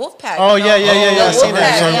Brick from Wolfpack. Oh, yeah. The I seen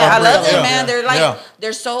that. Wolfpack. Yeah, Yeah, I Brick, love them, yeah. man. They're like Yeah.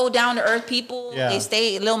 they're so down to earth people. Yeah. They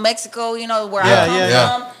stay Little Mexico, where Yeah, I come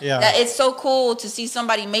yeah, from. yeah. That it's so cool to see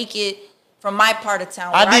somebody make it from my part of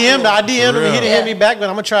town. I where DM'd grew up. him. He didn't Yeah. hit me back, but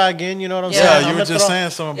I'm gonna try again. You know what I'm Yeah, saying? Yeah, I'm you were gonna just throw- saying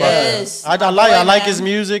something about that. Yes. I my like boy, his man.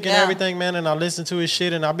 music and Yeah. everything, man, and I listen to his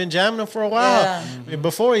shit, and I've been jamming him for a while. Yeah.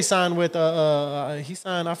 Before he signed with, he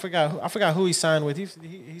signed. I forgot who he signed with.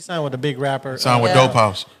 He signed with a big rapper. Sound with Yeah. Dope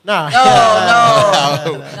House. Nah.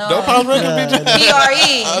 No, Dope House record be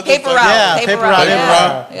PRE, Paper Route, Yeah, Paper Paper Route, Route,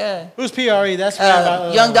 yeah, Paper yeah. Who's PRE? That's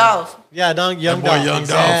right. Young Dolph. Yeah, Young boy Dolph. Young Dolph.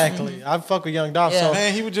 Exactly. I fuck with Young Dolph. Yeah. So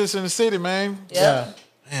Man, he was just in the city, man. Yeah.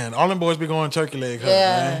 Man, all them boys be going turkey leg hunting,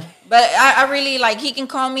 Yeah. man. But I really like, he can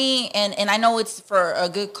call me and I know it's for a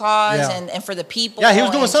good cause Yeah. and for the people. Yeah, he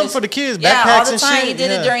was doing and something for the kids, Yeah, all backpacks the and time. shit, He did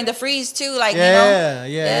yeah. it during the freeze too. Like, Yeah,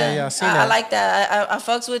 yeah. I seen I that. like that. I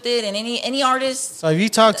fucks with it. And any artist. So if you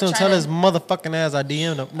talk to him, tell Tryna- his motherfucking ass I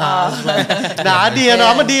DM'd him. Nah, I DM'd him.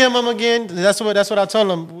 I'm gonna DM him again. That's what I told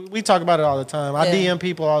him. we talk about it all the time. I Yeah. DM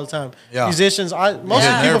people all the time. Yeah. Musicians, Hitting people,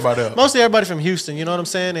 everybody up. mostly everybody from Houston. You know what I'm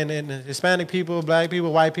saying? And Hispanic people, black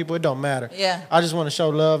people, white people, it don't matter. Yeah. I just want to show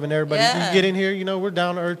love and everybody. Yeah. You get in here, you know, we're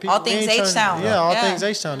down to earth people. All things We ain't H-Town. Yeah, all Yeah. things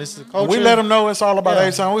H-Town. This is the culture. We let them know it's all about Yeah.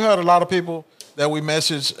 H-Town. We heard a lot of people that we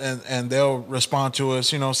message and they'll respond to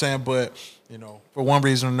us, you know what I'm saying? But, you know, for one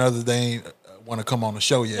reason or another, they ain't want to come on the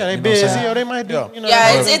show yet. Yeah, they you know what I'm busy saying? or they might do. Yeah. You know, Yeah,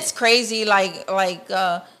 whatever. it's crazy.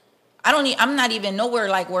 I'm not even nowhere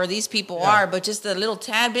like where these people are, but just a little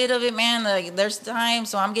tad bit of it, man. Like there's times,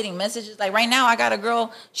 so I'm getting messages. Like right now, I got a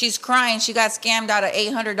girl. She's crying. She got scammed out of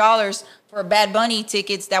 $800 for Bad Bunny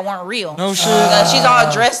tickets that weren't real. No shit. She's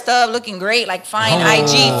all dressed up, looking great, like fine, IG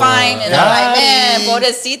fine, and I'm like, man,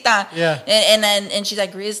 pobrecita. Yeah. And she's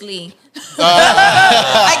like, Grizzly.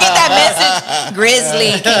 I get that message,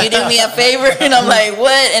 Grizzly. Can you do me a favor? And I'm like,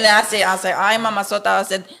 what? And I said, ay, mama sota. I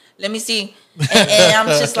said, let me see. And I'm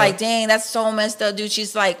just like, dang, that's so messed up, dude.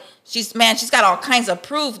 She's got all kinds of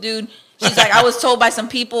proof, dude. She's like, I was told by some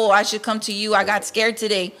people I should come to you. I got scared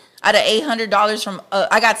today out of $800 from,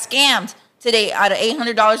 I got scammed today out of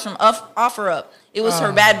 $800 from OfferUp. It was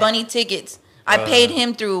her Bad Bunny tickets. I paid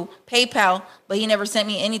him through PayPal, but he never sent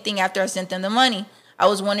me anything after I sent them the money. I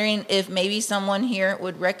was wondering if maybe someone here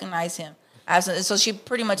would recognize him. So she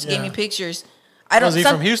pretty much gave me pictures. I don't. Was he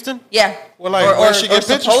from Houston? Yeah. Well, like, where'd she get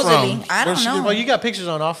pictures supposedly. from? I Where'd don't she know. get- Well, you got pictures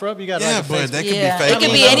on OfferUp. You got Yeah, like a but Facebook. they could Yeah, be fake. it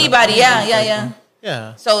could be You know? anybody. Yeah.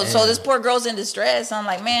 Yeah. So this poor girl's in distress. I'm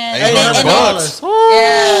like, man. $800 and bucks.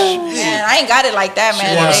 yeah, man, I ain't got it like that,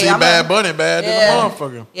 man. You want to Hey, see I'm Bad a- Bunny bad Yeah. than the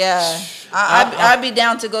motherfucker. Yeah, I'd be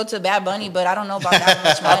down to go to Bad Bunny, but I don't know about that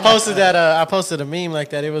much money. I posted a meme like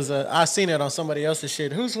that. It was I seen it on somebody else's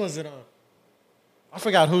shit. Whose was it on? I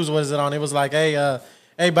forgot whose was it on. It was like, hey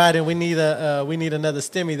Biden, we need another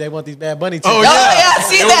stimmy. They want these Bad Bunny tickets. Oh, Oh, yeah, I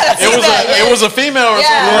seen that. I seen that. It was a female or Yeah.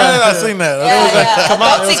 something, right? I seen that.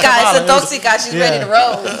 Toxica. It's a Toxica. She's Yeah. ready to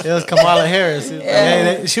roll. It was Kamala Harris. It was like,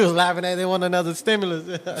 hey, she was laughing at they want another stimulus.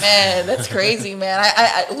 Man, that's crazy, man.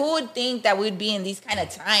 I who would think that we'd be in these kind of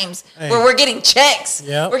times where we're getting checks?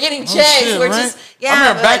 Yeah. We're getting Oh, checks. shit, We're right? just yeah. I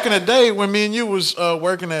remember but back like- in the day when me and you was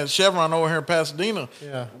working at Chevron over here in Pasadena.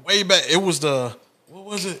 Yeah. Way back, it was what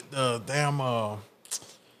was it? The damn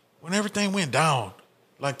when everything went down,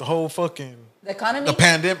 like the whole fucking. the economy. The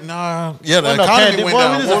pandemic, nah, yeah, the Well, no, economy pandemic- went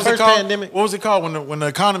well, down. it was What the was it first called? pandemic. What was it called when the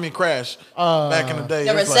economy crashed back in the day?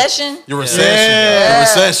 The It was like- recession? Your recession. Yeah. The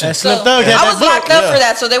recession. That So, Slim Thug had I that was book. locked up Yeah. for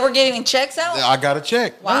that, so they were getting checks out. I got a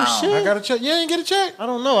check. Wow. Oh, shit. I got a check. You ain't get a check. I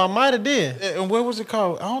don't know. I might have did. And what was it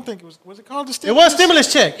called? I don't think it was. Was it called the It stimulus? was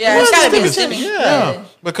stimulus check. Yeah, It it's was gotta be the stimulus check. stimulus. Yeah. Yeah,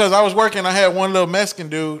 because I was working. I had one little Mexican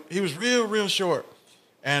dude. He was real short,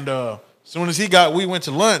 and as soon as we went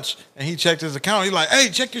to lunch, and he checked his account. He like, "Hey,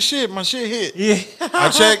 check your shit. My shit hit." Yeah. I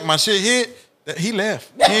checked. My shit hit. He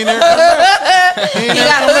left. He ain't never come back. He ain't You never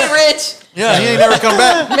got come hood back. rich. Yeah, he ain't never come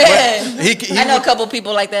back. Man. But he I know a would- couple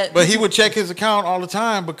people like that. But he would check his account all the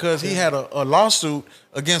time because he had a lawsuit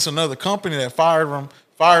against another company that fired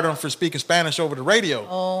him for speaking Spanish over the radio.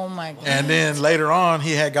 Oh my god. And then later on,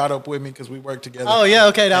 he had got up with me because we worked together. Oh yeah.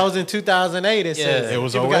 Okay. That was in 2008. It says It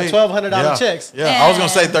was people got 08. $1,200 checks. Yeah, I was gonna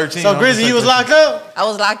say 13. So Grizzly, you was locked up. I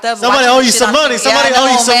was locked up. Somebody watching owe this you shit some on money. TV. Somebody I owe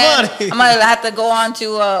you know, some man. money. I'm gonna have to go on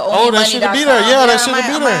to that shoulda be there. Yeah, that shoulda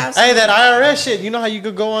be there. Hey, that IRS shit. You know how you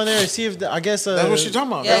could go on there and see if I guess That's what she's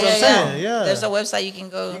talking about. Yeah, That's what yeah, I'm saying. yeah. There's a website you can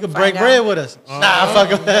go. You could break bread with us. Nah,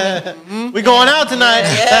 fuck 'em. We going out tonight.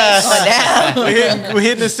 Yeah, going down.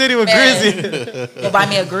 we hitting the city with Man. Grizzly. Go buy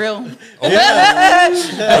me a grill. For sure.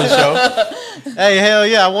 Hey, hell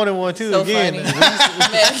yeah, I wanted one too. So again, funny.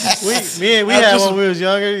 Man. we I had just- when we was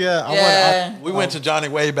younger. Yeah, Yeah. We went to Johnny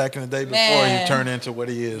way back in the day before Man. he turned into what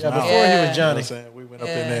he is Yeah, now. before You he know was what Johnny. I'm saying? We went up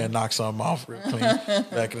in there and knocked something off real clean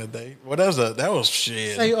back in the day. Well, that was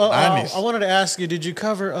shit. Hey, 90s. I wanted to ask you, did you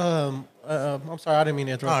cover? I'm sorry, I didn't mean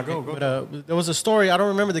to interrupt. Nah, you, go. But there was a story. I don't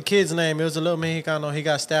remember the kid's name. It was a little Mexicano. He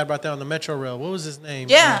got stabbed right there on the Metro Rail. What was his name?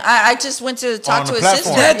 Yeah, I just went to talk On to the his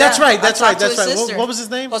platform. sister. Yeah, that's right, I that's talked right, to that's his right. sister. What was his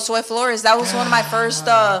name? Josue Flores. That was one of my first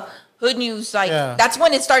hood news. Like Yeah. that's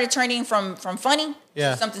when it started turning from funny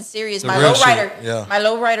Yeah. to something serious. The My real lowrider, shit, yeah. my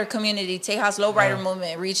lowrider community, Tejas lowrider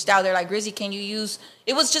movement reached out. They're like, Grizzy, can you use?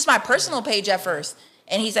 It was just my personal page at first.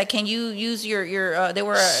 And he's like, can you use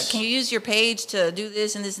can you use your page to do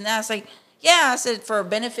this and this and that? I was like, yeah. I said, for a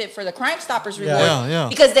benefit for the Crime Stoppers reward. Yeah.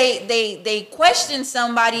 Because they questioned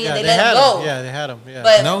somebody and they let had him go. Yeah, they had him. Yeah.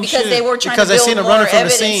 But No because shit. they were trying Because to they build seen him more running from the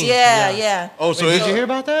evidence. scene. Yeah, Yeah. yeah. Oh, so Wait, it- did you hear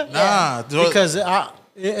about that? Nah, Because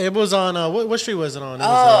it was on what street was it on? It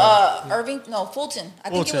was, Irving, no, Fulton. Fulton. I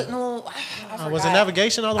think it was, no, I forgot. was it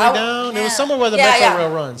Navigation all the way down? It was somewhere where the Yeah, Metro yeah. Rail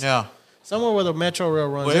runs. yeah. somewhere where the Metro Rail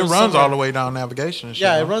runs. Well, it runs somewhere- all the way down Navigation and shit.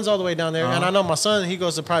 Yeah, it huh? runs all the way down there. And I know my son, he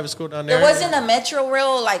goes to private school down there. There wasn't a metro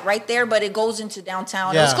rail like right there, but it goes into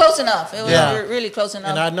downtown. It was Yeah. close enough. It was Yeah. really close enough.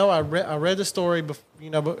 And I know I read the story, but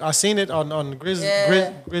I seen it on Grizzly,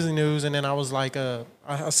 Yeah. Grizzly News, and then I was like,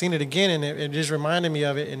 I seen it again, and it just reminded me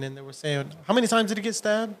of it. And then they were saying, how many times did he get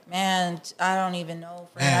stabbed? Man, I don't even know.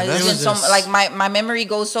 Friend. Man, I that just was been just- like my memory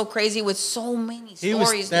goes so crazy with so many He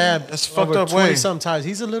stories. was stabbed. dude. That's fucked over up 20 way. some times.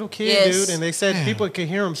 He's a little kid, Yes. dude, and they said people could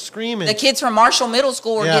hear him screaming. The kids from Marshall Middle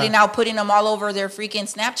School were Yeah. getting out, putting them all over their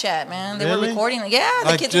freaking Snapchat. Man, they were Really? recording. Yeah, the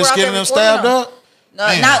Like kids were just out getting there them recording stabbed them. up. No,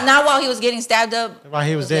 Man. not while he was getting stabbed up. While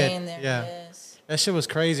he was dead. laying there. Yeah. Yes. That shit was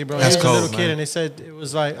crazy, bro. That's he was a cold, little man. kid, and they said it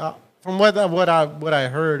was like from what I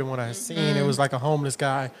heard and what I seen, it was like a homeless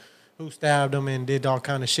guy who stabbed him and did all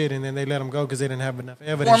kind of shit, and then they let him go because they didn't have enough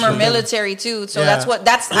evidence. Former So- military too, so Yeah. I think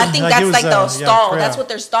Like he that's was, like the yeah, stall. yeah. That's what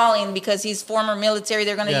they're stalling because he's former military.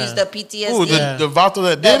 They're gonna Yeah. use the PTSD. Ooh, Yeah. the Vato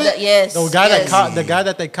that did it? Yes, The guy yes. the guy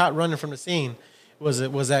that they caught running from the scene was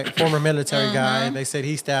that former military guy. And they said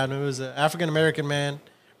he stabbed him. It was an African American man,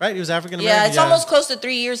 right? He was African American. Yeah, it's almost close to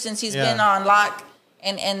 3 years since he's Yeah. been on lock,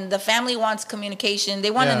 and the family wants communication. They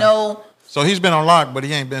want to Yeah. know. So he's been on lock, but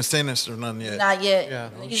he ain't been sentenced or nothing yet. Not yet. Yeah.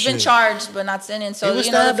 He's been shit. charged, but not sentenced. So He was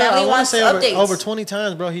you know the stabbed up. family I want to wants say updates. over 20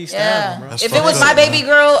 times, bro. He stabbed Yeah. him, bro. That's If it was fucked my up, baby man.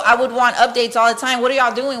 girl, I would want updates all the time. What are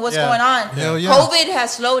y'all doing? What's Yeah. going on? Hell yeah. COVID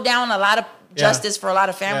has slowed down a lot of justice for a lot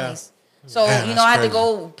of families. So, Man, you know, I had to that's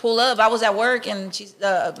crazy. go pull up. I was at work, and she's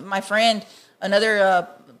my friend, another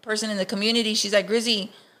person in the community. She's like,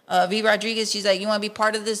 Grizzy, V. Rodriguez. She's like, you want to be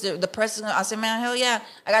part of this? The press is gonna-" I said, man, hell yeah.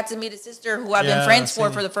 I got to meet a sister who I've Yeah, been friends I've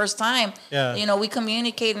seen for the first time. Yeah. You know, we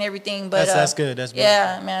communicate and everything. But That's good. That's good.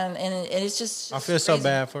 yeah, man. And it's just I feel so crazy.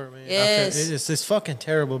 bad for it, man. Yes. It's fucking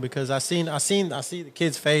terrible because I see the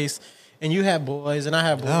kid's face, and you have boys, and I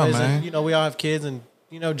have boys, Yeah, man. and you know we all have kids, and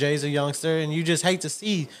you know Jay's a youngster, and you just hate to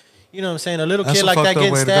see, you know what I'm saying, a little That's kid a like that fucked up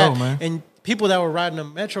getting way to go, stabbed, man. and people that were riding the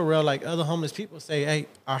Metro Rail, like other homeless people, say, "Hey,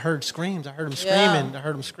 I heard screams, I heard him Yeah. screaming, I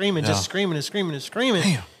heard him screaming, Yeah. just screaming and screaming and screaming."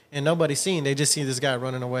 Damn. And nobody's seen. They just see this guy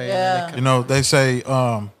running away. Yeah. And then they You know, they say,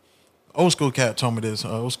 old school cat told me this,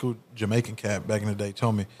 old school Jamaican cat back in the day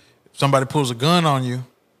told me, if somebody pulls a gun on you,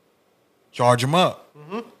 charge them up.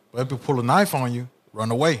 But if they pull a knife on you, run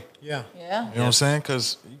away. yeah. Yeah. You know what I'm saying?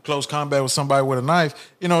 Because close combat with somebody with a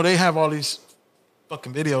knife, you know, they have all these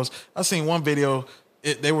fucking videos. I seen one video,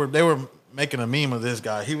 they were making a meme of this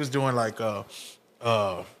guy. He was doing like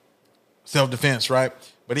self-defense, right?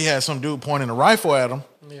 But he had some dude pointing a rifle at him.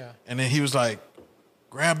 Yeah. And then he was like,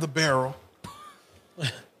 grab the barrel,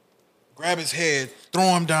 grab his head, throw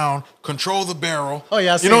him down, control the barrel. Oh,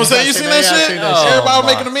 yeah, I you know what I'm seen saying? You that seen shit. that Yeah, I shit? seen that shit. Everybody Oh,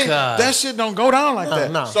 making a my meme. God. That shit don't go down like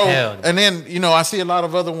that. no. So, Hell no. and then you know, I see a lot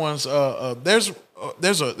of other ones. There's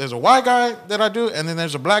a white guy that I do, and then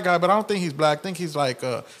there's a black guy, but I don't think he's black. I think he's like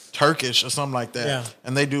Turkish or something like that. Yeah.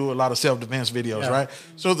 And they do a lot of self-defense videos, Yeah. right?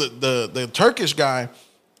 So the Turkish guy,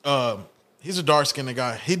 he's a dark-skinned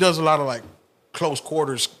guy. He does a lot of like close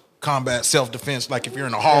quarters combat self-defense, like if you're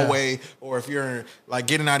in a hallway or if you're like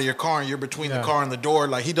getting out of your car and you're between the Yeah. car and the door,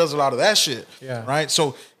 like he does a lot of that shit. Yeah. Right.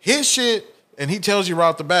 So his shit, and he tells you right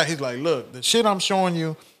off the bat, he's like, look, the shit I'm showing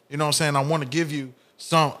you, you know what I'm saying? I want to give you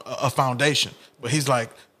a foundation. But he's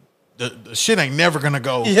like, the shit ain't never gonna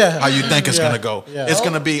go Yeah. how you think it's Yeah. gonna go. Yeah. It's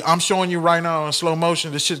gonna be, I'm showing you right now in slow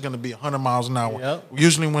motion, this shit's gonna be 100 miles an hour. Yep.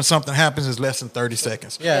 Usually when something happens, it's less than 30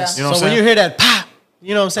 seconds. Yes. You know what So I'm when saying? you hear that pop,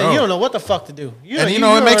 you know what I'm saying? Oh. You don't know what the fuck to do. And you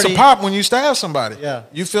know, it makes already- a pop when you stab somebody. Yeah.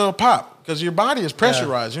 You feel a pop because your body is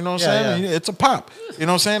pressurized. You know what I'm Yeah, saying? yeah. It's a pop. You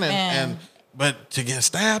know what I'm saying? Man. And but to get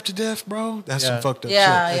stabbed to death, bro, that's some Yeah. fucked up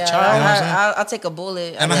Yeah, shit. yeah. child, you know what I'm saying? I'll take a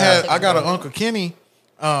bullet. And I'll take I got a an bullet. Uncle Kenny.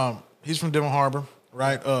 He's from Denver Harbor,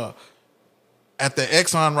 right? At the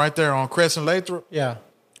Exxon right there on Crescent Lathrop. Yeah.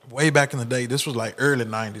 Way back in the day, this was like early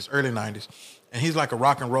 90s. And he's like a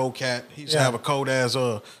rock and roll cat. He used to Yeah. have a coat as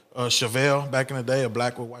a Chevelle back in the day, a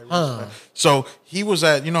black with white roof. So he was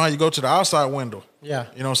at, you know how you go to the outside window? Yeah.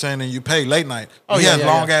 You know what I'm saying? And you pay late night. Oh, He yeah, had yeah,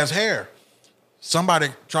 long yeah. ass hair. Somebody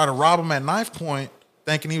tried to rob him at knife point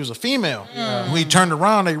thinking he was a female. When he turned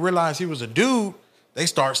around, they realized he was a dude. They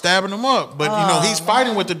start stabbing him up. But, you know, he's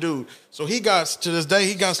fighting with the dude. So he got, to this day,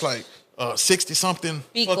 he got like 60-something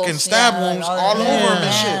Beakles, fucking stab yeah, like wounds all all that. over him and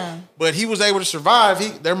Yeah. shit. But he was able to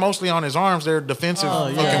survive. They're mostly on his arms. They're defensive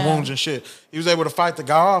fucking yeah. wounds and shit. He was able to fight the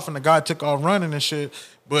guy off, and the guy took off running and shit.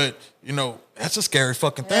 But, you know, that's a scary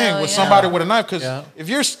fucking thing Hell with yeah. somebody with a knife. Because Yeah. if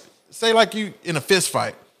you're, say like you in a fist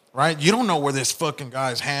fight, right? You don't know where this fucking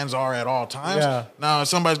guy's hands are at all times. Yeah. Now, if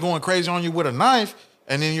somebody's going crazy on you with a knife,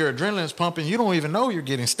 and then your adrenaline's pumping. You don't even know you're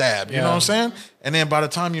getting stabbed. You know Yeah. what I'm saying? And then by the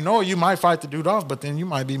time you know it, you might fight the dude off, but then you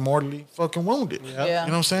might be mortally fucking wounded. Yep. Yeah. You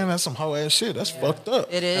know what I'm saying? That's some whole ass shit. That's fucked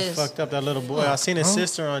up. It is. That's fucked up. That little boy. I seen his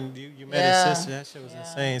sister on. You met Yeah. his sister. That shit was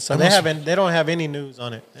insane. So That they must- they don't have any news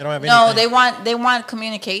on it. They don't have No, anything. they want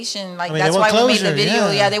communication. Like I mean, that's they why want we made the closure, video.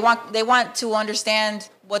 yeah. Yeah, they want to understand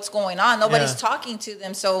what's going on. Nobody's Yeah. talking to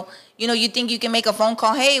them. So, you think you can make a phone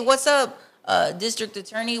call. Hey, what's up, district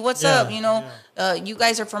attorney? What's Yeah, up? You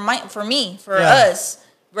guys are for me, for Yeah. us,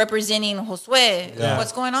 representing Josue. Yeah.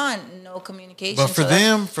 What's going on? No communication. But for So that's-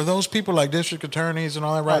 them, for those people like district attorneys and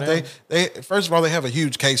all that, right? Right, They first of all, they have a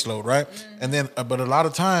huge caseload, right? And then, but a lot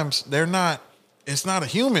of times they're not. It's not a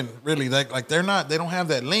human, really. Like they're not. They don't have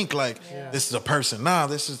that link. Like this is a person. Nah,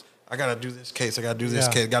 this is. I gotta do this case. I gotta do this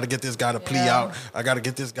Yeah. case. Gotta get this guy to plea Yeah. out. I gotta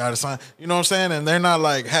get this guy to sign. You know what I'm saying? And they're not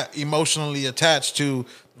like emotionally attached to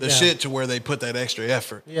the Yeah. shit to where they put that extra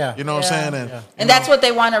effort. Yeah. You know what I'm Yeah. saying? Yeah. you And know, that's what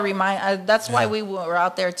they want to remind. That's why we were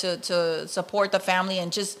out there to support the family and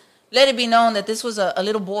just let it be known that this was a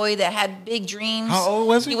little boy that had big dreams. How old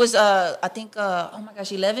was he? He was, I think, oh my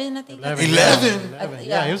gosh, 11, I think. 11. 11?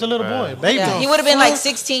 Yeah, he was a little boy. Baby. Yeah, the he would have been like fuck?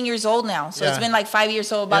 16 years old now. So Yeah. it's been like 5 years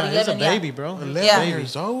old, about Yeah, he was 11. a baby, yeah. bro. 11 Yeah.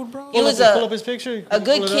 years old, bro. He was pull up his picture. a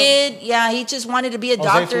good Pull it up. kid. Yeah, he just wanted to be a Jose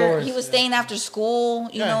doctor. Flores, He was yeah. staying after school,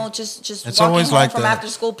 Yeah. just It's walking always home like from that. after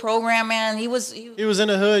school program, man. He was in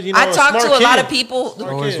the hood. I talked to a lot of kid. people who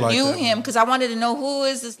Always like knew that. him because I wanted to know who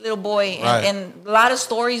is this little boy, Right. and a lot of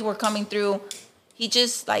stories were coming through. He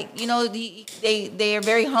just they are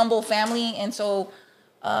very humble family, and so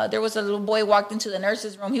there was a little boy walked into the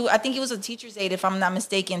nurse's room. I think he was a teacher's aide, if I'm not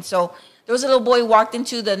mistaken. So there was a little boy walked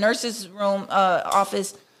into the nurse's room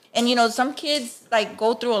office, and some kids like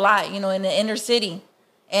go through a lot, in the inner city.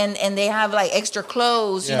 And they have like extra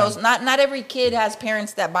clothes, Yeah. not every kid has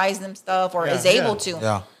parents that buys them stuff or Yeah, is able yeah. to.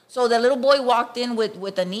 Yeah. So the little boy walked in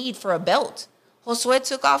with a need for a belt. Josue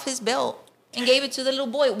took off his belt and gave it to the little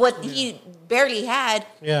boy. What he barely had,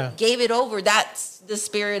 Yeah. gave it over. That's the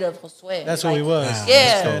spirit of Josue. That's who he was.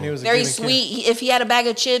 Yeah, Understand? He was a very giving kid. sweet. If he had a bag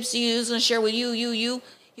of chips, he was gonna share with you.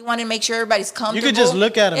 He wanted to make sure everybody's comfortable. just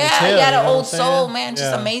look at him and Yeah, tell, he had you an know what old I'm soul, saying? man.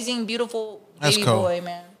 Just Yeah. amazing, beautiful That's baby cool. boy,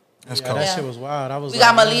 man. That's Yeah, cool. that Yeah. shit was wild. I was We like,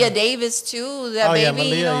 got man. Malia Davis too. That Oh, yeah, baby,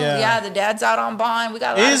 Malia, yeah. yeah, the dad's out on bond. We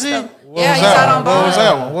got a lot Is of he? stuff. What Yeah, was he's that out one? on What bond. was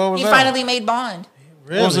that one? What was He that finally made bond.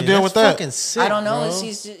 Really? was the deal That's with that? Fucking sick, I don't know. bro.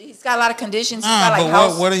 He's got a lot of conditions. He's Nah, got like but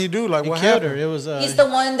house. what did he do? Like He what killed happened? her. It was. He's the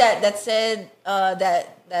one that said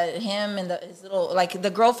that him and his little the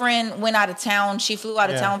girlfriend went out of town. She flew out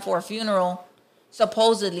of Yeah. town for a funeral,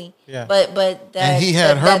 supposedly. Yeah. But that And he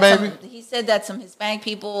had her that baby? he said that some Hispanic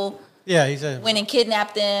people Yeah, he said. went and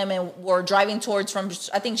kidnapped them and were driving towards from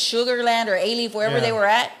I think Sugarland or A-Leaf, wherever Yeah. they were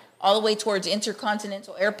at, all the way towards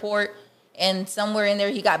Intercontinental Airport. And somewhere in there,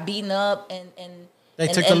 he got beaten up and They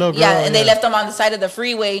and- took the and- little Yeah, girl, and they yeah. left him on the side of the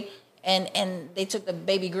freeway, and they took the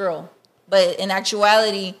baby girl. But in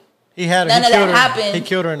actuality, He had her. none he of killed that her. happened. He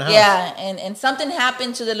killed her in the house. Yeah, and something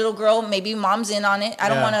happened to the little girl. Maybe mom's in on it. I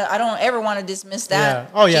don't ever want to dismiss that.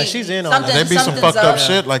 Yeah. Oh, yeah, she's in on it. something- There be some something's fucked up up.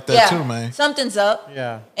 shit like that Yeah, too, man. Something's up.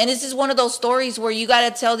 Yeah. And it's just one of those stories where you got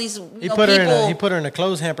to tell these He know, put her in. people. He put her in a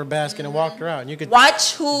clothes hamper basket and walked her out. And you could.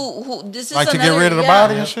 Watch who this is Like to get another, rid of the yeah.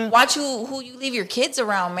 body and shit? Watch who you leave your kids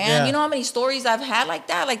around, man. Yeah. You know how many stories I've had like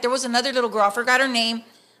that? Like there was another little girl, I forgot her name,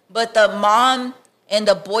 but the mom and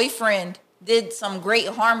the boyfriend did some great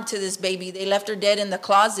harm to this baby. They left her dead in the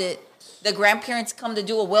closet. The grandparents come to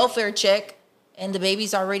do a welfare check and the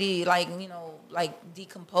baby's already like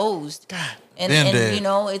decomposed. God. And Been dead.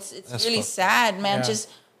 it's That's really fucked. sad, man. Yeah. Just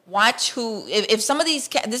watch who if some of these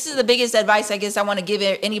this is the biggest advice I guess I want to give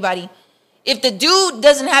anybody. If the dude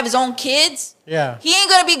doesn't have his own kids, Yeah. he ain't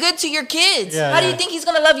gonna be good to your kids. Yeah, How do yeah. you think he's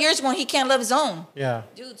gonna love yours when he can't love his own? Yeah.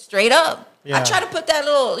 Dude, straight up. Yeah. I try to put that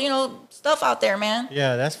little, stuff out there, man.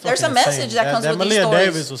 Yeah, that's fucking There's a insane. message that comes with these Malia stories.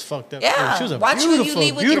 Davis was fucked up. Yeah, too. She was a watch who you beautiful,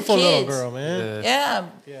 leave with your beautiful little kids. girl, man. Yeah.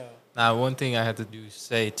 Yeah. Now, one thing I have to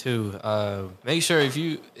say too, make sure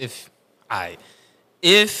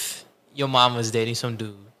if your mom was dating some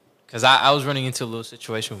dude, because I was running into a little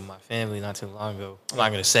situation with my family not too long ago. I'm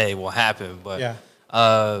not gonna say what happened, but Yeah.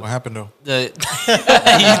 What happened though?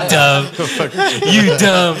 you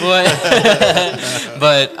dumb boy.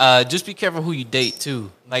 But just be careful who you date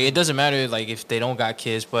too. Like it doesn't matter like if they don't got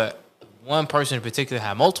kids, but one person in particular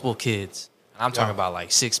had multiple kids. I'm talking about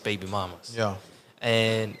like 6 baby mamas. Yeah.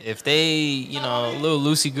 And if they, a little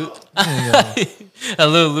loosey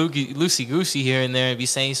goosey here and there, and be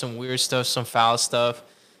saying some weird stuff, some foul stuff,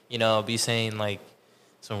 be saying like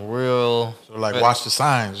some real, So like watch the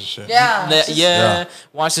signs and shit. Yeah. yeah, it's just- Yeah.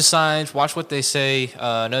 watch the signs, watch what they say.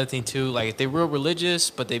 Another thing too, like if they real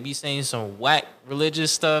religious, but they be saying some whack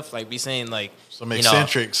religious stuff, like be saying like Some you know,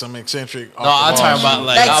 eccentric. No, I'm talking about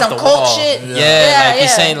like off some the cult wall. shit. Yeah, like yeah.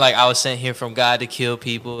 he's saying like I was sent here from God to kill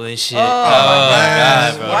people and shit. Oh,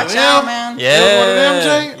 man. God, bro. Watch out, man. Yeah, One of them,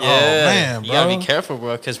 Jay? yeah. Oh, man, You gotta bro. be careful,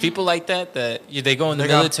 bro, because people like that they go in the They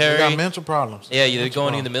military. got mental problems. Yeah, they're Mental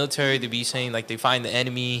going in the problems. military to be saying like they find the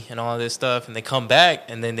enemy and all this stuff, and they come back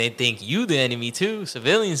and then they think you the enemy too,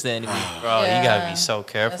 civilians the enemy, bro. You gotta Yeah. be so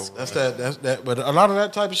careful. That's bro. That's that. But a lot of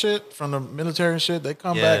that type of shit from the military and shit, they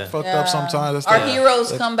come Yeah. back fucked up sometimes. That's Our that-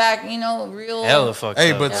 heroes come back, you know, real. Hella fucked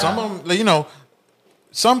Hey, up. but some of them, you know,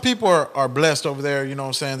 some people are blessed over there. You know what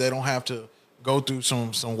I'm saying? They don't have to go through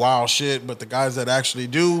some wild shit. But the guys that actually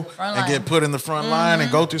do front and line. get put in the front line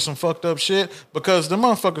and go through some fucked up shit, because the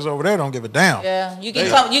motherfuckers over there don't give a damn. Yeah, you can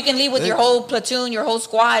They- come. You can leave with they- your whole platoon, your whole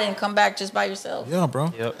squad, and come back just by yourself. Yeah,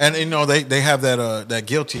 bro. Yep. And you know they have that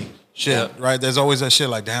guilty shit, Yep. right? There's always that shit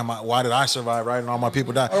like, damn, why did I survive, right? And all my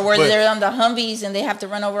people died. Or where But- they're on the Humvees and they have to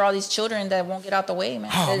run over all these children that won't get out the way, man.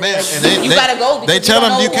 Oh They're man, like, and you gotta go. They because tell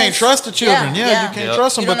don't them know you can't who's- trust the children. Yeah, you can't Yep.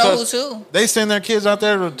 trust them You don't know because who's who. they send their kids out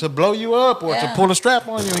there to blow you up or to Yeah. pull a strap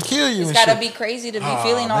on you and kill you. It's and gotta shit. be crazy to be Oh,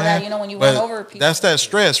 feeling all man. that, you know, when you But run over people. That's that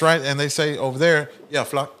stress, right? And they say over there, yeah,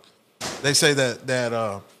 Flock. They say that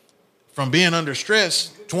from being under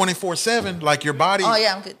stress 24/7, like your body, Oh,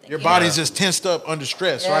 yeah, I'm good, thank your you. body's just tensed up under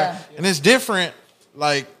stress, Yeah. right? And it's different,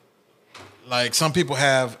 like some people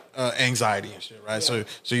have anxiety and shit, right? So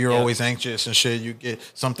you're Yeah. always anxious and shit. You get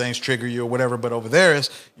some things trigger you or whatever. But over there is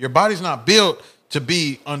your body's not built to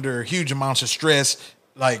be under huge amounts of stress.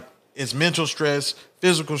 Like it's mental stress,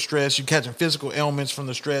 physical stress. You catching physical ailments from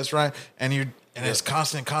the stress, right? And it's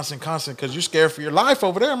constant because you're scared for your life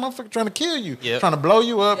over there. Motherfucker trying to kill you, Yep. trying to blow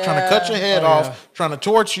you up, trying to cut your head Oh, off, yeah. trying to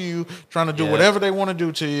torture you, trying to do Yeah. whatever they want to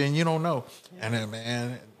do to you, and you don't know. And then,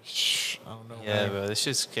 man, I don't know. Yeah, man. bro, this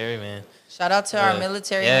shit's scary, man. Shout out to our Yeah.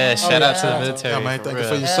 military. Yeah, man. shout out to Yeah. the military. Yeah, man, for thank you real.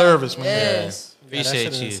 for your Yeah. service, man. Yes. Appreciate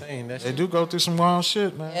that shit you. is insane. That They shit- do go through some wild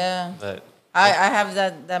shit, man. Yeah. But I have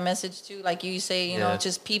that message too. Like you say, you know, Yeah.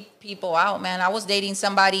 just people out, man. I was dating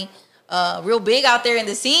somebody real big out there in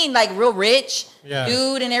the scene, like real rich Yeah.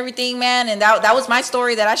 dude and everything, man. And that was my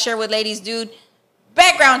story that I share with ladies, dude.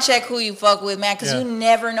 Background check who you fuck with, man, because Yeah. you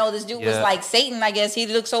never know. This dude was Yeah. like Satan, I guess. He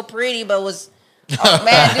looked so pretty, but was oh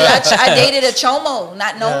man, dude, I dated a chomo,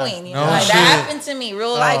 not knowing. You know, No like shit. that happened to me,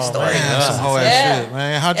 real life story. Man, some whole ass Yeah. shit,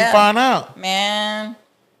 man. How'd you Yeah. find out? Man,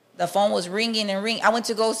 the phone was ringing and ringing. I went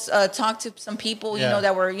to go talk to some people, you Yeah. know,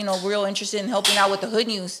 that were, you know, real interested in helping out with the hood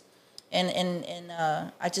news. And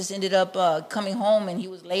I just ended up coming home and he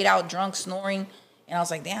was laid out drunk, snoring. And I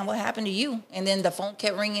was like, damn, what happened to you? And then the phone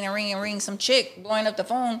kept ringing and ringing and ringing. Some chick blowing up the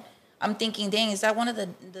phone. I'm thinking, dang, is that one of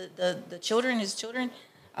the children, his children?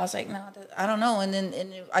 I was like, no, I don't know. And then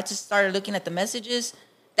I just started looking at the messages.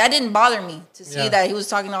 That didn't bother me to see Yeah. that he was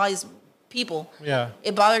talking to all these people. Yeah.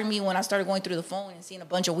 It bothered me when I started going through the phone and seeing a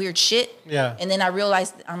bunch of weird shit. Yeah. And then I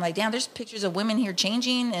realized, I'm like, damn, there's pictures of women here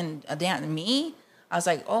changing and damn, me? I was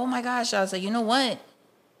like, oh my gosh. I was like, you know what?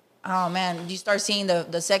 Oh man, you start seeing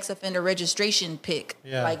the sex offender registration pic.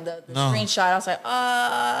 Yeah. Like the No. screenshot. I was like,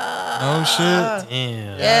 No shit.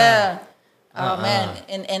 damn. yeah. Oh man,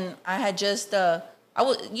 and I had just I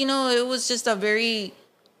was, you know, it was just a very,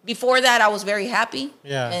 before that I was very happy.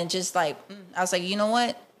 Yeah. And just like I was like, you know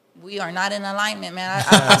what, we are not in alignment, man.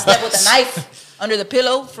 I slept with a knife under the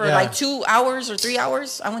pillow for Yeah. like 2 hours or 3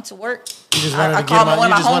 hours. I went to work. You just wanted I to called get one of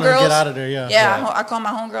my you just wanted to homegirls. get out of there. Yeah. Yeah, I called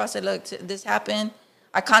my homegirl. I said, look, this happened.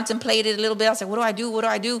 I contemplated a little bit. I said, what do I do? What do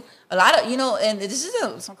I do? A lot of, you know, and this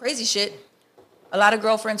is some crazy shit. A lot of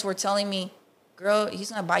girlfriends were telling me, girl, he's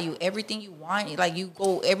going to buy you everything you want. Like, you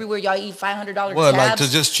go everywhere. Y'all eat $500 What, like tabs.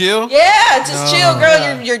 to just chill? Yeah, just chill, girl.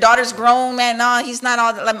 yeah. Your daughter's grown, man. No, he's not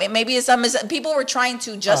all. Like, maybe it's some. People were trying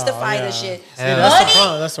to justify yeah. the shit. See, Yeah. that's the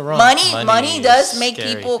wrong. That's the wrong. Money Money does is make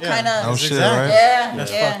scary. people Yeah. kind No of. That's shit, exactly- right? Yeah,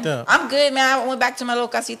 That's yeah. fucked up. I'm good, man. I went back to my little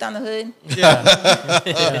casita in the hood. Yeah.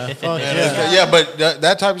 Yeah. Fuck yeah. Yeah, but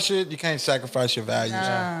that type of shit, you can't sacrifice your values.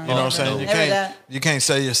 You know what I'm saying? You Never can't. that. You can't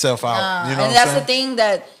sell yourself out. You know And what I'm that's saying? the thing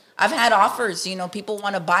that I've had offers. You know, people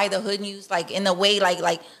want to buy the hood news like in a way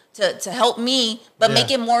like to help me, but Yeah.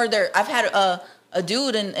 make it more their. I've had a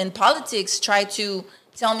dude in politics try to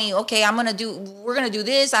tell me, okay, we're gonna do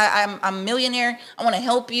this. I'm a millionaire. I want to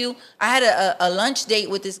help you. I had a lunch date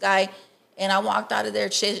with this guy, and I walked out of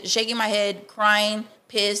there shaking my head, crying,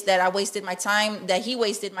 pissed that I wasted my time, that he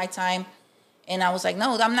wasted my time. And I was like,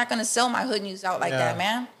 no, I'm not going to sell my hood news out like Yeah. that,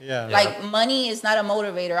 man. Yeah. Like, money is not a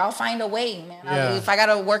motivator. I'll find a way, man. Yeah. If I got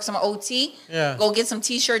to work some OT, Yeah. go get some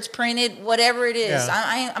T-shirts printed, whatever it is.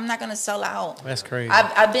 Yeah. I'm not going to sell out. That's crazy.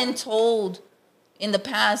 I've been told in the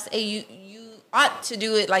past, hey, ought to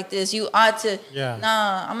do it like this. You ought to. Yeah.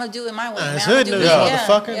 Nah, I'm gonna do it my way. man. It's I'ma hood do news, it-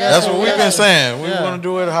 motherfucker. That's what we've Yeah. been saying. We Yeah. want to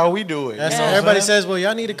do it how we do it. That's you know what I'm everybody saying? says. Well,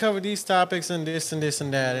 y'all need to cover these topics and this and this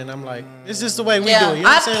and that. And I'm like, it's just the way we Yeah, do it. You know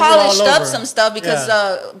what I I'm saying? We're all polished up over. some stuff because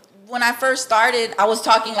Yeah. when I first started, I was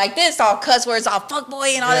talking like this, all cuss words, all fuck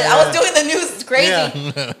boy and all that. Yeah. I was doing the news, it's crazy.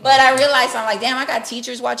 Yeah. But I realized I'm like, damn, I got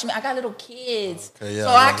teachers watching me. I got little kids, Okay, yeah, so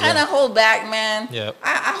I yeah, kind of hold back, man. Yep.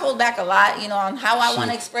 I hold back a lot, on how I want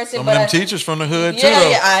to express it. Some but of them I- teachers from the hood too. Yeah, though.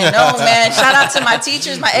 yeah, I know, man. Shout out to my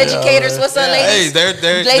teachers, my educators. What's up, Hey, ladies?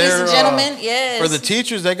 they're ladies and gentlemen. For Yes. the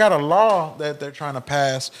teachers, they got a law that they're trying to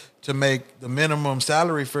pass to make the minimum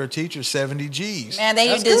salary for a teacher 70 G's. Man, they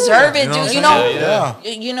That's deserve good. it, You dude. know what I'm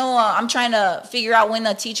saying? Yeah. I'm trying to figure out when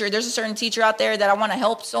there's a certain teacher out there that I want to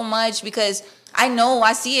help so much because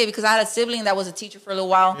I see it because I had a sibling that was a teacher for a little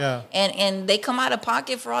while. Yeah. And they come out of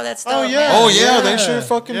pocket for all that stuff. Oh, yeah. man. Oh yeah, Yeah. they sure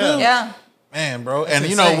fucking Yeah. do. Yeah. Man, bro. And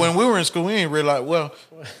insane. when we were in school, we didn't realize,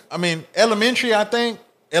 elementary, I think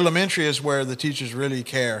elementary is where the teachers really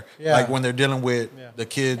care. Yeah. Like when they're dealing with the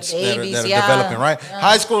kids The that are, babies, that are yeah. developing, right? Yeah.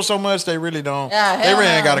 High school so much they really don't. Yeah, they hell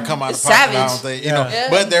really ain't no. got to come out It's of pocket. I savage. don't think, Yeah. Yeah.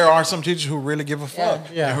 But there are some teachers who really give a fuck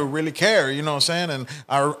Yeah. and who really care. You know what I'm saying? And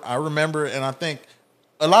I remember, and I think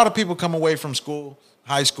a lot of people come away from school,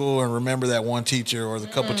 high school, and remember that one teacher or the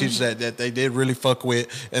couple teachers that they did really fuck with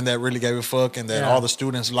and that really gave a fuck and that Yeah. all the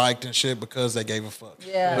students liked and shit because they gave a fuck.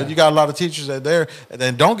 Yeah. But you got a lot of teachers that there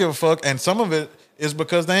that don't give a fuck, and some of it is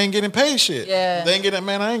because they ain't getting paid shit. Yeah. They ain't getting,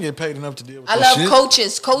 man, I ain't getting paid enough to deal with I this love shit.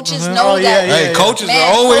 coaches. Coaches Mhm. know Oh, yeah, that. yeah, Hey, yeah. coaches Man,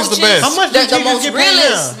 are always the coaches- best. How much do The teachers most get paid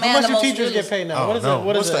realest, now? man, How much the do most teachers realest. get paid now? What is No, it?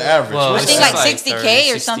 What what's is the it? average? Well, I What's think the- like like 60K or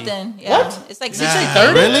 30, 60. something. Yeah. It's like 60.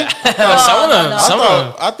 30? Really? some of them. no. Some of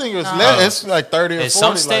them. I think it was less. It's like 30 or 40. In some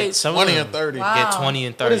like states, some 20 of and them 30. Wow. get 20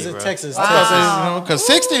 and 30. What is it, bro. Texas? Wow. Because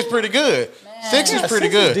 60 is pretty good. 60 is Yeah, pretty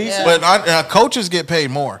 60 is good. decent. But coaches get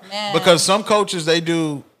paid more. Man. Because some coaches, they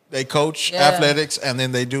coach Yeah. athletics and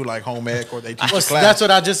then they do like home ec or they teach a Well, class. that's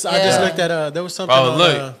what I just Yeah. looked at. There was something Bro,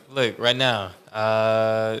 on. look right now.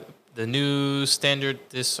 The new standard.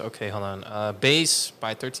 Hold on. Base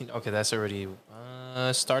by 13. Okay, that's already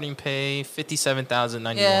starting pay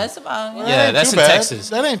 57,091. Yeah, it's about. That Yeah, ain't that's too in bad. Texas.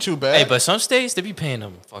 That ain't too bad. Hey, but some states they be paying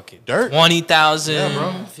them fucking Dirt. 20,000. Yeah,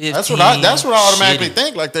 bro. 15, That's what I automatically shitty.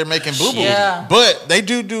 think. Like they're making boo boo. Yeah. But they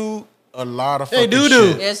do a lot of They fucking do.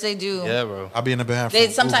 shit. Yes, they do. Yeah, bro. I'll be in the bathroom.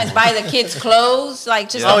 They sometimes buy the kids clothes, like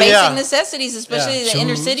just Yeah. the Oh, basic yeah. necessities, especially Yeah. the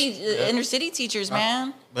inner Shoes. city inner city teachers,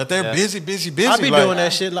 man. But they're Yeah. busy. I be like, doing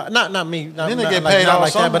that shit. Like, not me. Not, Then they not, get like, paid not all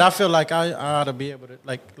like summer. that. But I feel like I ought to be able to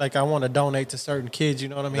like I want to donate to certain kids. You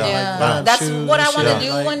know what I mean? Yeah, Like buying that's shoes what and I want to shit.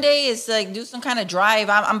 do Like, one day is like do some kind of drive.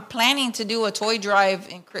 I'm planning to do a toy drive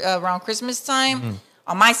around Christmas time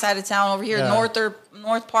on my side of town over here, Yeah.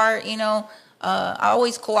 north part. I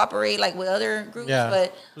always cooperate like with other groups, Yeah.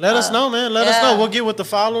 but Let us know, man. Let us yeah. know. We'll get with the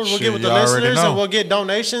followers. We'll Shit, get with the you already listeners, know. and we'll get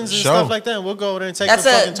donations and Sure. stuff like that. And we'll go over there and take That's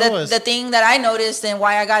the fucking toys. the thing that I noticed and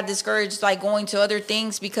why I got discouraged, like going to other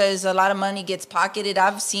things because a lot of money gets pocketed.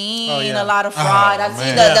 I've seen Oh, yeah. a lot of fraud. Oh, I've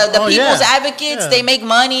seen man. the Oh, people's yeah. advocates. Yeah. They make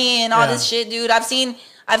money and all Yeah. this shit, dude. I've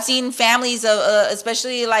seen families of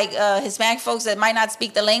especially like Hispanic folks that might not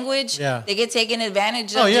speak the language. Yeah. They get taken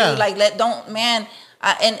advantage of. Oh, yeah. Dude. Like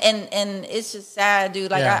and it's just sad,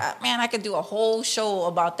 dude. Like Yeah. I could do a whole show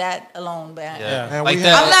about that alone, man. Yeah, Man, like we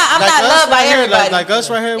that. I'm Like not us loved by right here, everybody. like us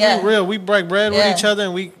right here, Yeah. we real. We break bread Yeah. with each other,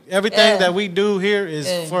 and everything Yeah. that we do here is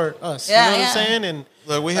Yeah. for us. Yeah, you know what yeah. I'm saying? And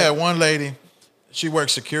Look, we had one lady, she worked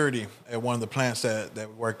security at one of the plants that we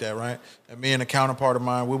worked at, right? And me and a counterpart of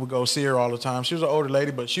mine, we would go see her all the time. She was an older lady,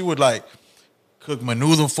 but she would like cook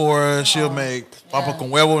menudo for us. She'll make papa con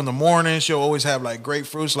huevo in the morning. She'll always have like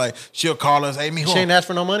grapefruits. Like she'll call us, hey, mijo. she ain't asked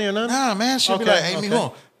for no money or nothing. Nah, man, she'll be Okay, like, hey, okay.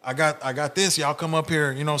 mijo, I got this. Y'all come up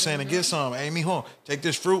here, you know what I'm saying, and get some. Hey, mijo, take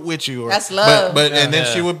this fruit with you. Or, That's love. But and then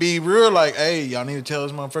Yeah. she would be real like, hey, y'all need to tell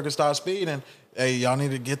this motherfucker stop speeding. Hey, y'all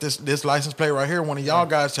need to get this license plate right here. One of y'all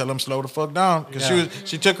guys tell him slow the fuck down. Because Yeah.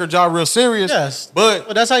 she took her job real serious. Yes, But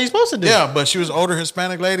well, that's how you're supposed to do. yeah, but she was older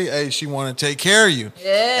Hispanic lady. Hey, she wanted to take care of you.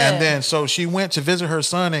 Yeah. And then so she went to visit her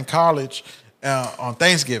son in college on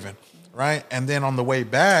Thanksgiving, right? And then on the way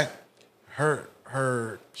back,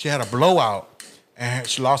 she had a blowout and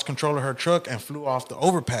she lost control of her truck and flew off the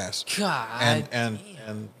overpass. God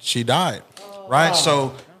And she died, right?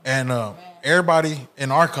 So and everybody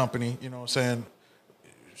in our company, you know what I'm saying,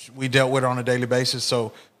 we dealt with her on a daily basis.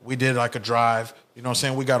 So we did like a drive, you know what I'm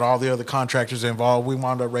saying? We got all the other contractors involved. We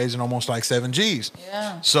wound up raising almost like 7 G's.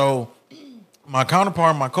 Yeah. So my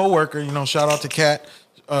counterpart, my coworker, you know, shout out to Kat.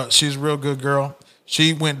 She's a real good girl.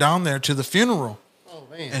 She went down there to the funeral. Oh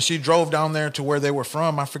man. And she drove down there to where they were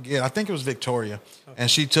from. I forget. I think it was Victoria. And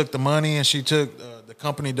she took the money and she took the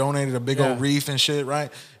company donated a big Yeah. old wreath and shit, right?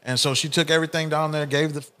 And so she took everything down there,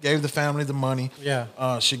 gave the family the money.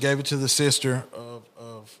 Yeah. She gave it to the sister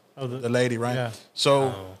of the lady, right? yeah.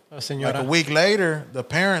 So Senora. like a week later, the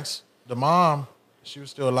parents, the mom, she was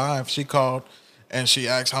still alive. She called and she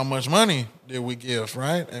asked how much money did we give,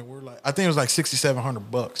 right? And we're like, I think it was like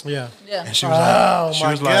 $6,700. Yeah. Yeah. And she was Oh,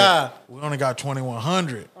 like, my God. like, we only got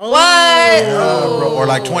 2,100. What? Or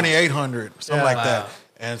like 2,800, something Yeah. like Wow. that.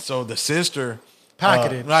 And so the sister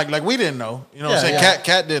Pocketed. like we didn't know. You know what I'm Yeah, saying? yeah.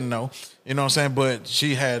 Cat didn't know. You know what I'm saying? But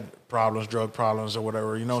she had problems, drug problems or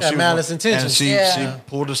whatever. You know, She had malice was, intentions. And Yeah. she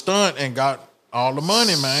pulled a stunt and got all the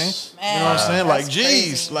money, man. You know what I'm saying? Like, That's geez.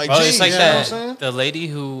 crazy. Like, Bro, geez. it's like you know what I'm that. saying? The lady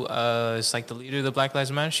who is like the leader of the Black Lives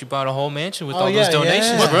Matter. She bought a whole mansion with Oh, all yeah, those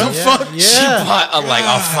donations, yeah. bro. What the fuck? Yeah. She bought like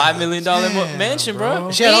a $5 million damn, mansion,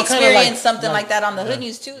 bro. She We had all kind of experienced like, something like that on the Hood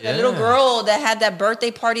News too. Yeah. The little girl that had that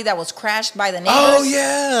birthday party that was crashed by the neighbors. Oh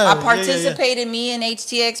yeah. I participated. Me and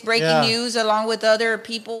HTX Breaking Yeah. News, along with other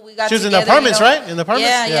people. We got She was in the together, apartments, right? In the apartments?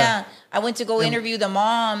 Yeah, Yeah. yeah. I went to go interview the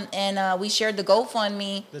mom, and we shared the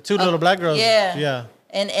GoFundMe. The two little black girls. Yeah, Yeah.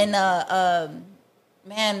 And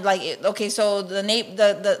man, like okay, so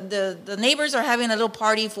the neighbors are having a little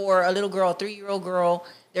party for a little girl, 3-year-old girl.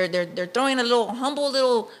 They're throwing a little humble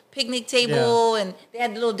little picnic table, and they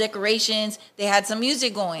had little decorations. They had some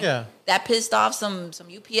music going. Yeah. That pissed off some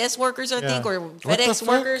UPS workers, I Yeah. think, or the FedEx fuck?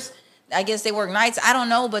 workers. I guess they work nights. I don't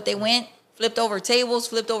know, but they went, flipped over tables,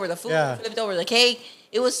 flipped over the food, Yeah. flipped over the cake.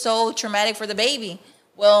 It was so traumatic for the baby.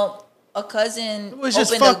 Well, a cousin It was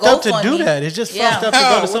just opened a fucked up to do GoFundMe. that. It's just Yeah. fucked up to How?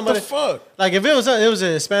 go to What somebody. the fuck? Like if it was a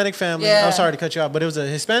Hispanic family. Yeah. I'm sorry to cut you off, but it was a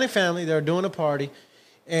Hispanic family. They were doing a party,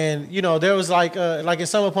 and you know there was like in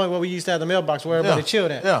Summer Point where we used to have the mailbox where everybody Yeah.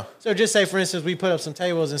 chilled at. Yeah. So just say for instance we put up some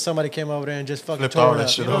tables and somebody came over there and just fucking Flipped tore all it that up.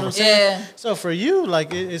 shit You know what over. I'm saying? Yeah. So for you,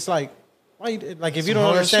 like it's like, why? Like if you Some don't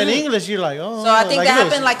hard understand shit. English, you're like, oh. So I think like, that if it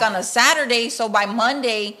was- happened like on a Saturday. So by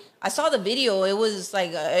Monday, I saw the video. It was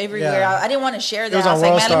like everywhere. Yeah. I didn't want to share was that. I on was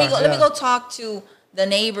like, man, World let Star, me yeah. go talk to the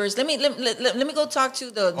neighbors. Let me go talk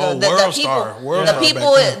to the World people, Star. World the Star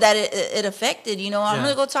people back then. that it affected. You know, I'm Yeah.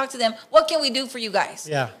 gonna go talk to them. What can we do for you guys?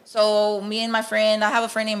 Yeah. So me and my friend, I have a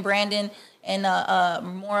friend named Brandon. And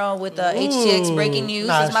Mora with HTX Breaking News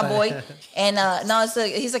nice. is my boy, and no,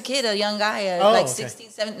 he's a kid, a young guy, Oh, like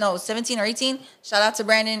okay. 17 or 18. Shout out to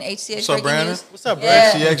Brandon, HTX What's up, Breaking Brandon? News. What's up,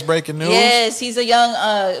 Yeah. Brandon? CX Breaking News. Yes, he's a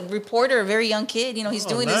young reporter, a very young kid. You know, he's Oh,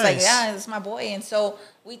 doing this like, nice. yeah, it's my boy. And so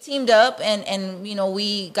we teamed up and you know,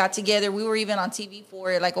 we got together. We were even on TV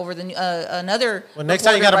for it, like over the another. Well, next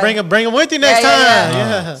time you reporter, gotta right? bring him with you next Yeah, yeah, time.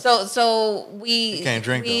 yeah. Yeah. So we You can't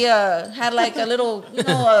drink, we had like a little, you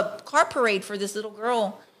know, a car parade for this little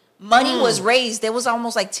girl. Money was raised. There was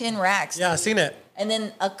almost like 10 racks. Yeah, I seen it. And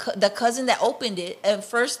then the cousin that opened it, at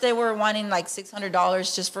first they were wanting like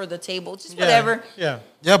 $600 just for the table, just Yeah. whatever. Yeah.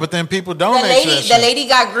 Yeah, but then people The donate to that lady, shit. the lady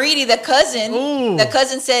got greedy. The cousin, Ooh. the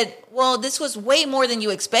cousin said, "Well, this was way more than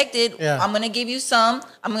you expected. Yeah. I'm gonna give you some.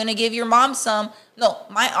 I'm gonna give your mom some. No,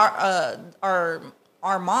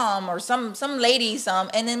 our mom or some lady some,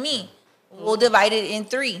 and then me. We'll divide it in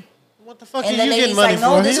 3." What the fuck And are the you getting lady's money like,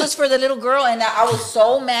 "No, for? this here? was for the little girl." And I was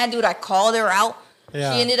so mad, dude. I called her out.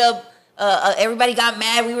 Yeah. She ended up. Everybody got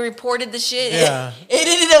mad. We reported the shit. Yeah. It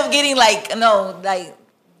ended up getting like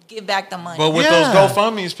give back the money. But with Yeah. those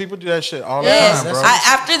GoFundMes, people do that shit all the Yes. time, bro.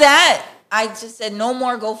 After that, I just said no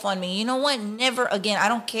more GoFundMe. You know what? Never again. I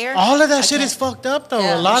don't care. All of that I shit can't- is fucked up though.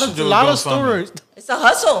 Yeah. A lot We of should do a stories. It's a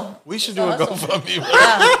hustle. we should It's do a hustle. GoFundMe.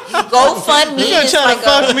 Yeah. GoFundMe You gonna is try like to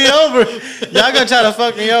fuck a, me over? Y'all gonna try to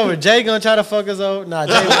fuck me over? Jay gonna try to fuck us over? Nah,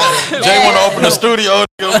 Jay. won't. Jay want to open a studio.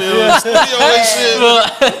 Studio and shit.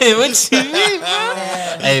 What you mean, bro?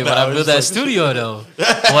 Hey, when I built that studio though, when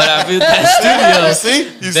I built You that studio, see?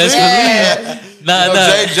 You best see? believe. Nah, You know, nah.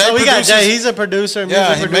 Jay So we got produces- Jay. He's a producer, music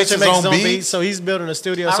Yeah, he producer, makes his makes his own own beats. beats. So he's building a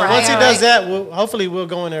studio. All So right, once he all does right. that, hopefully we'll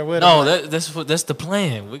go in there with No, him. that's the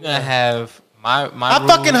plan. We're gonna have my. I room.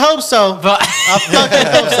 fucking hope so. But I fucking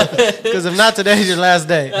hope so. Because if not, today's your last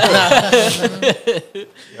day.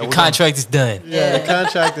 the contract is done. Yeah, the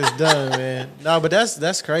contract is done, man. No, but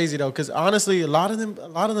that's crazy though. Because honestly, a lot of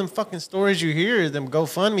them fucking stories you hear, them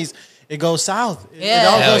GoFundMes, it goes south. It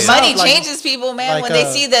all yeah. goes yeah. Money south. Like, changes people, man. like, when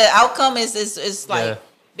they see the outcome is like Yeah.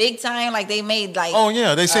 big time. Like they made like. Oh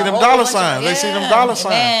yeah, they see a them whole dollar bunch of- signs. They see them yeah, dollar signs.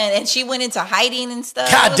 Man, and she went into hiding and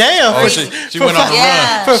stuff. God It was damn. Oh, crazy. she went on the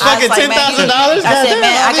Yeah, For I was fucking like, man, $10,000? I said, Goddamn,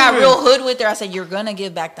 man, I got even- real hood with her. I said, you're gonna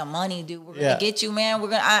give back the money, dude. We're gonna Yeah. get you, man. We're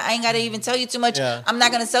gonna. I ain't gotta even tell you too much. Yeah. I'm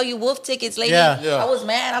not gonna sell you wolf tickets, lady. Yeah. Yeah. I was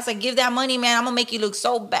mad. I was like, give that money, man. I'm gonna make you look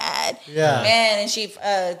so bad. Yeah. man. And she.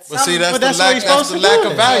 But see, that's But the that's what lack. you're That's supposed the to lack do.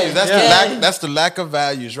 of values. That's Yeah. the lack. That's the lack of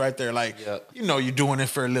values right there. Like, Yeah. you know, you're doing it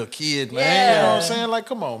for a little kid, man. Yeah. You know what I'm saying? Like,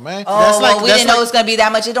 come on, man. Oh, That's well, like- we that's didn't know like- it was gonna be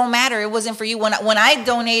that much. It don't matter. It wasn't for you. When I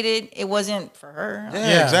donated, it wasn't for her. Yeah,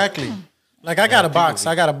 Yeah. exactly. Like I got a box.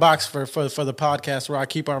 I got a box for the podcast where I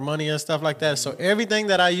keep our money and stuff like that. So everything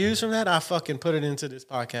that I use from that, I fucking put it into this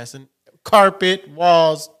podcast. And carpet,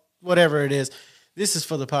 walls, whatever it is. This is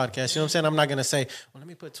for the podcast. You know what I'm saying? I'm not gonna say, well, let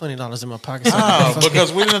me put $20 in my pocket. So I Oh, can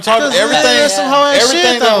because we didn't talk Because everything. that's some whole ass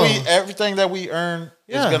Everything shit, that though. everything that we earn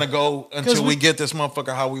Yeah. is gonna go until we- we get this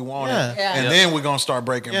motherfucker how we want Yeah. it, Yeah. and Yeah. then we're gonna start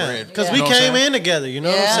breaking Yeah, bread. because You we know what I'm came saying? in together. You know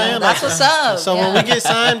what Yeah, I'm saying? that's what's up. So when we get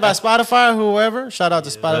signed by Spotify, whoever, shout out to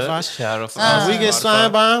Spotify. Shout out for If we get Spotify.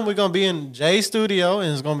 signed by them, we're gonna be in Jay's studio,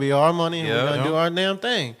 and it's gonna be our money, and Yeah. we're gonna Yeah. do our damn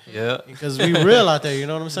thing. Yeah. Because we real out there. You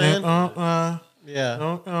know what I'm saying? Yeah.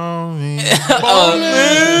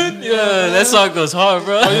 Yeah, that song goes hard,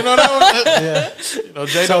 bro. You know that one? Yeah. You know,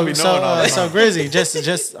 Jay So, don't be knowing all that. so Grizzy,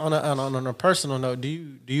 just on a personal note, do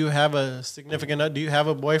you have a significant? Do you have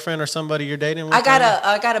a boyfriend or somebody you're dating? With I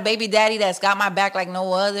got a baby daddy that's got my back like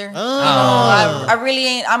no other. Oh. I really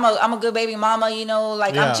ain't. I'm a good baby mama. You know,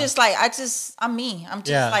 like Yeah. I'm just like I'm me. I'm just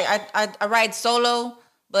Yeah. like I ride solo,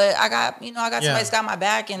 but I got Yeah. somebody that's got my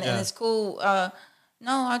back and Yeah. it's cool.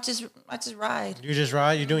 No, I just ride. You just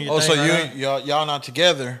ride. You doing your Oh, thing. so right? y'all not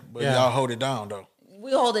together, but Yeah. y'all hold it down though.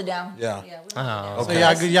 We hold it down. Yeah. we hold it Oh.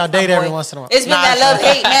 down. So y'all date My every boy. once in a while. It's been Nah, that love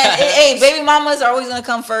hate, man. Hey, baby mamas are always gonna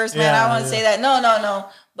come first, man. Yeah, I want to yeah. say that. No.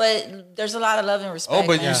 But there's a lot of love and respect. Oh,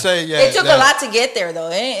 but man. you say It took a lot to get there, though.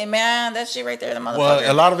 Man, that shit right there, the motherfucker.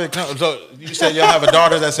 Well, a lot of it comes. So you said y'all have a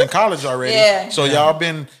daughter that's in college already. Yeah. So y'all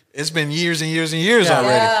been. It's been years and years and years Yeah.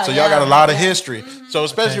 already. Yeah, So y'all got a yeah, lot of yeah. history. So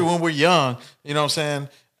especially when we're young, you know what I'm saying.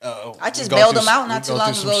 I just we go bailed through them out s- not we too go long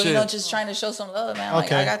through some ago, you know, shit. just trying to show some love, man. Like,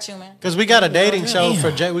 Okay. I got you, man. Because we got a dating show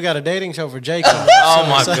for Jay. We got a dating show for Jay coming. Oh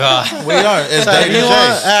my god. We are. It's So Dating you Jay.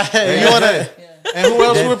 want you want to? And who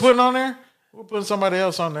else we're putting on there? We're putting somebody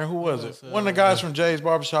else on there. Who was it? One of the guys from Jay's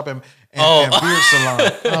Barbershop and Beard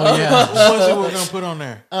Salon. Oh yeah. Who was it we're gonna put on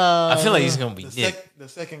there? I feel like he's gonna be The, Nick. the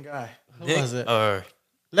second guy. Who Nick was it? or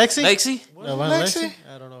Lexi. Lexi? No, wasn't Lexi? Lexi?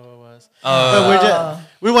 I don't know who it was. But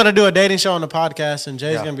we want to do a dating show on the podcast, and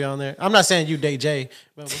Jay's Yeah. gonna be on there. I'm not saying you date Jay,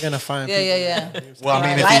 but we're gonna find. people. Yeah. Well, I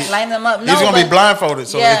mean, if line, he, line them up. he's gonna be but blindfolded.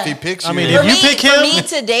 So Yeah. if he picks you, I mean, For if you me, pick for him- me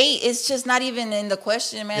to date, it's just not even in the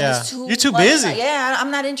question, man. Yeah. It's too You're too much. busy. Yeah,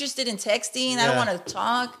 I'm not interested in texting. I Yeah. don't want to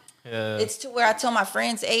talk. Yeah. It's to where I tell my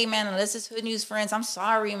friends, hey man, unless it's Hood News friends, I'm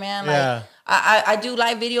sorry, man. Like Yeah. I do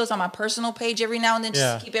live videos on my personal page every now and then just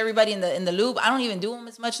Yeah. to keep everybody in the loop. I don't even do them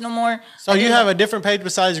as much no more. So I you do have a different page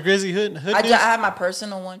besides Grizzy Hood I News? have my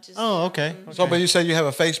personal one. Just, Oh, okay. So, but you said you have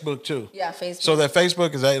a Facebook too. yeah, Facebook. So that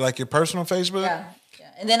Facebook is that like your personal Facebook? yeah.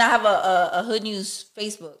 And then I have a Hood News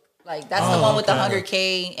Facebook. Like that's the one with the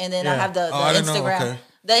 100K, and then I Yeah. have the I didn't know, Instagram. okay.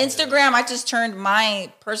 The Instagram, I just turned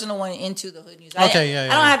my personal one into the Hood News. I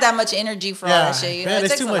don't have that much energy for all Yeah. that shit. You know, Man, it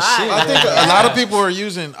it's takes too a much lot. shit. I think a lot of people are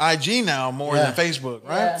using IG now more Yeah. than Facebook,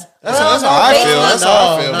 right? Yeah. That's, Well, that's no, how I feel. Facebook- That's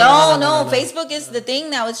how I feel. No, Facebook is the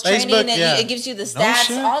thing now. It's trending, Facebook, and yeah. it gives you the stats,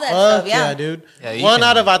 shit. all that Fuck stuff. Yeah, dude. Yeah, you one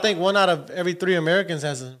can- out of every 3 Americans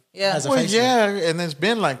has a Yeah. has a Well, Facebook. yeah, and it's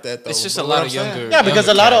been like that though. It's just But a what lot I'm of saying- younger. Yeah, because a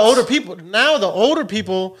younger lot of cats. older people now, the older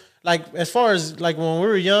people, like as far as like when we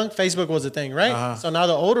were young, Facebook was a thing, right? Uh-huh. So now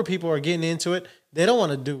the older people are getting into it. They don't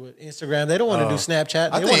want to do it Instagram. They don't want to do Snapchat.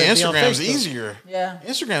 They I think want to be on Instagram's Facebook. easier. Yeah.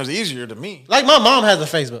 Instagram's easier to me. Like my mom has a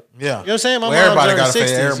Facebook. Yeah. You know what I'm saying? My Well, mom's everybody in got her a 60s,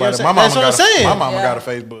 face. you know Everybody. what I'm My mama saying? got That's what I'm saying. My mama Yeah. got a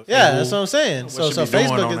Facebook. Yeah, that's what I'm saying. What So she be doing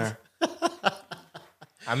Facebook on is there?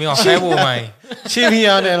 I mean, on Facebook, man. she be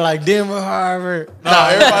on there like Denver, Harvard. No,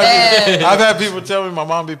 everybody. I've had people tell me my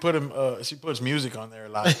mom be putting. She puts music on there a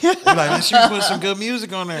lot. They're like, man, she put some good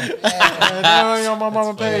music on there. And on my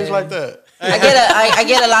mama page like that. I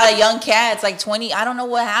get a lot of young cats, like 20. I don't know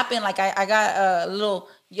what happened. Like I got little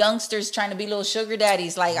youngsters trying to be little sugar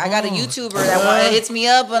daddies. Like I got a YouTuber that hits me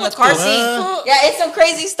up on the car seat. Yeah, it's some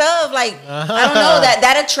crazy stuff. Like I don't know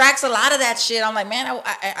that attracts a lot of that shit. I'm like, man,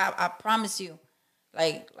 I promise you.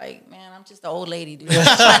 Like, man, I'm just an old lady, dude. I'm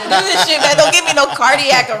trying to do this shit, man. Don't give me no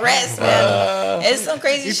cardiac arrest, man. It's some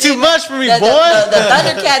crazy You shit. too much for me, the, boy. The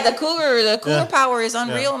Thundercat, the cougar power is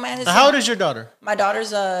unreal, man. It's How old is your daughter? my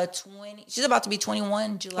daughter's 20. She's about to be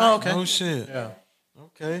 21 July. Oh, okay. Oh shit. Yeah.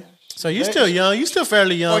 Okay. So you still young. You still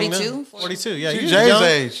fairly young. 42? man. 42. Yeah, She you Jay's young.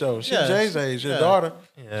 age, so she Yeah. Jay's age. Your Yeah. daughter,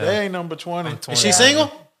 Yeah. Jay ain't number 20. Is she single?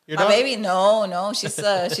 Your My daughter? baby, no,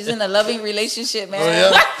 she's in a loving relationship, man.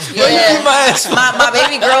 yeah? Yeah. my ass. My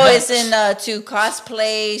baby girl is to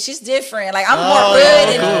cosplay. She's different. Like I'm Oh, more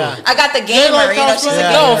hood, cool. and I got the gamer. like You know, she's a cosplay?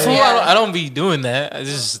 Yeah. gamer. No, fool, Yeah. I don't be doing that. I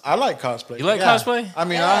just I like cosplay. you like Yeah. cosplay? I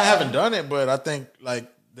mean, I haven't done it, but I think like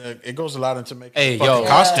it goes a lot into making Hey, fucking yo,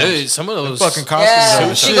 costumes. dude, some of those Fucking costumes.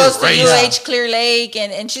 Yeah, are she shit. goes to crazy. UH Clear Lake,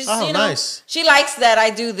 and she's Oh, you know nice. she likes that I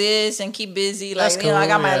do this and keep busy. Like That's you know, I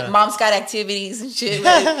got cool, my yeah. mom's got activities and shit.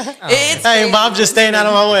 Like, it's Hey, crazy. mom, just staying out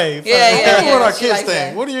of my way. Yeah, yeah, yeah. What our she kids likes think?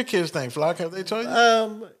 that. What do your kids think, Flock? Have they told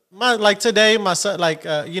you? My like today, my son, like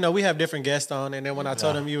we have different guests on, and then when I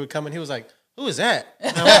told him you were coming, he was like, "Who is that?"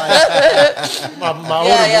 And I'm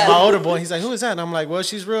like, my older boy, he's like, "Who is that?" And I'm like, "Well,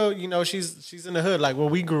 she's real. She's in the hood, like where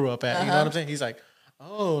we grew up at. You know what I'm saying?" He's like,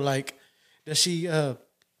 "Oh, like does she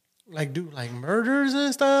like do like murders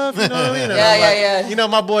and stuff?" You know what I mean? And Yeah, I'm yeah, like, yeah. You know,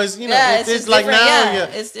 my boys, Yeah, it's it's like different, now, yeah,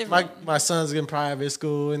 it's different. My son's in private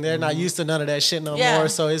school, and they're not used to none of that shit no Yeah. more.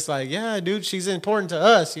 So it's like, yeah, dude, she's important to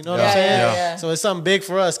us. You know what Yeah, I'm saying? yeah, yeah. So it's something big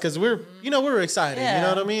for us because we were excited. You Yeah, know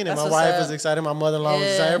what I mean? And that's my what's wife up. was excited. My mother-in-law was Yeah.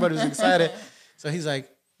 excited. Everybody was excited. So he's like,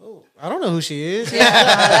 "Oh, I don't know who she is." Yeah,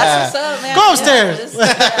 that's what's up, man. Go upstairs.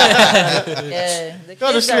 Yeah, the Go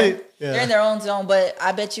to kids sleep. Yeah. They're in their own zone, but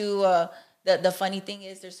I bet you the funny thing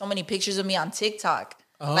is there's so many pictures of me on TikTok.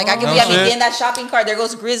 Like I could be shit. in that shopping cart. There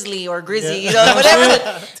goes Grizzly or Grizzy, you know,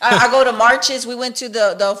 whatever. I go to marches. We went to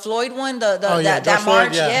the Floyd one, that George Floyd,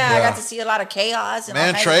 march. yeah. Yeah, I Yeah. got to see a lot of chaos. And all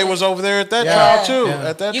Man, kinds Trey of was over there at that Yeah. trial too. Yeah.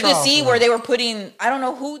 At that You trial. could see where they were putting. I don't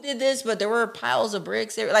know who did this, but there were piles of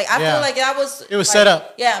bricks. Like I Yeah. feel like that was. It was like, set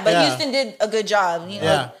up. Yeah, but Yeah. Houston did a good job. You know,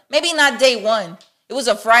 Yeah. maybe not day one. It was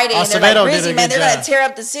a Friday, and they're Acevedo like, did a "Grizzy, man, good they're gonna job. tear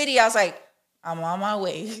up the city." I was like, "I'm on my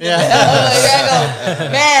way." Yeah. I go,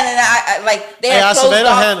 man, and I like they Hey, had closed Acevedo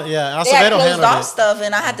off. handled- yeah, they had Acevedo closed handled off it. stuff,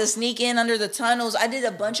 and I had to sneak in under the tunnels. I did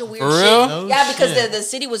a bunch of weird For shit. real? No Yeah, because shit. the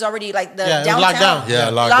city was already like the Yeah, it was downtown. locked down. Yeah,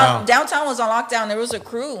 locked down. Downtown was on lockdown. There was a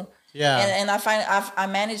crew. Yeah. And I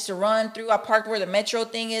managed to run through. I parked where the metro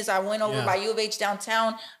thing is. I went over Yeah. by U of H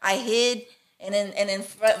downtown. I hid. And then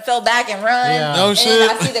fell back and run. Yeah. No and shit.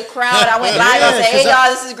 then I see the crowd. I went live. I Yeah, said, "Hey 'cause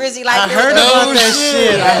y'all, this is Grizzy Life." I Here we heard go. about No that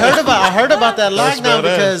shit. shit. I heard about that That's lockdown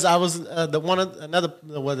badass. because I was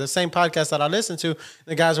the same podcast that I listened to.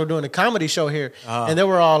 The guys were doing a comedy show here, and they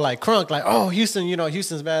were all like crunk, like, "Oh, Houston,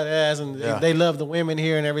 Houston's badass, and Yeah. they love the women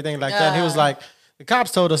here and everything like that." And he was Yeah. like, the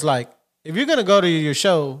cops told us like, if you're gonna go to your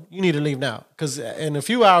show, you need to leave now because in a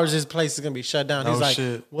few hours this place is gonna be shut down. No He's like,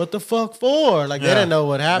 shit. "What the fuck for?" Like they Yeah. didn't know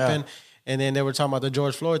what happened. And then they were talking about the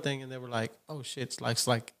George Floyd thing, and they were like, "Oh shit, it's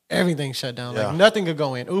like everything shut down. Like Yeah. nothing could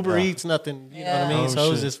go in. Uber Eats, nothing. You know what I Yeah. mean? Oh, So it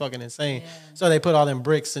was shit. just fucking insane. So they put all them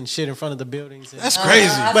bricks and shit in front of the buildings. And, That's crazy.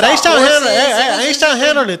 but saw H-Town handled horses. It was it. H-Town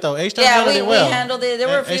handled it though. H-Town Yeah, handled we it well. handled it. There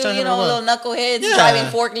were a few, H-Town little handled it well. knuckleheads Yeah. driving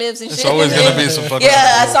forklifts and shit. It's always gonna be some fucking.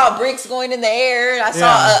 Yeah, I saw bricks going in the air. I saw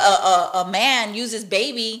Yeah. a man use his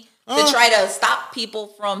baby to try to stop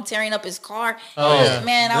people from tearing up his car. Oh, yeah.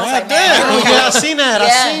 Man, I was God like, man, damn. I don't Yeah, I know. seen that. I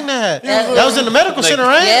Yeah. seen that. Yeah. That was in the medical center,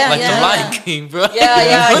 right? Yeah. Like the Lion King, bro.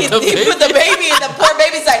 Yeah, Put he the put the baby in the poor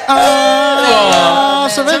baby's like,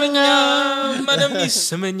 Madam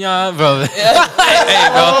Semenya, bro. Hey,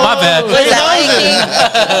 bro, my bad. was that Lion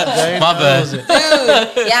King? My bad.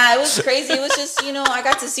 Dude, yeah, it was crazy. It was just, I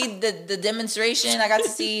got to see the demonstration. I got to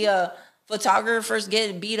see photographers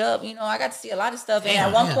get beat up. I got to see a lot of stuff. And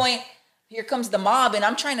at one point, here comes the mob, and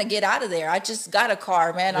I'm trying to get out of there. I just got a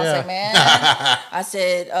car, man. I was Yeah. like, man, I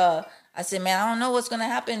said, man, I don't know what's gonna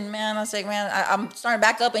happen, man. I was like, man, I'm starting to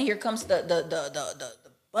back up, and here comes the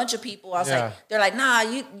bunch of people. I was Yeah. like, they're like, nah,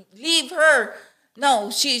 you leave her.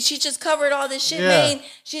 No, she just covered all this shit, Yeah. man.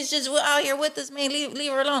 She's just out here with us, man.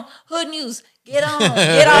 Leave her alone. Hood News, get on, girl.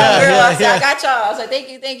 I said, I got y'all. I was like, thank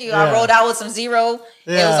you. Yeah. I rolled out with some zero.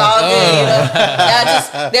 It Yeah. was all good,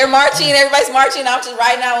 Yeah, they're marching, everybody's marching. I'm just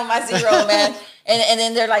riding out with my zero, man. And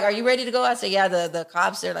then they're like, are you ready to go? I said, yeah. The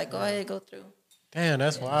cops, they're like, go ahead, go through. Damn,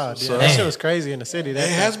 that's wild. So- Yeah, that shit was crazy in the city. There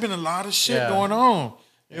has been a lot of shit Yeah. going on.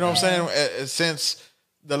 You know what I'm saying? Since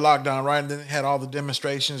the lockdown, right? And then they had all the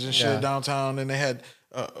demonstrations and shit Yeah. downtown, and they had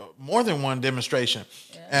more than one demonstration.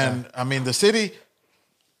 And I mean, the city,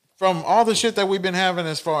 from all the shit that we've been having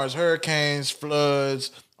as far as hurricanes,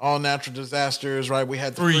 floods, all natural disasters, right? We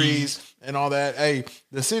had the freeze and all that. Hey,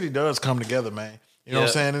 the city does come together, man. You know what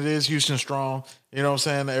I'm saying? It is Houston strong. You know what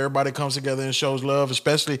I'm saying? Everybody comes together and shows love,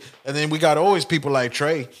 especially. And then we got always people like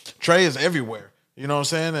Trey. Trey is everywhere. You know what I'm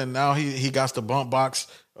saying? And now he got the bump box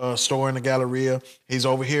store in the Galleria. He's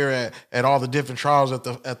over here at all the different trials at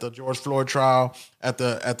the George Floyd trial, at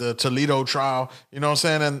the Toledo trial. You know what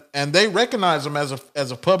I'm saying? And they recognize him as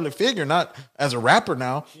a public figure, not as a rapper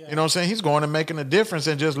now. Yeah. You know what I'm saying? He's going and making a difference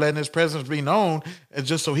and just letting his presence be known, and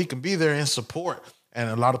just so he can be there in support. And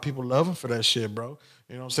a lot of people love him for that shit, bro.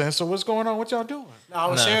 You know what I'm saying? So what's going on? What y'all doing? No, I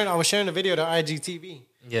was sharing the video to IGTV.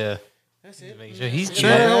 Yeah. That's it. Make sure he's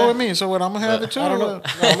Share it with me. So what? I'm gonna have it too. I don't know. No,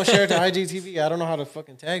 I'm gonna share it to IGTV. I don't know how to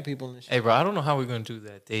fucking tag people and shit. Hey, bro, I don't know how we're gonna do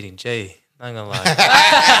that dating Jay. Not gonna lie.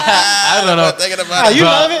 I don't know. Thinking about it. You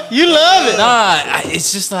love it. You love it. Nah,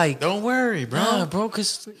 it's just like, Don't worry, bro. nah, bro,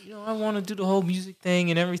 because I want to do the whole music thing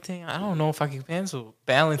and everything. I don't know if I can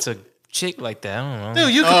balance a chick like that. I don't know,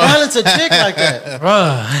 Dude, you can balance a chick like that. bro.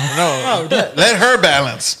 No, let her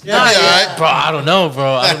balance. Yeah, You'll be yeah. all right. Bro, I don't know,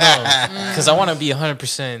 bro. I don't know, because I want to be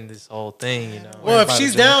 100% in this whole thing. You know. Well,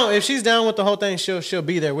 if she's down with the whole thing, she'll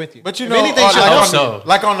be there with you. But you If know, anything, like, she'll hope on, help so.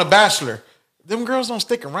 like on The Bachelor, them girls don't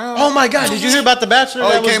stick around. Oh my God! Did you hear about the Bachelor? Oh,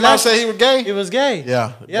 that he was came out and last- said he was gay? He was gay.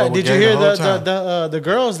 Yeah. Yeah. But Did we're you gay hear the whole time. the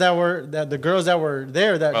girls that were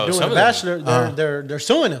there that Oh, doing some the of them. Bachelor? They're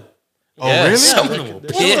suing him. Oh, Yeah, really? some of Yeah, them were they're- What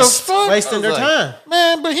the pissed. fuck? Wasting their time.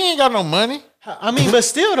 Man, but he ain't got no money I mean, but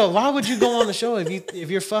still though, why would you go on the show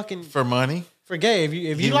if you're fucking for money. for gay? If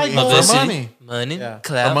you He- like he- going, Publicity. money, Yeah. For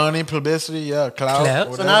clout. money, publicity, yeah, clout. Clout.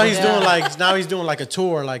 so whatever. now he's doing like a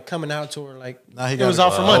tour, like coming out tour, like Now he it got was it.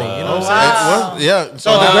 all for money. You know what I'm saying? Wow. Well, yeah.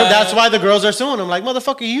 So that's why the girls are suing him. Like,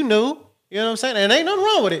 motherfucker, you knew. You know what I'm saying? And ain't nothing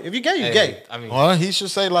wrong with it. If you gay, you Hey, gay. I mean, well, he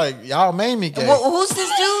should say like, y'all made me gay. Who's this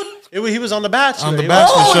dude? He was on The Bachelor. On The He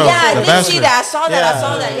Bachelor. was- Oh show. yeah, I The did Bachelor. see that. I saw that. Yeah. I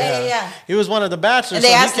saw that. Yeah. He was one of the bachelors. And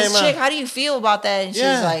they so asked he this came chick, out. "How do you feel about that?" And she's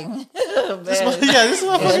Yeah. like, This "Man,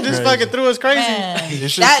 motherfucker just fucking threw us crazy. man. You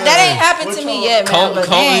should that say ain't happened to me yet, man. Colton But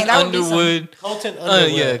dang, that would be something. Underwood. Colton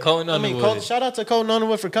Underwood. Yeah, Colton I mean, Underwood. shout out to Colton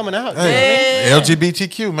Underwood for coming out. Hey,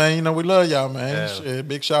 LGBTQ, man. You know, we love y'all, man. Yeah. Shit,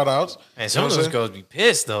 big shout outs. Man, some of those girls be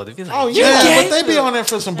pissed though. They be like, Oh, "You yeah. Yeah, gay?" but they be on there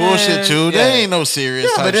for some bullshit too. yeah. They ain't no serious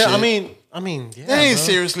Yeah, type but shit. I mean, yeah, they ain't bro.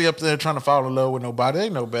 seriously up there trying to fall in love with nobody. They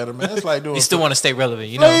ain't no better, man. It's like doing You still want to stay relevant,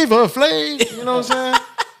 you know? Flav. You know what I'm saying?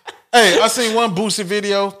 Hey, I seen one Boosie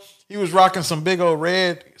video. He was rocking some big old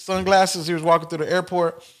red sunglasses. He was walking through the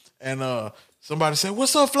airport, and somebody said,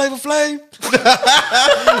 "What's up, Flavor Flav?" He was like,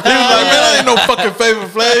 "Man, I ain't no fucking Flavor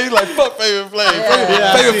Flav." Like, fuck Flavor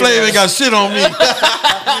Flav. Flavor Flav ain't got shit on me.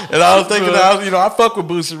 And I was thinking, I fuck with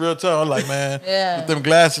Boosie real tough. I'm like, man, Yeah. with them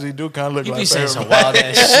glasses, he do kind of look He like be saying Flavor some Flav. wild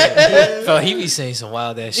ass shit. Bro, he be saying some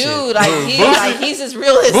wild ass shit. Dude, like he's as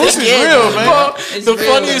real as Boosie's it gets. real, man. Bro, It's the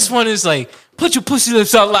real. funniest one is like, put your pussy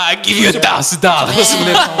lips out loud, I give you $1,000.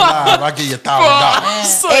 I give you $1,000.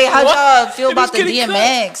 Man. Hey, how'd y'all feel It about was the getting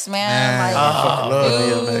DMX, man? Man, Like, I fucking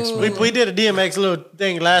love DMX, man. We did a DMX little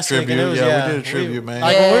thing last week. And Tribute, it was, yeah, we did a tribute, man.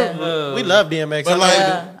 Like, Yeah. we love DMX. But like,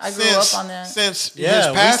 Yeah, I grew up on that. Since his yeah,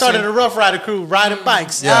 we passing, started a Rough Rider crew riding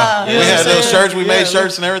bikes. yeah, we You know had what I'm those saying? shirts. We made Yeah,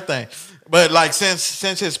 shirts and everything. But like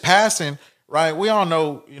since his passing, right? We all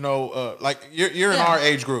know, like you're in Yeah. our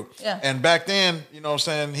age group, Yeah. And back then, you know, what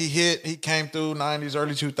I'm saying he came through '90s,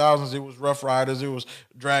 early 2000s. It was Rough Riders, it was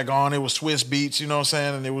Drag On, it was Swiss Beats, you know what I'm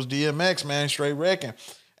saying, and it was DMX, man, straight wrecking.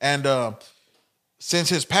 And since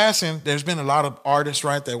his passing, there's been a lot of artists,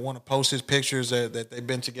 right, that want to post his pictures that they've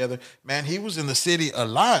been together. Man, he was in the city a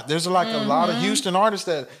lot. There's like a lot of Houston artists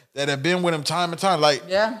that have been with him time and time. Like,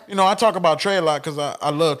 Yeah. I talk about Trey a lot because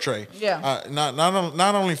I love Trey. Yeah.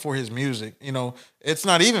 Not only for his music, it's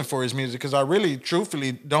not even for his music because I really,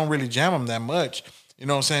 truthfully, don't really jam him that much. You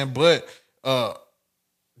know what I'm saying? But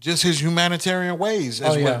just his humanitarian ways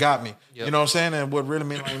is yeah. what got me. Yep. You know what I'm saying? And what really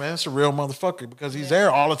mean, like, man, it's a real motherfucker because he's there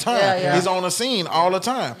all the time. Yeah, yeah. He's on the scene all the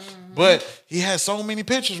time. But he has so many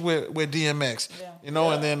pictures with DMX. Yeah.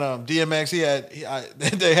 And then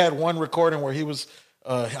DMX, they had one recording where he was,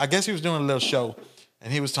 I guess he was doing a little show,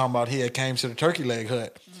 and he was talking about he had came to the turkey leg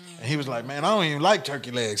hut, and he was like, man, I don't even like turkey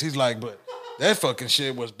legs. He's like, but that fucking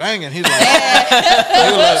shit was banging. He's like,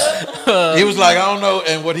 he was like, I don't know.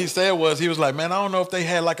 And what he said was, he was like, man, I don't know if they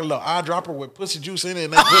had like a little eyedropper with pussy juice in it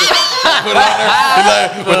and they put it on there. He's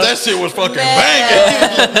like, but that shit was fucking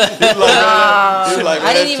banging. He was like, I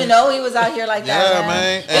man, didn't that even shit- know he was out here like that, Yeah,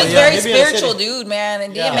 man. He was And- very he be in the spiritual city. dude, man.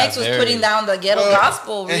 And Yeah, DMX was very. putting down the ghetto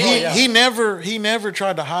gospel. And Really. he never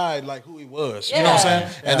tried to hide like who he was. You know what I'm Yeah.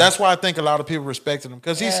 saying? And that's why I think a lot of people respected him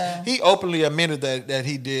because Yeah. he openly admitted that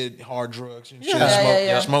he did hard drugs and shit,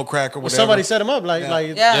 Yeah. smoke crack or whatever. Somebody set him up like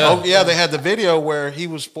Yeah. Oh yeah, they had the video where he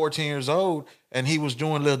was 14 years old and he was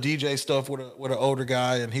doing little DJ stuff with an older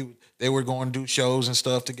guy and they were going to do shows and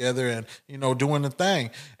stuff together, and doing the thing.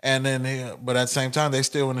 And then, but at the same time, they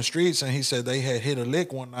still in the streets. And he said they had hit a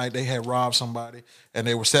lick one night. They had robbed somebody, and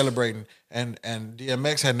they were celebrating. And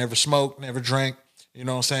DMX had never smoked, never drank. You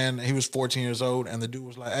know what I'm saying? He was 14 years old, and the dude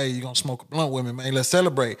was like, "Hey, you gonna smoke a blunt with me, man? Let's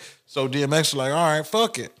celebrate." So DMX was like, "All right,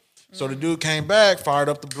 fuck it." So the dude came back, fired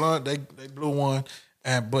up the blunt. They blew one,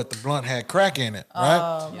 but the blunt had crack in it,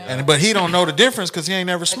 right? But he don't know the difference because he ain't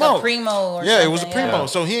never smoked. a Primo or it was a something, Primo. yeah.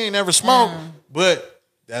 So he ain't never smoked, but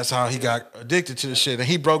that's how he got addicted to the shit. And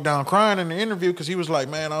he broke down crying in the interview because he was like,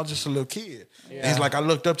 "Man, I was just a little kid." And he's like, "I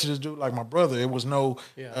looked up to this dude like my brother. It was no,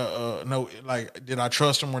 like, did I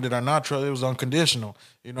trust him or did I not trust him? It was unconditional.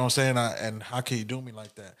 You know what I'm saying? And how can you do me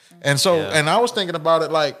like that?" And so, and I was thinking about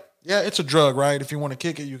it like, yeah, it's a drug, right? If you want to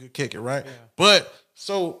kick it, you can kick it, right? Yeah. But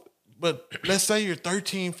let's say you're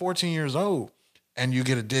 13, 14 years old and you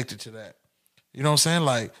get addicted to that. You know what I'm saying?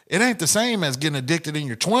 Like, it ain't the same as getting addicted in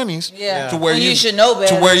your 20s to where you should know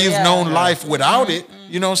better. To where you've known life without it.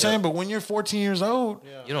 You know what I'm saying? But when you're 14 years old,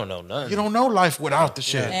 You don't know nothing. you don't know life without the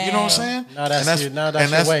shit. You know what I'm saying? Now that's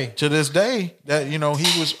your way. To this day that he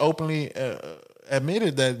was openly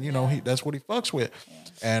admitted that that's what he fucks with.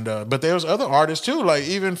 And but there's other artists too, like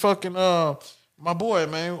even fucking my boy,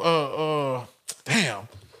 man, damn,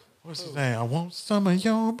 what's his name? I want some of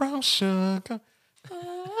your brown sugar.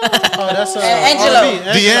 That's Angelo.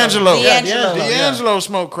 D'Angelo. D'Angelo. D'Angelo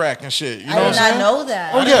smoked crack and shit. You know I what did I'm not know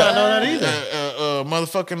that. I did not know that either.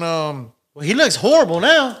 Motherfucking Well, he looks horrible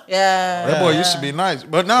now. Yeah. that boy used to be nice.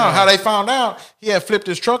 But no, how they found out, he had flipped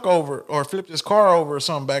his truck over or flipped his car over or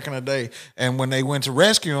something back in the day. And when they went to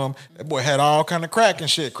rescue him, that boy had all kind of crack and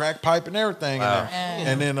shit, crack pipe and everything in there.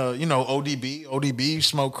 And then, ODB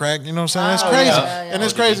smoked crack. You know what I'm saying? It's crazy. And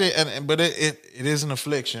it's crazy. But it is an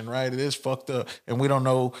affliction, right? It is fucked up. And we don't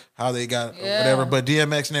know how they got it or whatever. But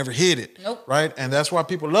DMX never hid it. Nope. Right? And that's why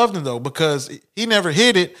people loved him, though, because he never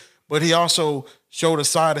hid it, but he also showed a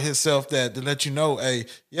side of himself that to let you know, hey,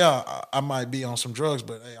 I might be on some drugs,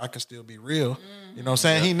 but hey, I can still be real. You know what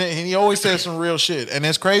I'm saying? He always said some real shit. And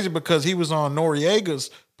it's crazy because he was on Noriega's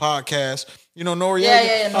podcast. You know Noriega?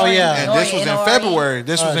 Yeah. Oh, yeah. And this was in February.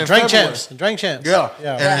 This was in Drink February. Champs. Drink Champs. Yeah.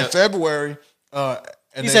 Yeah. And in February,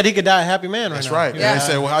 He said he could die a happy man right that's now. right. Yeah. And they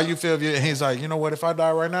said, well, how you feel? And he's like, you know what? If I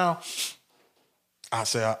die right now, I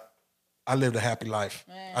say I lived a happy life.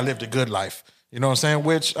 I lived a good life. You know what I'm saying?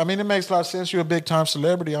 Which, I mean, it makes a lot of sense. You're a big time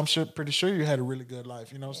celebrity. I'm pretty sure you had a really good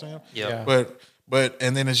life. You know what I'm saying? Yeah. But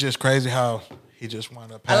and then it's just crazy how he just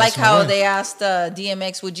wound up I passing like how away. they asked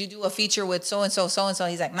DMX, would you do a feature with so-and-so, so-and-so?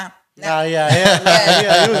 He's like, nah. Yeah,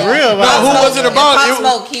 it was real. No, who was it about? Pop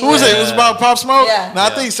Smoke, Who was it? It was about Pop Smoke? Yeah. No, I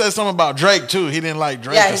think he said something about Drake, too. He didn't like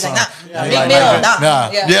Drake Yeah, or he's like, something. nah. He Big like Middle, nah. Nah.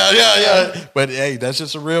 Yeah. Yeah. But, hey, that's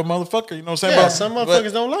just a real motherfucker. You know what I'm saying? Yeah, But- some but-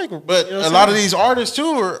 motherfuckers don't like him. But You know what a I'm lot of saying? these artists too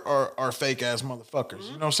are fake ass motherfuckers.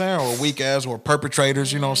 You know what I'm saying? Or weak ass or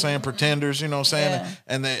perpetrators. You know what I'm saying? Pretenders. You know what I'm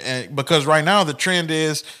saying? And because right now the trend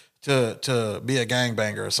is to be a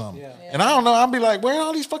gangbanger or something. And I don't know. I'll be like, where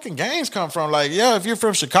all these fucking gangs come from? Like, if you're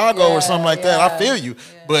from Chicago or something like that, I feel you.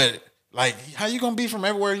 But like, how you gonna be from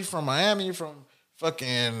everywhere? You from Miami? You from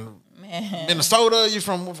fucking Minnesota? You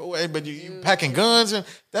from? But you packing guns and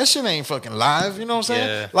that shit ain't fucking live. You know what I'm saying?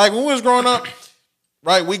 Yeah. Like when we was growing up,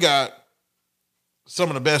 right? We got some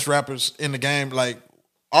of the best rappers in the game. Like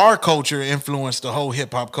our culture influenced the whole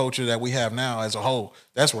hip hop culture that we have now as a whole.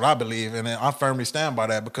 That's what I believe, and I firmly stand by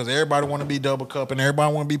that because everybody want to be double cupping,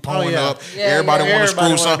 everybody want to be pulling yeah. up, Yeah, everybody yeah. want to Everybody screw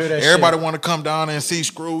wanna something, do that everybody shit. want to come down and see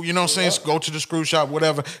Screw. You know what I'm saying? Go to the screw shop,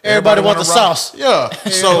 whatever. Everybody want wanna the rock. sauce. Yeah.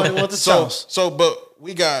 Everybody want the sauce. So, but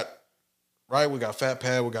we got. Right, we got Fat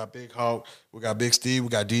Pat, we got Big Hawk, we got Big Steve, we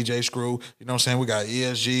got DJ Screw, you know what I'm saying? We got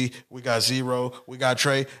ESG, we got Zero, we got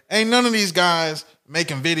Trey. Ain't none of these guys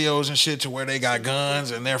making videos and shit to where they got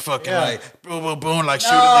guns and they're fucking like boom, boom, boom, like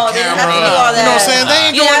shooting No, the they didn't camera. have to do all that. You know what I'm saying? They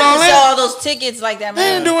ain't You doing have all to that. sell all those tickets like that, They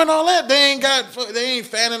man. ain't doing all that. They ain't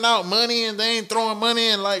fanning out money and they ain't throwing money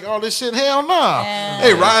and like all this shit. Hell nah. Yeah.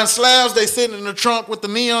 They riding slabs, they sitting in the trunk with the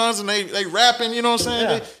neons and they rapping, you know what I'm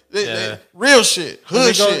saying? Yeah. They real shit,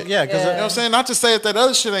 hood shit. Yeah, because You know what I'm saying? Not to say that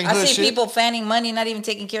other shit ain't I hood see shit. people fanning money, not even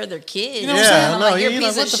taking care of their kids. You know what I'm saying? I'm No, like, you're a you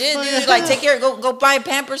piece like, of what the shit, fuck? dude. Like, take care, go buy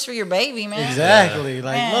Pampers for your baby, man. exactly.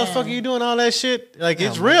 Like, Man. motherfucker, you doing all that shit? Like,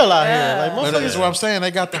 it's real out here. Like, But that's motherfuckers. what I'm saying.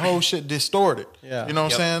 They got the whole shit distorted. Yeah. You know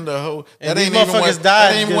what I'm saying? The whole And that these ain't even what motherfuckers died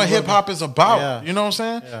that ain't even what because- hip hop is about. Yeah. You know what I'm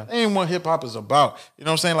saying? Yeah. That ain't what hip hop is about. You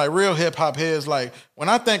know what I'm saying? Like real hip hop heads. Like when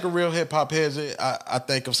I think of real hip hop heads, I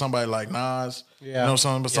think of somebody like Nas. You know,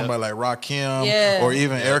 somebody like Rakim Yeah. or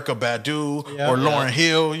even Erica Badu Yeah. or Lauryn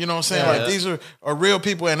Hill. You know what I'm saying? Yeah. Like these are real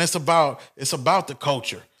people, and it's about the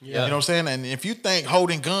culture. You know what I'm saying? And if you think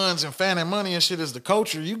holding guns and fanning money and shit is the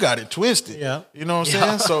culture, you got it twisted. Yeah. You know what I'm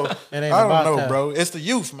saying? So It I ain't don't about know, that. bro. It's the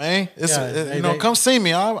youth, man. It's Yeah, you know, they- come see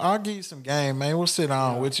me. I'll give you some game, man. We'll sit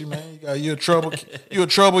down with you, man. You a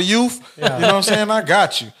trouble youth. Yeah. You know what I'm saying? I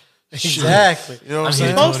got you. Shit. Exactly. You know what I'm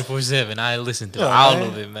I'm here saying? 24/7. I listen to Yeah, all man.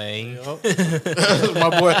 of it, man. My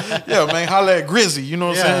boy, yeah, man, holla at Grizzy. You know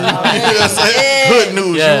what I'm saying? Yeah. You know what I'm saying? Hood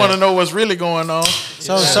news. Yeah. You want to know what's really going on?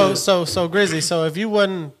 So Grizzy, so if you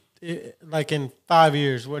wasn't like in 5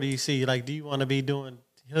 years, what do you see? Like, do you want to be doing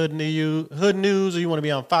hood news, or you want to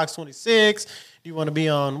be on Fox 26? Do you want to be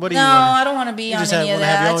on what do No, you want? I don't want to be You on just any of wanna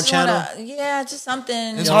that. have your I own just channel? wanna, just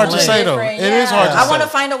something. It's hard to say, though. different. It is hard to I want say. to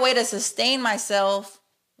find a way to sustain myself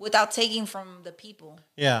without taking from the people.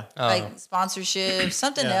 Yeah. Like sponsorship,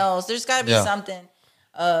 something Yeah. else. There's got to be Yeah. something.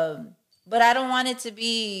 But I don't want it to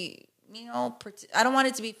be, I don't want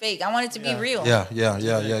it to be fake. I want it to be real. Yeah.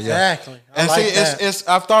 Exactly. I And like see, that. it's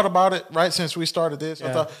I've thought about it right since we started this. I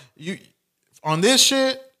Yeah. thought you on this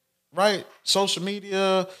shit, right? Social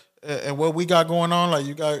media and what we got going on. Like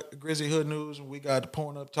you got Grizzly Hood News, and we got the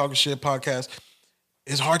Pulling Up Talking Shit podcast.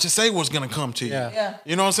 It's hard to say what's gonna come to you. Yeah. Yeah.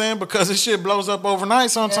 You know what I'm saying? Because this shit blows up overnight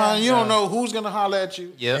sometimes. You don't know who's gonna holler at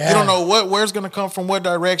you. Yeah. You don't know where's gonna come from what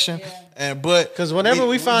direction. But Because whenever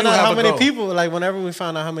we find do out have how a many goal.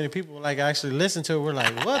 people, like actually listen to it, we're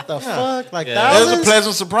like, what the fuck? Like Yeah. It was a thousands?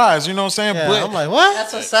 pleasant surprise, you know what I'm saying? Yeah, But I'm like, what?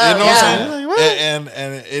 That's what's up. you know what I'm yeah. saying? Like, what?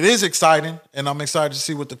 And it is exciting, and I'm excited to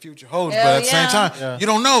see what the future holds. Hell but at the same yeah. time, Yeah. you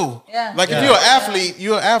don't know. Yeah. Like Yeah. if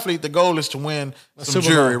you're an athlete, the goal is to win some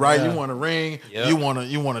Super jury, Bowl, right? yeah. You want a ring, Yeah. you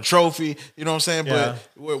want a trophy, you know what I'm saying? Yeah.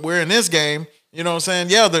 But we're in this game, you know what I'm saying?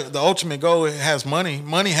 Yeah, the ultimate goal has money.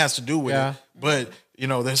 Money has to do with Yeah. it. But you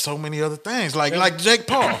know, there's so many other things. Like Jake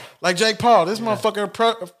Paul. Like Jake Paul, this motherfucker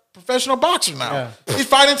a professional boxer now. Yeah. He's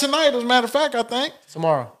fighting tonight, as a matter of fact, I think.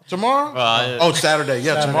 Tomorrow. Tomorrow? Right. Oh, Saturday.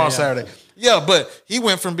 Yeah, tomorrow, yeah. Saturday. Yeah, but he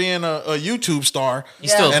went from being a YouTube star.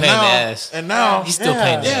 He's still and paying now, the ass. And now, He's still Yeah.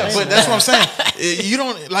 paying the yeah, ass. but that's what I'm saying. You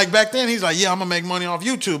don't, like back then, he's like, yeah, I'm going to make money off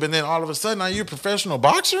YouTube. And then all of a sudden, now you're a professional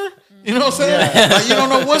boxer? You know what I'm saying? Like, you don't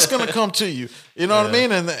know what's going to come to you. You know what I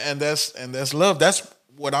mean? And that's love. That's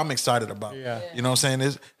what I'm excited about. Yeah. You know what I'm saying?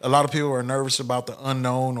 There's, a lot of people are nervous about the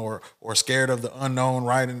unknown or scared of the unknown,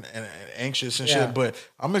 right? And anxious and Yeah. shit. But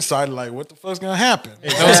I'm excited, like, what the fuck's going to happen? You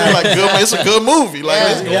know what I'm saying? Like, it's a good movie. Like,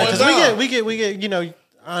 it's going Yeah, because down. we get, you know,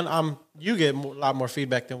 you get a lot more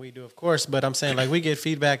feedback than we do, of course. But I'm saying, like, we get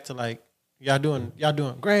feedback to like, y'all doing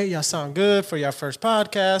great. Y'all sound good for your first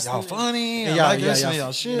podcast. Y'all funny. And I like listening to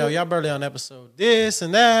y'all shit. You know, y'all barely on episode this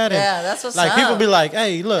and that. Yeah, and that's what's like up. people be like,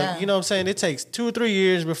 hey, look, Yeah. you know what I'm saying? It takes 2 or 3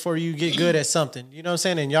 years before you get good at something. You know what I'm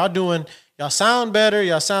saying? And y'all sound better.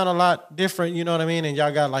 Y'all sound a lot different. You know what I mean? And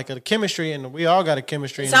y'all got like a chemistry, and we all got a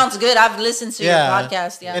chemistry. and- Sounds good. I've listened to your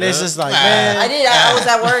podcast. Yeah. And it's just like, man. I did. I was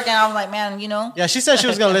at work and I was like, man, you know. Yeah, she said she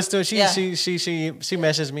was gonna listen to it. She Yeah. she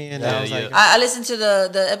messaged me and I was like, I listened to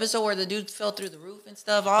the episode where the dude fell through the roof and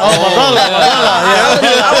stuff. my brother-in-law,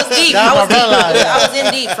 I was deep. That's my brother-in-law, yeah. I was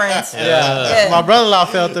in deep, friends. yeah. My brother-in-law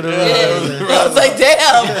fell through the roof. Yeah. I was like,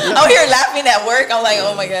 damn. I'm here laughing at work. I'm like,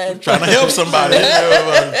 oh my God. Trying to help somebody.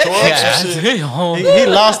 He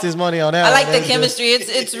lost his money on that. I like one. the That's chemistry.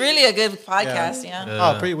 It's really a good podcast.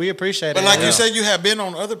 Yeah. good. We appreciate But it. like Yeah. you said, you have been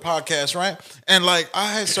on other podcasts, right? And like I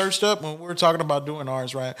had searched up when we were talking about doing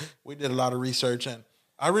ours, right? We did a lot of research, and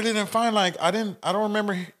I really didn't find I don't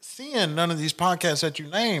remember seeing none of these podcasts that you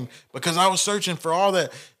named because I was searching for all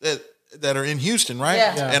that are in Houston, right?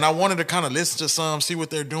 Yeah. Yeah. And I wanted to kind of listen to some, see what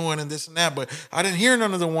they're doing and this and that, but I didn't hear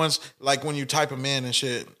none of the ones like when you type them in and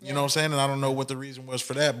shit. You know what I'm saying? And I don't know what the reason was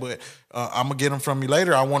for that, but I'm gonna get them from you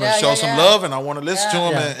later. I want to Yeah, show yeah, some yeah. love, and I want to listen to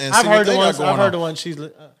them Yeah. and I've see heard what the they got ones. going I've heard on. the one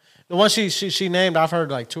the one she named. I've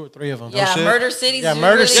heard like 2 or 3 of them. Yeah, shit. Murder Cities. Yeah, is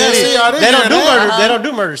Murder really City. good. see, I didn't They don't hear do that. murder. They don't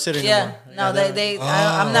do Murder City Yeah, anymore. no, they.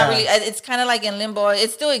 I'm not really. It's kind of like in limbo.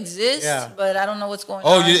 It still exists, Yeah. but I don't know what's going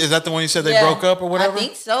Oh, on. is that the one you said they Yeah. broke up or whatever? I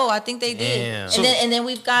think so. I think they did. Damn. And then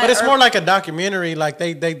we've got. But it's Ur- more like a documentary. Like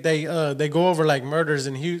they go over like murders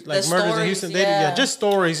in Houston, like The murders in stories, Houston. yeah. Just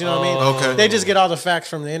stories. You know what I mean? Okay. They just get all the facts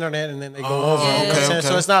from the internet and then they go over. okay, You know what I'm saying? okay.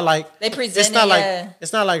 So it's not like They present It's not it, like yeah.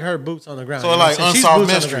 it's not like her boots on the ground. So you know what like I'm saying? She's Unsolved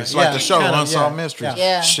boots on the Mysteries, ground. like the show kind of, Unsolved yeah, Mysteries.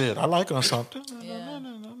 Yeah. Shit, I like Unsolved.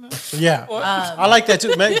 Yeah, I like that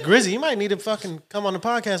too. Man, Grizzy, you might need to fucking come on the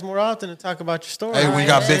podcast more often and talk about your story. Hey, we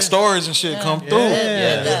got big stories and shit come through.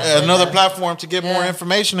 Another platform to get more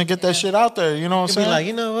information and get that shit out there. You know what I'm You be saying? like,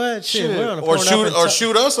 you know what? Shit, we're on a or porn shoot up or and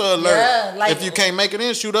shoot us an alert. Yeah, like- if you can't make it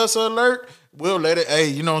in, shoot us an alert. we'll let it. Hey,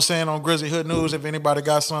 you know what I'm saying, on Grizzly Hood News. If anybody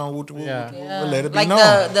got some, we'll let it be like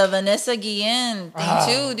known. the Vanessa Guillen thing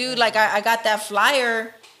too, dude. Like I got that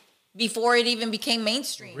flyer before it even became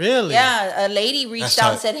mainstream. Really? Yeah, a lady reached That's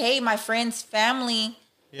out and tight. said, "Hey, my friend's family,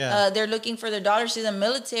 Yeah. they're looking for their daughter. She's in the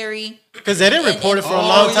military. Because they didn't report it for a Oh,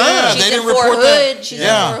 long yeah. time. She's They in didn't Fort report that. Hood. She's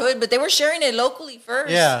Yeah. in Fort Hood, but they were sharing it locally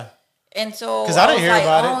first. Yeah. And so 'Cause I didn't was hear like,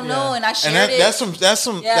 about it, oh no, yeah. and I And shared it. Yeah.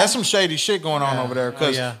 that's some shady shit going on over there.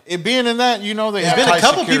 Because yeah. it being in that, you know, they There's have been a tight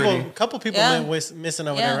couple security. people Yeah. missing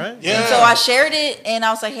over there, right? Yeah. And so I shared it, and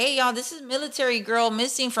I was like, "Hey, y'all, this is military girl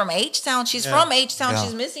missing from H Town. She's Yeah. from H Town. Yeah.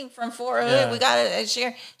 She's missing from Fort Hood. Yeah. We gotta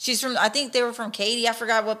share. She's from. I think they were from Katy. I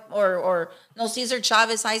forgot what or no Cesar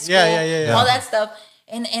Chavez High School. Yeah. All that stuff.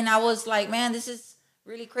 And I was like, man, this is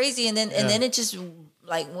really crazy. And then it just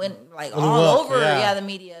like went like Blew all up, over. yeah. Yeah, the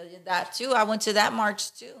media. That too. I went to that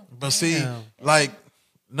march too. But see, like,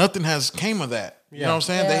 nothing has came of that. You Yeah. know what I'm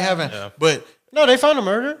saying? They Yeah. haven't. But No, they found a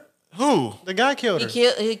murder. who? The guy killed her.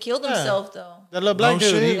 He killed himself though. That little black No dude.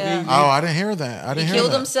 shit. Yeah. Oh, I didn't hear that. I He didn't hear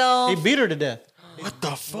killed that. himself. He beat her to death What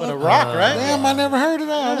the fuck? with a rock, right? Damn, I never heard of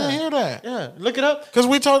that. I didn't hear that. Yeah, look it up. Because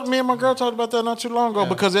me and my girl talked about that not too long ago.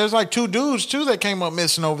 Because there's like two dudes too that came up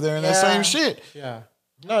missing over there in that Yeah. same shit. Yeah.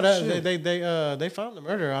 No, that they found the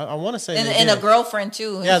murder. I want to say and, they and a did. girlfriend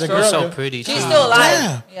too. Yeah, His the girl- girl. So pretty. She's too. still alive.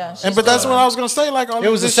 Yeah. Yeah. she's And but that's still what I was gonna say. Like, all It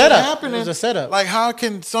was this a shit setup. happening. It was a setup. Like, how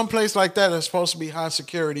can some place like that that's supposed to be high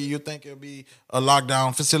security, you think it'll be a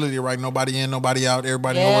lockdown facility, right? Nobody in, nobody out.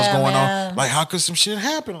 Everybody know what's Yeah, going man. on. Like, how could some shit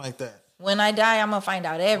happen like that? When I die, I'm gonna find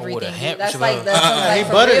out everything. ham- dude. That's she like would've- that's like he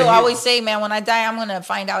for buttered real. it. I always say, man, when I die, I'm gonna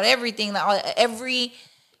find out everything. That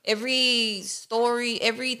every story,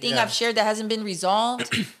 everything Yeah. I've shared that hasn't been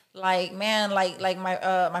resolved. Like man, like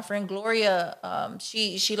my friend Gloria,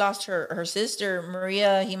 she lost her sister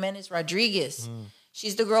Maria Jimenez Rodriguez.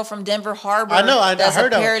 She's the girl from Denver Harbor. I know, I that's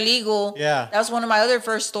heard a of her. paralegal. Yeah. that was one of my other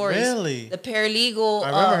first stories. Really? The paralegal. I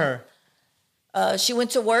remember her. She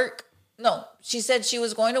went to work. No, she said she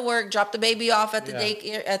was going to work, dropped the baby off at the Yeah.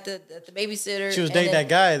 daycare at the babysitter. She was and dating then- that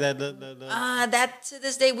guy. The that to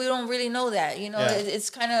this day we don't really know that. You know, Yeah.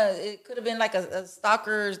 it's kind of it could have been like a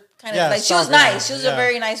stalker kind of Yeah, like she was stalker, nice. She was yeah. a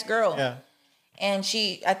very nice girl. yeah. And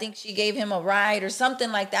I think she gave him a ride or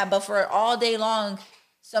something like that. But for all day long,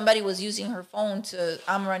 somebody was using her phone to,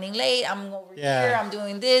 I'm running late, I'm over Yeah. here, I'm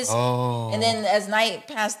doing this. Oh. And then as night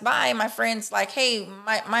passed by, my friend's like, hey,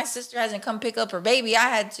 my sister hasn't come pick up her baby. I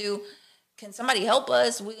had to, can somebody help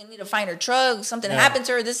us? We need to find her truck. Something Yeah. happened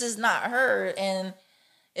to her. This is not her. And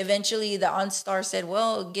eventually the OnStar said,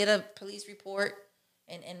 well, get a police report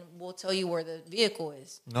and we'll tell you where the vehicle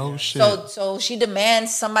is. No shit. So she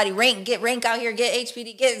demands somebody get rank out here, get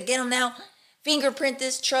HPD, get them now, fingerprint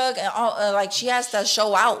this truck, and all, like she has to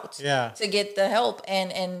show out Yeah. to get the help.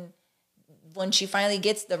 And when she finally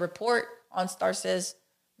gets the report, OnStar says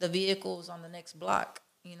the vehicle's on the next block,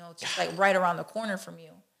 you know, just like right around the corner from you.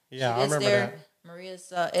 Yeah, She I gets remember that.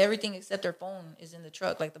 Maria's everything except her phone is in the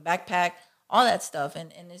truck, like the backpack, all that stuff,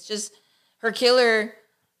 and it's just her killer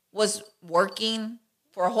was working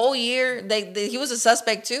for a whole year. He was a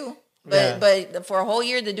suspect too, but for a whole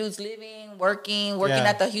year the dude's living, working Yeah.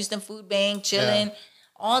 at the Houston Food Bank, chilling, Yeah.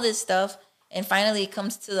 all this stuff, and finally it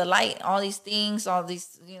comes to the light. All these things,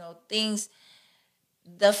 things.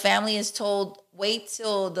 The family is told, wait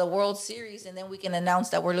till the World Series, and then we can announce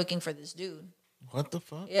that we're looking for this dude. What the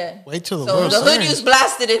fuck? Yeah. Wait till the So World the Hood Series. News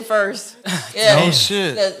blasted it first. Yeah. No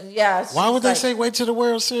shit. Yeah. Why would they like, say wait till the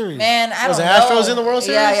World Series? Man, I Was don't the know. Astros in the World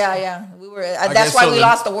Yeah, Series? yeah. We were. guess That's why so we the-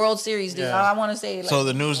 lost the World Series, dude. Yeah. I want to say. Like, So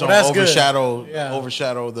the news don't that's good. overshadow Yeah.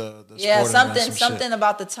 the yeah, sport and something shit.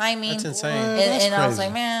 about the timing. That's insane. And, That's and I was crazy.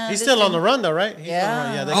 like, man, He's this still on thing- the run though, right? He's Yeah. on the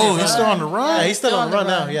run. Yeah, they Oh, can't he's run. still on the run. Yeah, he's still on the run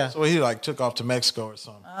now. Yeah. So he like took off to Mexico or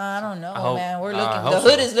something. I don't know, hope- man. We're I looking. hope The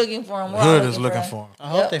Hood so. is looking for him. We're Hood all is looking for him. I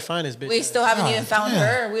hope they find his bitch. We still haven't even found damn.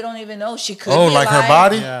 her. We don't even know. She could Oh, be like her alive.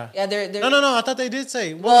 body? Yeah. Yeah, they're No. I thought they did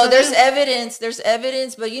say. What Well, was her there's name? evidence. There's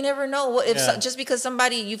evidence, but you never know. What if Yeah. just because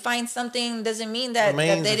you find something doesn't mean that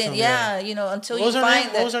Remains they or didn't. something, Yeah, yeah. you know, until What you was her find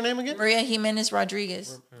name? that. What was her name again? Maria Jimenez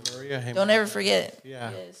Rodriguez. Maria Jimenez. Don't ever forget. Yeah.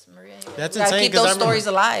 Yes, Maria. That's We gotta insane, keep 'cause I those remember- stories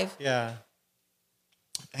alive. Yeah.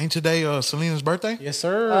 Ain't today Selena's birthday? Yes, sir.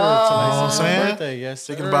 Oh. You know what I'm Tonight's her saying? birthday. Yes,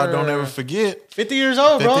 sir. Thinking about don't ever forget. 50 years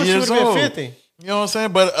old, bro. 50 She would years have been old. 50. You know what I'm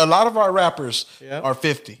saying? But a lot of our rappers Yep. are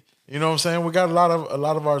 50. You know what I'm saying? We got a lot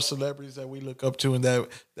of our celebrities that we look up to and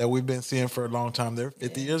that we've been seeing for a long time. They're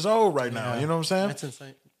 50 years old right now. You know what I'm saying? That's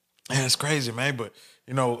insane. And it's crazy, man. But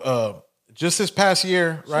you know, just this past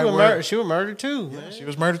year, right? She was murdered too, man. She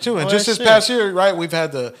was murdered too. And Oh, just that this shit. past year, right, we've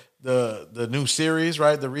had the the new series,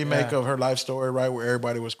 right? The remake of her life story, right? Where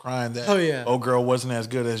everybody was crying that Oh, yeah. old girl wasn't as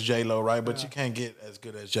good as J-Lo, right? But you can't get as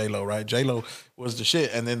good as J-Lo, right? J-Lo was the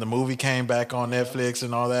shit. And then the movie came back on Netflix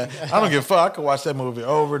and all that. I don't give a fuck. I could watch that movie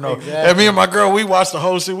over and over. Exactly. And me and my girl, we watched the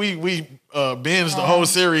whole series. We binged the whole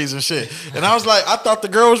series and shit. And I was like, I thought the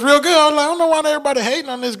girl was real good. I was like, I don't know why everybody hating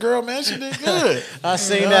on this girl, man. She did good. I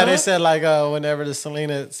seen that. They said like whenever the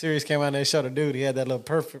Selena series came out, they showed a dude. He had that little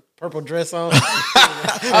purple dress on.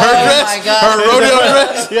 my God. Her rodeo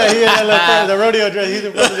dress. Yeah, he had that little the rodeo dress. He's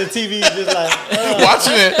in front of the TV, just like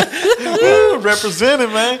Watching it, Woo,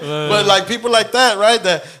 representing, man. But like people like that, right?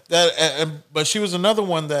 But she was another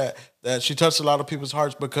one that she touched a lot of people's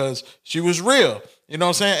hearts because she was real. You know what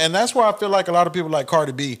I'm saying? And that's why I feel like a lot of people like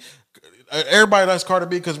Cardi B. Everybody likes Cardi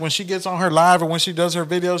B because when she gets on her live or when she does her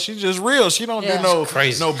videos, she's just real. She don't do no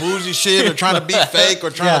bougie shit or trying to be fake or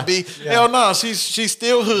trying to be. Hell no, she's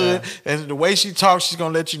still hood, and the way she talks, she's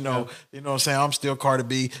gonna let you know. You know what I'm saying? I'm still Cardi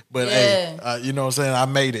B, but hey, you know what I'm saying? I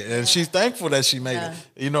made it, and she's thankful that she made it.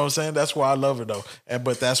 You know what I'm saying? That's why I love her though,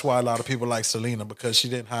 but that's why a lot of people like Selena because she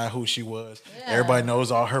didn't hide who she was. Everybody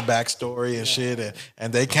knows all her backstory and shit,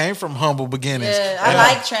 and they came from humble beginnings. Yeah, I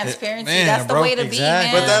like transparency. Man, That's the bro. way to be,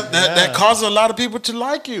 man. But that causes a lot of people to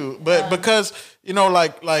like you, but because you know,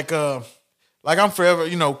 like I'm forever,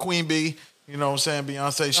 you know, Queen B, you know what I'm saying,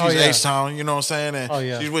 Beyonce, she's H-Town, you know what I'm saying,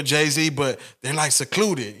 and she's with Jay-Z, but they're like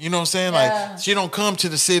secluded, you know what I'm saying, like she don't come to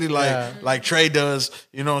the city like Trey does,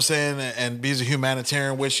 you know what I'm saying, and be a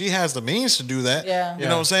humanitarian, where she has the means to do that, you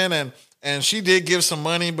know what I'm saying, and she did give some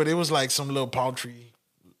money, but it was like some little paltry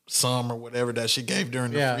sum or whatever that she gave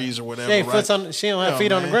during the freeze or whatever. She don't have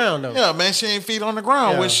feet on the ground though. Yeah, man, she ain't feet on the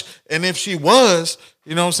ground. Which, and if she was,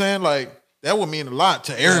 you know what I'm saying, like that would mean a lot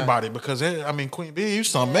to everybody because I mean, Queen B, you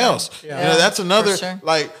something else. Yeah. You know, that's another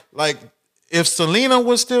like if Selena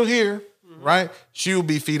was still here. Right, she would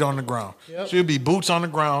be feet on the ground. She would be boots on the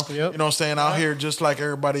ground. You know what I'm saying? Out here, just like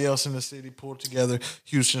everybody else in the city, pulled together,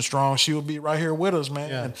 Houston strong. She would be right here with us,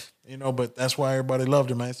 man. And, you know, but that's why everybody loved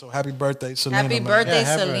her, man. So happy birthday, Selena. Happy man. birthday,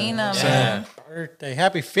 Selena, man. Birthday,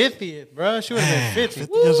 happy 50th, bro. She would have been 50.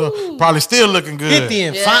 50 years old. Probably still looking good. 50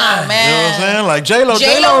 and fine. Man. You know what I'm saying? Like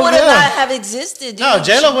J-Lo would have not have existed. Dude. No,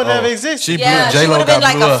 J-Lo wouldn't have existed. She she would have been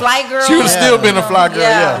like a fly girl. She would have still been a fly girl.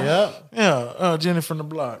 Yeah. Jenny from the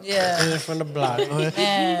block. Jenny from the block. It would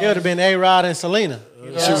have been A-Rod and Selena. You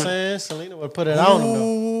know what I'm saying? Selena would put it on them,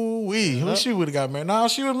 though. Who she would have got married? No,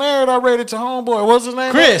 she was married already to homeboy. What's his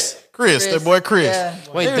name? Chris, that boy Chris. Yeah.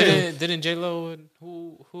 Wait, didn't J-Lo and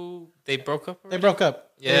who they broke up? They broke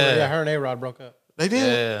up. Yeah. Her and A-Rod broke up. They did?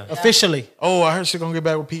 Yeah. Officially. Oh, I heard she gonna get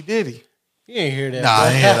back with P. Diddy. You ain't hear that. Nah, I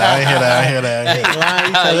ain't hear that. You lying.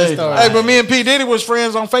 You tell this story. Hey, but me and P. Diddy was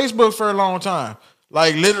friends on Facebook for a long time.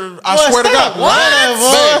 Like literally, I What's swear to that?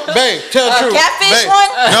 God. What? Babe, tell the truth. Catfish Babe.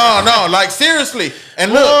 one? No, like seriously.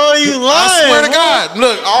 And look, Oh, you lying. I swear to God.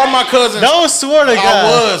 Look, all my cousins. Don't swear to God.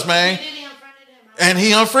 I was, man. And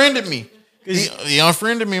he unfriended me. He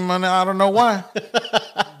unfriended me, man. I don't know why. For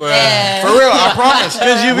real, I promise.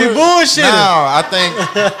 Because you be bullshitting. No,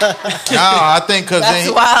 I think because That's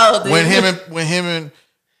wild, dude. when him and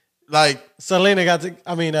like Selena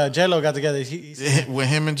J-Lo got together. when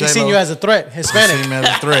him and He J-Lo, seen you as a threat, he Hispanic. seen me as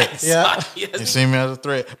a threat. Yeah. He seen me as a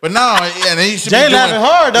threat. But no, and he used to Jay be doing, laughing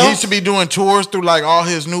hard, though. He used to be doing tours through like all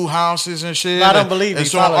his new houses and shit. I don't believe and he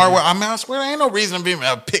so followed you. I mean, I swear, there ain't no reason to be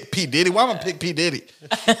pick P. Diddy. Why am I pick P. Diddy?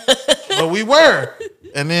 But we were.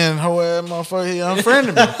 And then, motherfucker, he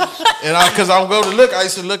unfriended me. And because I would go to look, I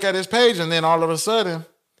used to look at his page, and then all of a sudden,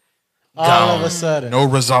 no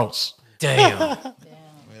results. Damn.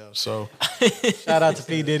 So Shout out to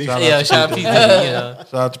P. Diddy. Shout out to P. Diddy. Yeah.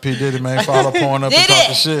 shout out to P. Diddy, man. Follow porn up and talk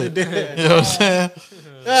the shit. You know what I'm saying?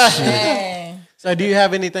 Man. So do you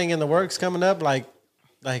have anything in the works coming up, like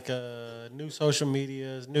new social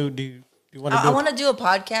medias, do you want to do? I want to do a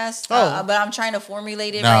podcast, but I'm trying to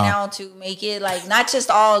formulate it No. right now to make it like not just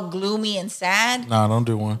all gloomy and sad, Nah, don't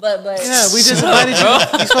do one. but Yeah, we just invited you.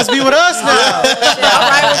 You're supposed to be with us now. shit, I'm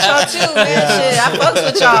right with y'all too, man. Shit, I fucks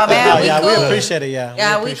with y'all, man. Oh, We yeah, cool. we appreciate it. Yeah,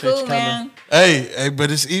 Yeah, we appreciate cool, you coming. man. Hey, but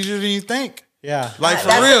it's easier than you think. Yeah, Like for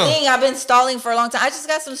That's real. the thing. I've been stalling for a long time. I just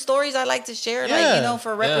got some stories I like to share, Yeah.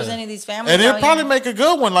 for representing these families. And out it'll here. probably make a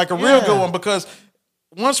good one, like a real Yeah. good one, because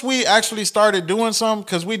once we actually started doing something,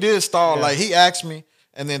 because we did stall, like he asked me,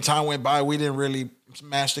 and then time went by, we didn't really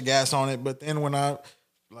smash the gas on it. But then when I,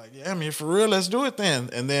 I mean, for real, let's do it then.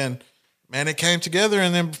 And then, man, it came together,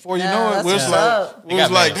 and then before you know it, that's we was what's like, up. we was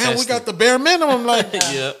got like, damn, we manifested. got the bare minimum, like,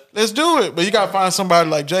 Yeah. let's do it. But you got to find somebody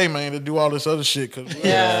like Jay, man, to do all this other shit, because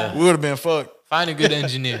we would have been fucked. Find a good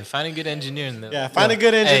engineer. Find a good engineer. Yeah, find a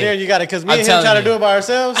good engineer. Hey, You got it, because me I'm and him telling try to you. do it by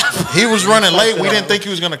ourselves. He was running late. We didn't think he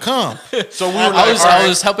was gonna come, so we were like, I all right.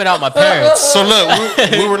 was helping out my parents. So look,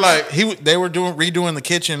 we were like, they were redoing the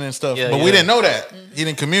kitchen and stuff, Yeah, but we yeah. didn't know that. He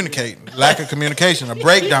didn't communicate. Lack of communication, a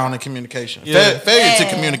breakdown in communication, Yeah. failure to Yeah.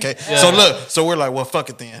 communicate. Yeah. So look, so we're like, well, fuck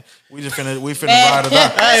it then. We finna Man. ride or die.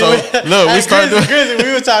 Hey, So look, we hey, started doing. Grizzly,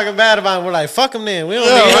 we were talking bad about him. We're like, fuck him then. We don't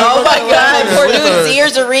Yeah, need him. Oh my God, poor dude's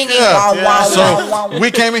ears are ringing. Yeah. Wow, wow, wow, wow. So we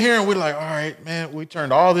came in here and we're like, all right, man, we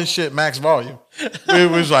turned all this shit max volume. We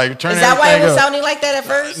was like, turn Is that why it everything was up. sounding like that at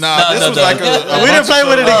first? Nah, No, this no, was no. like a We bunch didn't of play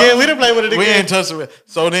with it stuff. again. We didn't play with it We again. ain't touched it.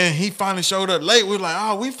 So then he finally showed up late. We were like,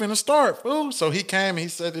 oh, we finna start, fool. So he came and he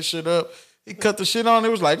set this shit up. He cut the shit on. It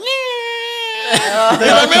was like,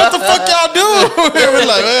 they're like, man, what the fuck y'all doing? We was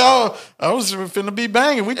like, well, I was finna be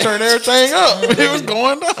banging. We turned everything up. It was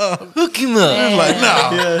going down. Hook him up. I was like,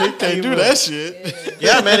 nah, Yeah, he can't do that shit.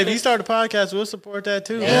 Yeah, man. If you start a podcast, we'll support that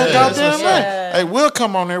too. Yeah, man. goddamn That's right. Hey, we'll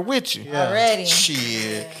come on there with you. Already.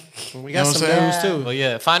 Shit. what's up. We You got know some what I'm news saying? too. But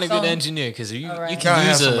yeah, find a good So- engineer because you Alright. can Gotta have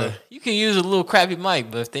use somebody. a little crappy mic,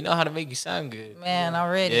 but if they know how to make you sound good, Man,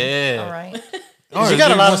 already. Yeah. All right. You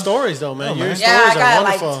got a lot of stories though, man. Your man. stories Yeah, I are got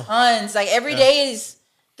wonderful. like tons. Like every day is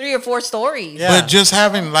 3 or 4 stories. Yeah. But just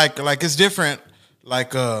having like it's different.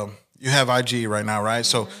 Like you have IG right now, right?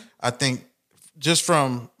 So I think just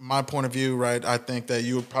from my point of view, right, I think that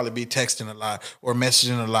you would probably be texting a lot or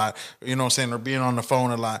messaging a lot, you know what I'm saying, or being on the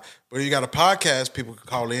phone a lot. But you got a podcast, people can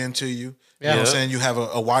call in to you. You know what I'm Yeah. saying? You have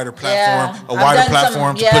a wider Yeah. platform, I've done some-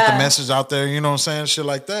 platform to put the yeah. message out there, you know what I'm saying? Shit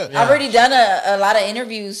like that. I've already done a lot of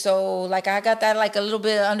interviews, so like I got that like a little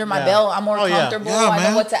bit under my Yeah. belt. I'm more Oh, yeah. comfortable. Yeah, I man.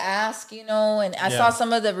 know what to ask, you know. And I Yeah. saw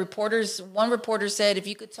some of the reporters. One reporter said, "If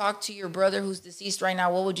you could talk to your brother who's deceased right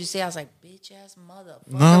now, what would you say?" I was like, "Bitch ass motherfucker,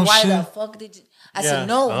 No why the shit. fuck did you?" I Yeah. said,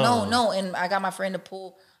 "No, Oh. no, no." And I got my friend to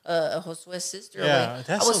pull Josue's sister Yeah, away.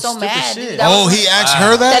 that's I was some so stupid mad. shit. Dude. That Oh, was- he asked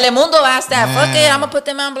her that? Telemundo asked that. Fuck it, Man. I'm gonna put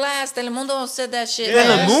them on blast. Telemundo said that shit. Yeah, man.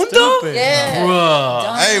 that's Telemundo? stupid. Yeah. bruh.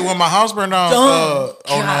 Dumb. Hey, when my house burned down, Dumb. oh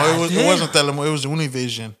no, it damn. wasn't Telemundo, it was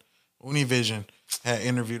Univision. Univision had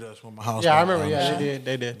interviewed us when my house Yeah, I burned remember. down. Yeah,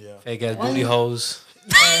 they did. Fake ass booty holes.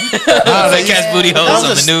 Nah, they- Fake ass booty That holes on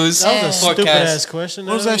was the a, news. that was a stupid Forecast. ass question.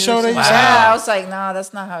 What was though. that show they used to Yeah, have? I was like, nah,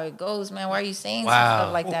 that's not how it goes, man. Why are you saying some Wow.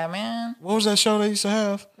 stuff like that, man? What was that show they used to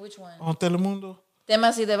have Which one? on Telemundo?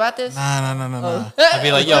 Temas y debates. Nah. I'd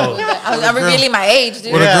be like, yo, I'm revealing my age,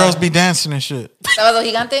 dude. Where Yeah. the girls be dancing and shit. Sábado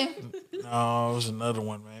Gigante. No, it was another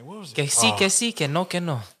one, man. What was que it? sí, que no, que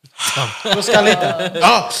no.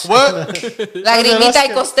 Oh, what? Lagrimita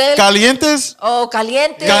y Costel. Calientes? Oh,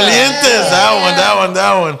 Caliente. Calientes. Yeah.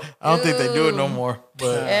 That one. I don't think they do it no more.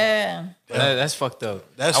 But Yeah. That's fucked up.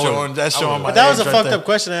 that's I would've- showing. That's I showing would've- my. But that was a age right fucked there. up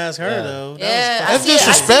question to ask her though. Yeah, That's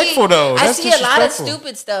disrespectful, though. I That's see a lot of disrespectful.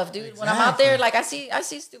 stupid stuff, dude. When I'm out there, like I see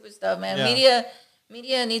stupid stuff, man. Yeah.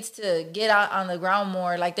 Media needs to get out on the ground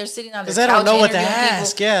more. Like they're sitting on the Because they don't couch know what to interviewing people.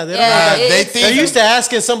 ask. Yeah, they don't Yeah, know. They it's- think- They're used to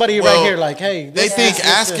asking somebody Well, right here, like, "Hey." They this, think this,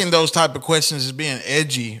 this, asking this. those type of questions is being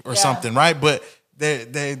edgy or Yeah. something, right? But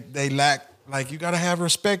they lack. Like you gotta have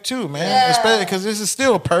respect too, man. Yeah. Especially because this is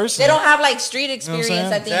still a person. They don't have like street what I'm experience. saying?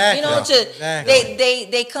 I think you know Exactly.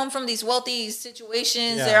 they come from these wealthy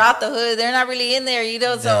situations. Yeah. They're out the hood. They're not really in there, you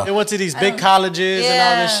know. So They went to these big colleges and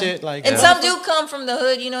all this shit. Like, and some do come from the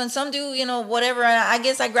hood, you know, and some do, you know, whatever. And I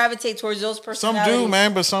guess I gravitate towards those Some personalities. do,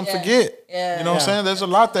 man, but some Yeah. forget. Yeah. You know what I'm Yeah. saying? There's a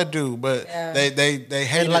lot that do, but Yeah. they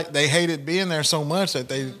hate like- it. They hated being there so much that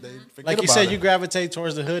they forget like you about said, it. you gravitate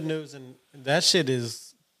towards the hood news, and that shit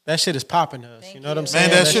is popping to us. Thank You know what I'm you. saying?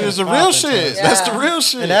 Man, that shit is the real popping to shit. us. Yeah. That's the real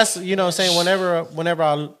shit. And that's, you know what I'm saying, whenever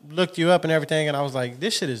I looked you up and everything, and I was like,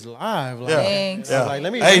 this shit is live. Like, Yeah. Thanks. I was like,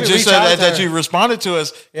 let me Hey, reach just said out that, to that her. you responded to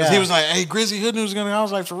us because he Yeah. was like, "Hey, Grizzly Hood News is gonna." I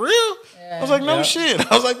was like, "For real?" I was like, "No Yeah.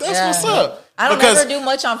 shit." I was like, "That's Yeah. what's up." I don't Because ever do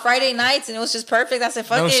much on Friday nights, and it was just perfect. I said,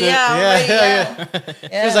 "Fuck No it, shit. yeah, I'm Yeah, ready, yeah,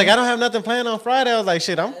 yeah." He was like, I don't have nothing planned on Friday. I was like,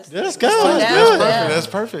 shit, let's go. go Let's down. do it. perfect. Yeah. That's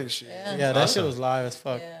perfect. Shit. Yeah, that shit was live as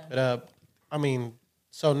fuck. Yeah. But I mean,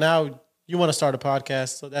 so now you want to start a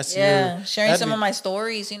podcast, so that's Yeah, you. sharing That'd some be- of my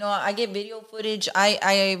stories. You know, I get video footage.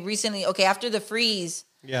 I recently, after the freeze,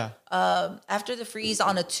 Yeah. after the freeze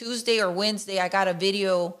on a Tuesday or Wednesday, I got a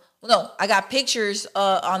video. No, I got pictures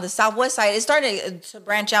on the Southwest side. It's starting to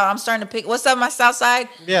branch out. I'm starting to pick. What's up, my South side?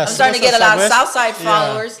 Yeah, I'm starting to what's get up, a lot of Southwest? South side Yeah.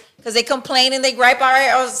 followers because they complain and they gripe. All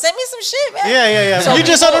right, oh, send me some shit, man. Yeah. So you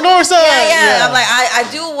just on the people- north side. Yeah. I'm like, I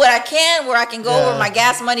do what I can where I can go Yeah. where my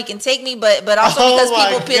gas money can take me, but also Oh because my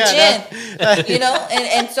people pitch God, in, you know,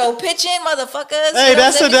 and so pitch in, motherfuckers. Hey, you know,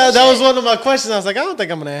 that's send me that some was shit. one of my questions. I was like, I don't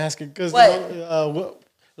think I'm gonna ask it because What?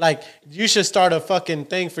 like you should start a fucking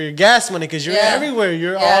thing for your gas money because you're Yeah. everywhere.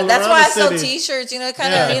 You're Yeah, all that's around why I the sell city. T-shirts. You know,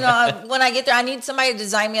 kind Yeah. of. You know, when I get there, I need somebody to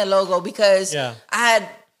design me a logo because Yeah. I had,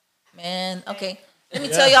 man. Okay, let me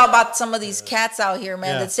tell y'all about some of these cats out here,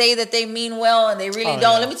 man, Yeah. that say that they mean well and they really Oh,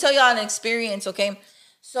 don't. yeah. Let me tell y'all an experience. Okay,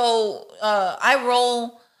 so I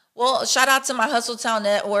roll. Well, shout out to my Hustle Town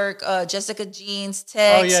network, Jessica Jeans,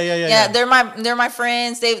 Tex. Oh, yeah. They're my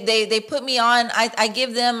friends. They put me on. I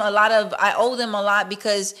give them a lot of. I owe them a lot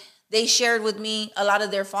because they shared with me a lot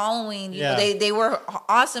of their following. You know, Yeah. they were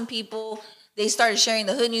awesome people. They started sharing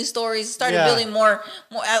the hood news stories. Started Yeah. building more.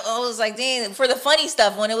 I was like, dang, for the funny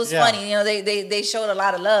stuff when it was Yeah. funny. You know, they showed a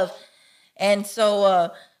lot of love, and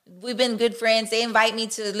so. We've been good friends. They invite me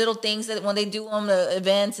to little things that when they do them, the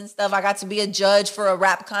events and stuff. I got to be a judge for a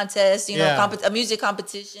rap contest, you know, Yeah. a music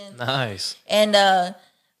competition, Nice. and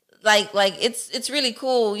like it's really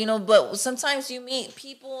cool, you know. But sometimes you meet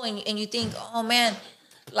people and you think, oh man,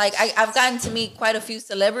 like I've gotten to meet quite a few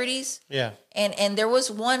celebrities, Yeah. and there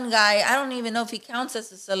was one guy, I don't even know if he counts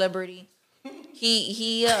as a celebrity.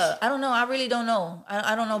 He I don't know. I really don't know.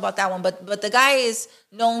 I don't know about that one. But the guy is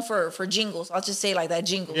known for jingles. I'll just say it like that,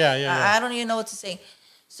 jingles. Yeah. I don't even know what to say.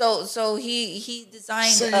 So he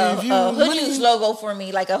designed Save a you Hood money. News logo for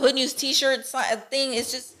me, like a Hood News T-shirt thing.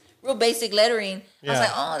 It's just real basic lettering. I was Yeah.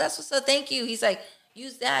 like, oh, that's what's up. Thank you. He's like,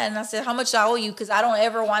 use that, and I said, how much I owe you? Because I don't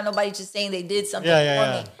ever want nobody just saying they did something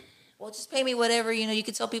Yeah. for me. Well, just pay me whatever. You know, you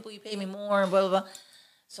can tell people you pay me more and blah blah blah.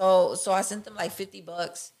 So I sent them like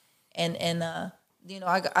 $50, and you know,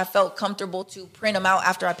 I felt comfortable to print them out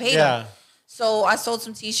after I paid Yeah. them. So I sold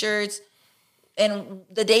some T-shirts, and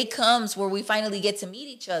the day comes where we finally get to meet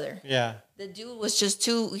each other. Yeah. The dude was just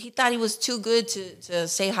he thought he was too good to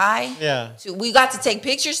say hi. Yeah. We got to take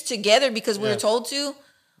pictures together because we Yeah. were told to.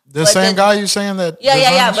 The But same the- guy you saying that? Yeah.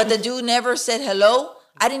 designed But shit? the dude never said hello.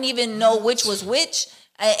 I didn't even know which was which.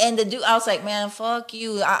 And the dude, I was like, man, fuck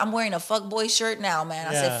you. I'm wearing a fuck boy shirt now, man.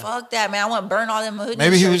 I Yeah. said, fuck that, man. I want to burn all them hood.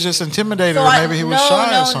 Maybe he shirts. was just intimidated, So or maybe he was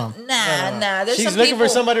shy or something. Nah. There's She's some looking people, for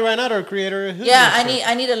somebody right now to a creator. Yeah,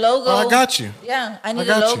 I need a logo. Oh, I got you. Yeah, I need a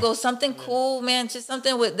got you. logo, something cool, man. Just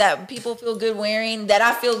something with that people feel good wearing, that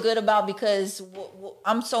I feel good about because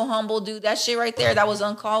I'm so humble, dude. That shit right there, that was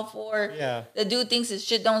uncalled for. Yeah. The dude thinks his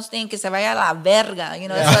shit don't stink, que se vaya a la verga. You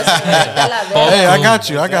know, that's what I la verga. Hey, I got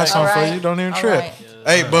you. I got something All for right. you. Don't even All trip. right.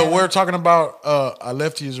 Hey, but we're talking about. I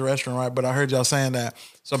left to use the restroom, right? But I heard y'all saying that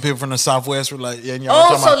some people from the Southwest were like, "Yeah, y'all Oh,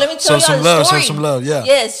 talking so about, let me tell show y'all some the love, story. show some love." Yeah.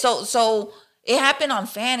 Yes. So it happened on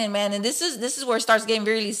Fannin, man, and this is where it starts getting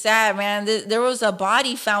really sad, man. There was a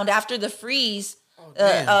body found after the freeze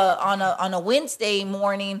on a Wednesday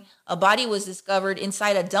morning. A body was discovered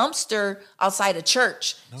inside a dumpster outside a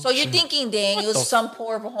church. So you're thinking, dang, it was some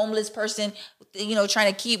poor homeless person, you know,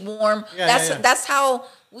 trying to keep warm. Yeah. That's how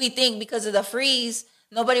we think because of the freeze.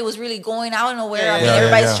 Nobody was really going out nowhere. Yeah, I mean, yeah,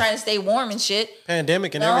 everybody's yeah. trying to stay warm and shit.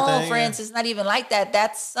 Pandemic and No, everything. friends, it's not even like that.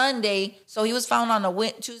 That's Sunday. So he was found on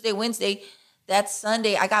a Tuesday, Wednesday. That's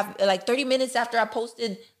Sunday. I got like 30 minutes after I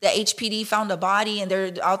posted that HPD found a body and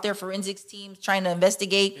they're out there, forensics teams trying to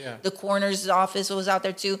investigate. Yeah. The coroner's office was out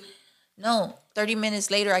there too. No, 30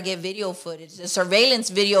 minutes later, I get video footage, a surveillance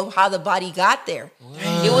video of how the body got there.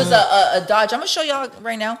 It was a Dodge. I'm going to show y'all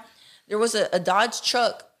right now. There was a Dodge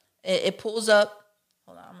truck. It pulls up.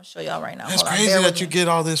 Hold on, I'm going to show y'all right now. That's Hold on, crazy bear with that you me. get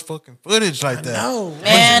all this fucking footage like that. know,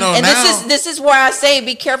 Man, know and now. this is where I say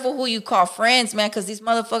be careful who you call friends, man, because these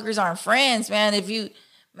motherfuckers aren't friends, man.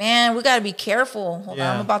 We gotta be careful. Hold on,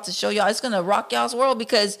 Yeah. I'm about to show y'all. It's gonna rock y'all's world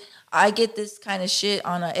because I get this kind of shit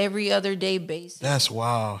on a every other day basis. That's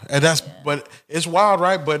wild, and but it's wild,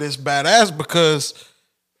 right? But it's badass because,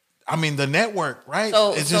 I mean, the network, right?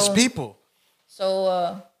 So- It's just so- people.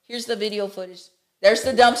 So here's the video footage. There's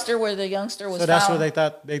the dumpster where the youngster was So that's found. where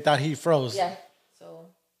they thought he froze. Yeah.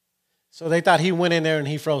 So they thought he went in there and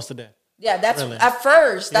he froze to death. Yeah, that's Really? at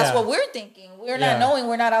first. That's Yeah. what we're thinking. We're not Yeah. knowing.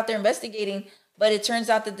 We're not out there investigating. But it turns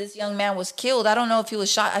out that this young man was killed. I don't know if he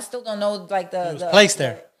was shot. I still don't know like the He was placed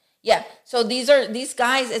there. Yeah. So these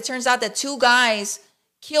guys. It turns out that two guys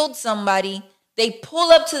killed somebody. They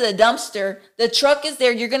pull up to the dumpster. The truck is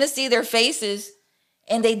there. You're gonna see their faces,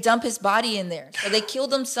 and they dump his body in there. So they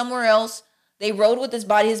killed him somewhere else. They rode with his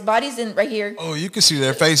body. His body's in right here, Oh, you can see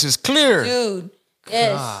their faces clear. dude.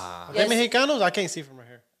 Yes. Are Yes. they Mexicanos? I can't see from right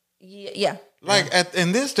here. Yeah. Like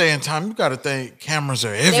in this day and time, you got to think cameras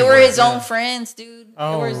are everywhere. They were his own friends, dude.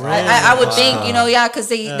 Oh, They were his- really? I would think, yeah, because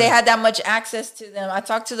they had that much access to them. I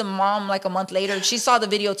talked to the mom like a month later. She saw the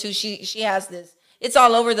video too. She has this. It's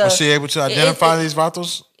all over the. Was she able to identify these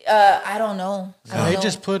vatos? I don't know. I don't They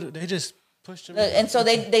know. just Pushed him. And so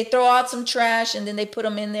they throw out some trash and then they put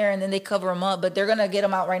them in there and then they cover them up. But they're gonna get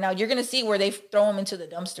them out right now. You're gonna see where they throw them into the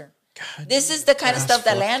dumpster. This is the kind of stuff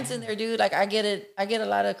that lands in there, dude. Like I get it. I get a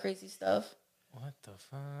lot of crazy stuff. What the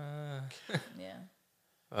fuck? Yeah.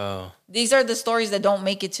 Oh, These are the stories that don't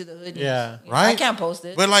make it to the hood. Yeah. You know, I Right? can't post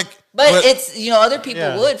it. But like, But it's, other people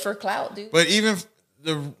Yeah. would for clout, dude. but even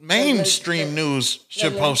the mainstream news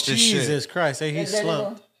should yeah. post this shit. Jesus Christ, hey, he's There they go.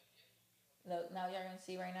 slumped. Look, now y'all gonna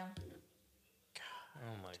see right now.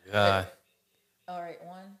 oh my god. All right,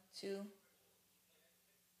 1, 2.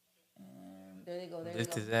 And there they go. There they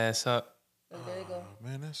Lift go. his ass up. Look, there they go.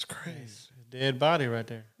 Man, that's crazy. Dead body right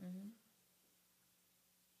there.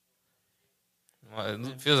 Well,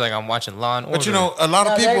 it feels like I'm watching Law and Order. But a lot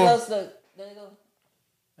No, of there it people. goes. Look, there they go.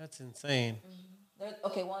 That's insane. There,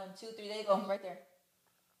 okay, 1, 2, 3. There you go, right there.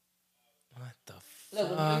 What the Look,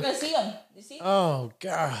 you're fuck? gonna see them. You see? Oh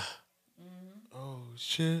God. Oh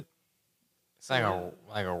shit! It's like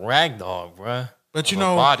a rag doll, bruh. But Of a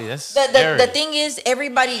body. That's The scary. thing is,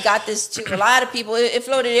 everybody got this too. A lot of people, it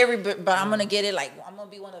floated but I'm gonna get it. Like I'm gonna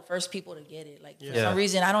be one of the first people to get it. Like for Yeah. some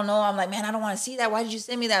reason, I don't know. I'm like, man, I don't want to see that. Why did you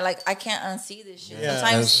send me that? Like I can't unsee this shit. Yeah.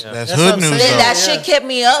 Sometimes That's That's what hood I'm news. saying. Though. that Yeah. shit kept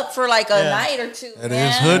me up for like a Yeah. night or two. That man.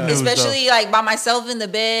 is hood news, especially like by myself in the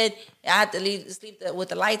bed. I had to sleep with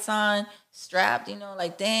the lights on, strapped.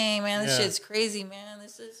 Like dang, man, this Yeah. shit's crazy, man.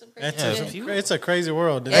 This is some crazy That's shit. it's a crazy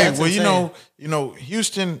world. Hey, That's well, insane.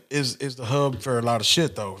 Houston is the hub for a lot of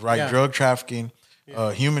shit, though, right? Yeah. Drug trafficking,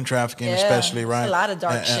 human trafficking, Yeah, especially, there's right? a lot of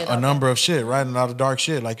dark And shit a out number of shit, right? And a lot of dark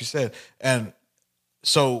shit, like you said. And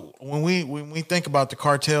so when we think about the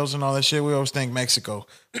cartels and all that shit, we always think Mexico,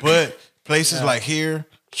 but places like here,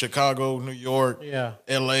 Chicago, New York, Yeah.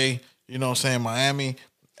 L.A., Miami,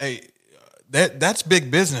 hey, that's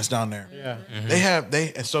big business down there. Yeah. They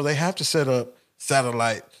have to set up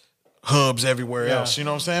satellite hubs everywhere Yeah. else. You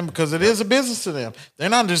know what I'm saying? Because it is a business to them. They're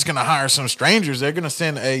not just gonna hire some strangers. They're gonna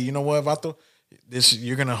send, hey, you know what, Vato?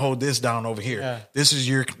 You're gonna hold this down over here. Yeah. This is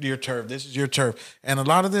your turf. This is your turf. And a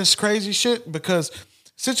lot of this crazy shit, because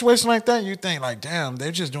situation like that, you think like, damn,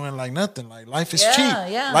 they're just doing like nothing. Like life is Yeah,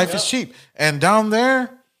 cheap. yeah. Life is cheap. And down there,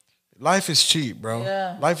 life is cheap, bro.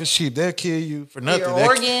 Yeah. Life is cheap. They'll kill you for nothing. your They'll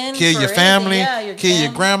organs, kill for your family, anything. Yeah, your kill your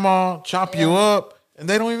family. grandma, chop you up, and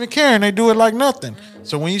they don't even care, and they do it like nothing.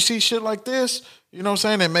 So when you see shit like this, you know what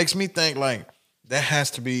I'm saying? It makes me think like that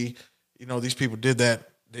has to be, these people did that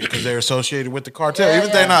because they're associated with the cartel. Yeah, Even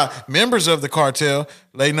if yeah. they're not members of the cartel,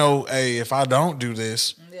 they know, hey, if I don't do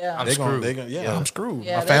this, Yeah. I'm they're gonna, screwed. I'm screwed.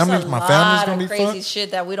 Yeah, my there's family's a my lot family's of gonna be crazy fucked.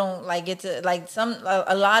 shit that we don't like get to like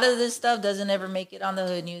a lot of this stuff doesn't ever make it on the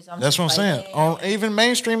hood news. That's what I'm just saying. like, On even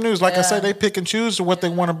mainstream news, like I Yeah. said, they pick and choose to what they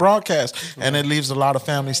want to broadcast, and it leaves a lot of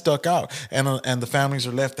families stuck out, and the families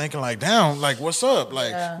are left thinking like, "Damn, like what's up?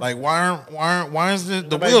 Like, Yeah. like why is the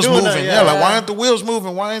Nobody wheels doing moving? that, Yeah, yeah. like why aren't the wheels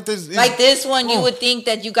moving? Why ain't this Like this one, you Oh. would think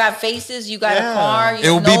that you got faces, you got Yeah. a car, It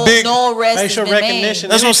would be big. no arrest has Facial been recognition.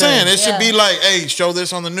 made. That's what I'm saying. Everything. It should Yeah. be like, hey, show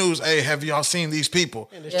this on the news. Hey, have y'all seen these people?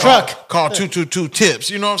 this truck. Call 222 tips.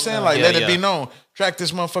 You know what I'm saying? Like, Yeah, let it be yeah. known. Track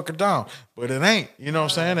this motherfucker down. But it ain't. You know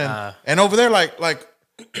what I'm saying? And over there, like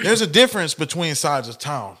there's a difference between sides of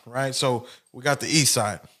town, right? So we got the east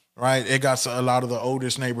side, right? It got a lot of the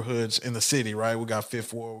oldest neighborhoods in the city, right? We got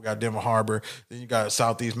Fifth Ward, we got Denver Harbor, then you got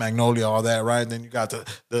Southeast Magnolia, all that, right? Then you got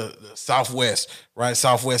the Southwest, right?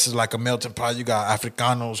 Southwest is like a melting pot. You got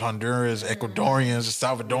Africanos, Honduras, Ecuadorians,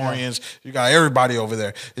 Salvadorians. You got everybody over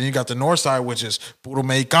there. Then you got the north side, which is puro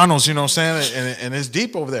Mexicanos, you know what I'm saying? And it's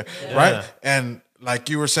deep over there, right? And like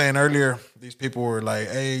you were saying earlier, these people were like,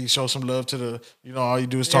 hey, show some love to the, all you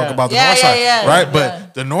do is talk Yeah. about the Yeah, north yeah, side, yeah, right? yeah.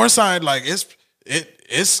 But the north side, like it's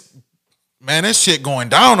man, this shit going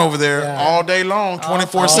down over there Yeah. all day long,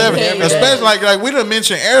 24/7. all day, every Especially like we done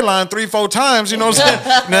mentioned airline 3-4 times, you know what I'm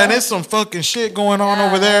saying? Man, there's some fucking shit going on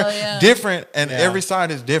over there. hell yeah. Different, and Yeah. every side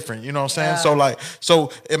is different, you know what I'm saying? Yeah.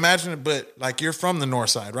 So imagine it, but like you're from the north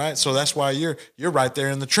side, right? So that's why you're right there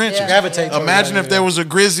in the trenches. Yeah. Gravitate towards Imagine that, if there was a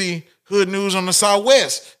Grizzy hood news on the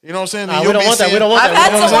southwest. You know what I'm saying? Nah, Then we you'll don't be want that. We seeing- don't want I've that.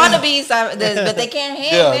 had We don't some want that. wannabes, but they can't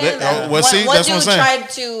hang, Yeah, man. well, see, one that's what I'm dude saying. tried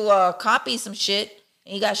to copy some shit,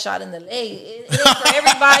 and he got shot in the leg. It ain't for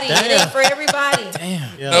everybody. It ain't for everybody.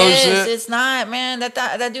 Damn. Yeah. No Yes, shit. it's not, man. That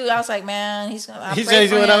dude, I was like, man, he's gonna. I He pray said he's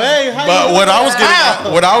for doing him. up. Hey, how But you what doing?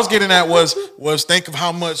 I was getting at was think of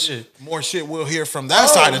how much more shit we'll hear from that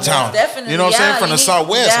side of town. Definitely, You know what I'm yeah, saying? From you the need-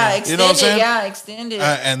 southwest. Yeah, you know what I'm saying? Yeah, extended.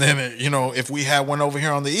 And then if we had one over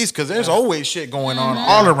here on the east, because there's always shit going on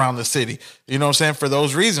all around the city. You know what I'm saying? For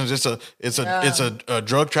those reasons, it's a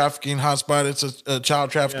drug trafficking hotspot. It's a child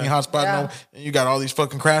trafficking hotspot. Yeah. And you got all these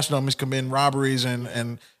fucking crash dummies committing robberies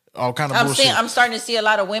and all kind of bullshit. I'm starting to see a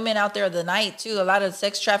lot of women out there the night too. A lot of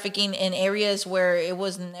sex trafficking in areas where it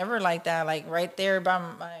was never like that. Like right there by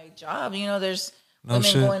my job, there's women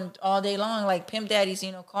shit. going all day long, like pimp daddies,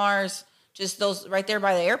 cars. Just those right there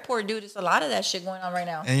by the airport, dude. It's a lot of that shit going on right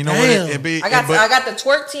now. And you know Damn. what? It be. I got but, I got the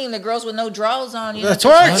twerk team, the girls with no draws on. The twerk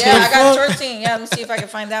Yeah, team? I got a twerk team. Yeah, let me see if I can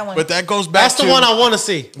find that one. but that goes back That's to the one I want to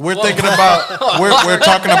see. we're thinking about. We're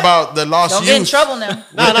talking about the lost Don't youth. get in trouble now.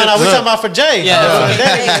 No, we talking about for Jay. Yeah.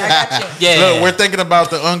 Hey, I got you. Yeah. Look, we're thinking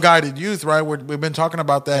about the unguided youth, right? We've been talking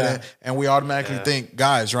about that, and we automatically think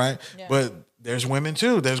guys, right? Yeah. But there's women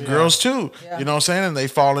too. There's girls too. Yeah. You know what I'm saying? And they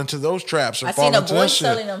fall into those traps or I fall seen a into boy that shit.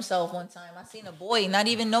 selling himself one time. I seen a boy, not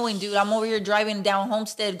even knowing, dude. I'm over here driving down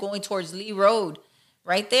Homestead, going towards Lee Road,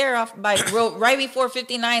 right there off by road, right before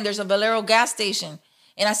 59. There's a Valero gas station,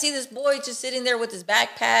 and I see this boy just sitting there with his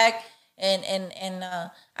backpack, and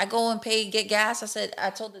I go and get gas. I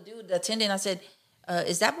told the dude, the attendant, I said,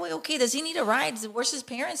 is that boy okay? Does he need a ride? Where's his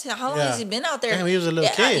parents? How long Yeah. has he been out there? Damn, he was a little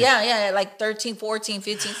yeah, kid. Yeah, like 13, 14,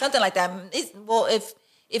 15, something like that. Well,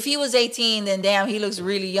 if he was 18, then damn, he looks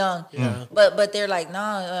really young. Yeah. But they're like,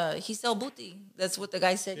 nah, he sell booty. That's what the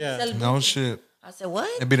guy said. Yeah. He sell No booty. shit. I said, what?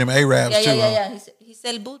 It'd be them Arabs too. huh? Yeah. He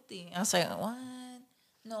sell booty. I was like, what?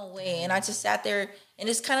 No way. And I just sat there, and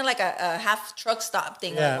it's kind of like a half truck stop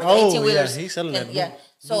thing. Yeah. Like with Oh, 18-wheelers. yeah, he's selling And, that yeah. booty.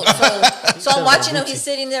 So I'm selling watching that him. He's booty.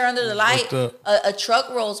 sitting there under the light. Fucked A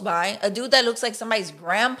truck rolls by. A dude that looks like somebody's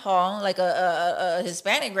grandpa, like a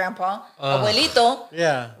Hispanic grandpa, abuelito.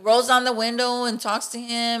 Yeah. Rolls on the window and talks to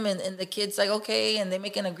him, and the kid's like, okay, and they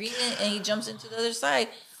make an agreement, and he jumps into the other side,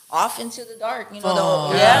 off into the dark. Shit.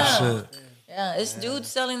 Yeah, it's dudes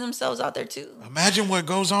selling themselves out there too. Imagine what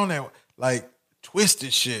goes on there, like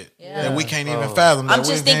twisted shit Yeah. that we can't even fathom. I'm that just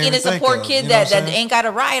we can't thinking even it's a think poor of, kid you know that what I'm saying? ain't got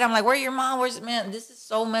a ride. I'm like, where your mom? Where's man? This is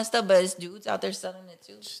so messed up, but it's dudes out there selling it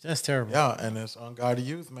too. That's terrible. Yeah, and it's unguided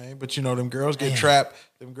youth, man. But them girls get trapped.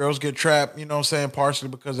 Them girls get trapped, you know what I'm saying, partially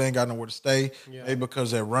because they ain't got nowhere to stay. Yeah. Maybe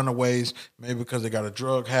because they're runaways, maybe because they got a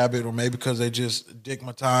drug habit, or maybe because they just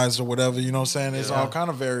digmatized or whatever, you know what I'm saying? There's all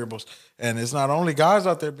kind of variables. And it's not only guys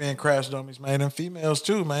out there being crash dummies, man, and females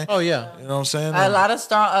too, man. Oh, yeah. You know what I'm saying? A lot of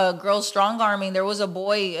strong girls strong arming. There was a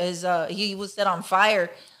boy. He was set on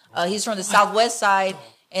fire. He's from the southwest side,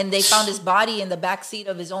 and they found his body in the back seat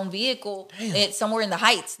of his own vehicle. It's somewhere in the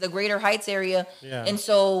Heights, the Greater Heights area. Yeah. And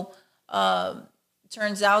so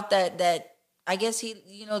turns out that I guess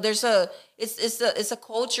there's it's a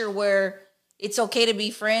culture where it's okay to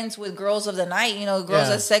be friends with girls of the night. Girls Yeah.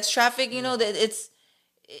 that sex traffic. That it's.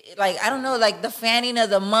 Like, I don't know, like the fanning of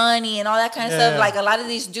the money and all that kind of Yeah. stuff. Like a lot of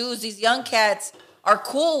these dudes, these young cats are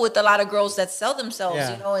cool with a lot of girls that sell themselves,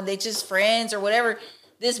 Yeah. and they just friends or whatever.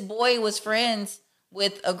 This boy was friends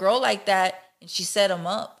with a girl like that, and she set him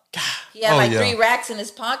up. He had Oh, like yeah. 3 racks in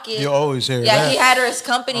his pocket. You always hear yeah, that. he had her as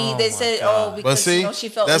company. They said, God. because But see, she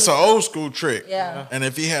felt that's an old school trick. Yeah. And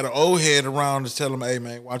if he had an old head around to tell him, hey,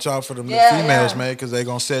 man, watch out for them little Yeah, females, yeah. man, because they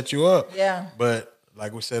going to set you up. Yeah. But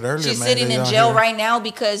like we said earlier, She's man, sitting they in out jail here- right now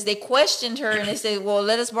because they questioned her and they said, "Well,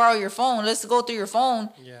 let us borrow your phone. Let's go through your phone."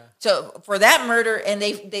 Yeah. For that murder, and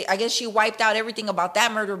they I guess she wiped out everything about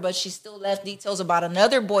that murder, but she still left details about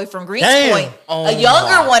another boy from Greens Damn. Point, a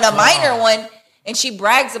younger one, a minor one, and she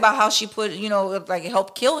brags about how she put like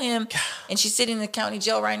helped kill him, and she's sitting in the county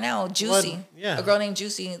jail right now. Juicy, yeah. a girl named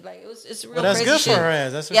Juicy, like it's real. Well, that's crazy good shit. for her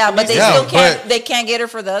ass. That's what yeah, she but needs they to do. still Yeah, can't. but- They can't get her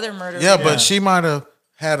for the other murder. Yeah, but she might have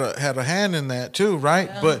had a hand in that too, right?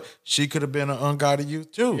 But she could have been an unguided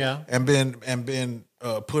youth too, Yeah. and been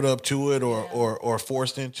put up to it or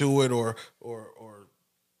forced into it or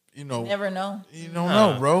Never know. you don't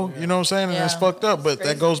know, bro. You know what I'm saying? And it's Yeah. fucked up. But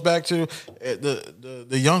crazy. that goes back to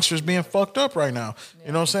the youngsters being fucked up right now.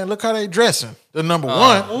 You know what I'm saying? Look how they dressing. The number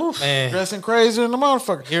one, man. dressing crazy in the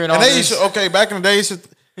motherfucker. Hearing and all they used this- to, okay, back in the days,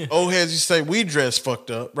 old heads used to say we dress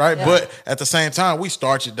fucked up, right? Yeah. But at the same time, we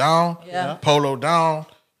starch it down, Yeah. polo down,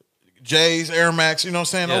 J's, Air Max. You know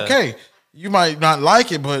what I'm saying? Yeah. Okay. You might not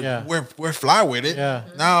like it, but Yeah. we're fly with it. Yeah.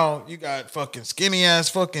 Now you got fucking skinny ass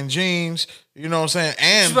fucking jeans. You know what I'm saying?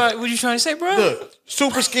 And What you trying to say, bro? look,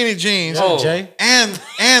 super skinny jeans. Oh. Jay. And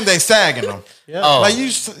they sagging them. Yeah. Oh. Like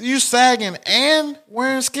you sagging and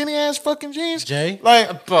wearing skinny ass fucking jeans. Jay?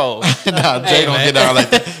 Like Bro. nah, Jay Hey, don't man. get down like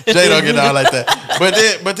that. Jay don't get down like that.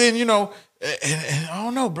 But then and I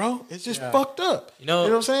don't know, bro. It's just fucked up. You know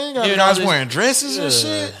what I'm saying? You got hearing all guys this- wearing dresses and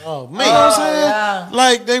shit. Oh, You know man. what I'm saying? yeah.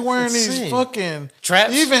 Like they wearing It's these insane. fucking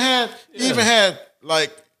Traps? You even had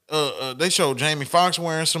like they showed Jamie Foxx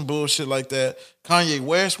wearing some bullshit like that. Kanye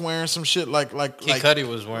West wearing some shit like Kid Cudi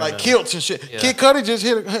was wearing like a- kilts and shit. Yeah. Kid Cudi just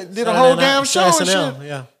did a Saturday whole night- damn show and SNL, shit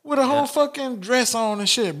yeah. with a whole fucking dress on and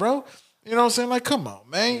shit, bro. You know what I'm saying? Like, come on,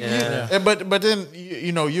 man. But then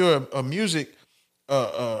you know you're a music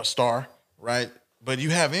star, right? But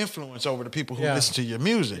you have influence over the people who listen to your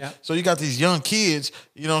music. Yeah. So you got these young kids,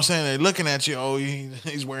 you know what I'm saying? They're looking at you, oh,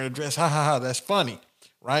 he's wearing a dress. Ha, ha, ha, that's funny,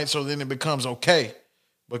 right? So then it becomes okay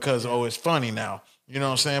because, oh, it's funny now. You know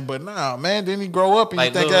what I'm saying? But nah, man, then you grow up and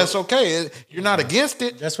Like you think that's okay. You're not against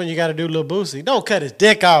it. That's when you got to do Lil Boosie. Don't cut his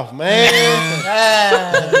dick off, man.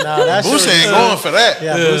 no, that's Boosie ain't going for that.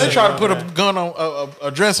 Yeah, They Boosie try to ain't put going a gun on a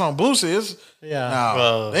dress on Boosie. It's, Yeah.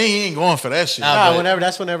 no, they ain't going for that shit. Nah,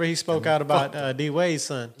 but- whenever he spoke out about D Wade's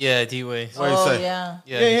son. Yeah, D-Way. What do you Oh say? yeah.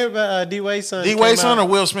 You didn't hear about D Wade's son? D Wade's son or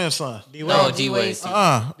Will Smith's son? D No, Wade. D-Way.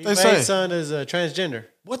 D They say Wade's son is transgender.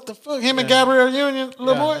 what the fuck? Him and Gabrielle Union,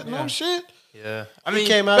 little Yeah, boy? No yeah. shit. Yeah. I He mean,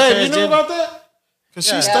 came out Babe, you transgender. knew about that? Cause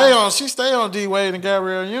Yeah. she stay on D Wade and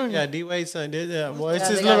Gabrielle Union. Yeah, D Wade's son did that. Well, it's Yeah,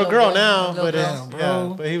 his they got little a girl little now, girl. but Little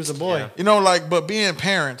girl. but he was a boy. Yeah. You know, like, but being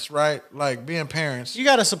parents, right? Like being parents, You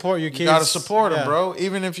got to support your kids. you gotta support them, Yeah. bro.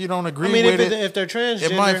 Even if you don't agree I mean, with if they're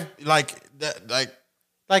transgender, it might like that,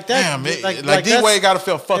 like that, damn, it, like, that's- D Wade gotta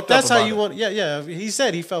feel fucked If that's up. how you about want, yeah. He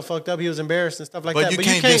said he felt fucked up. He was embarrassed and stuff like it. that. But you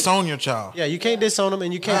can't disown your child. Yeah, you can't disown them,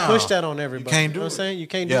 and you can't No. push that on everybody. can't do know what it. I'm saying? You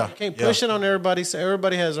can't Yeah, you can't yeah. push it on everybody. So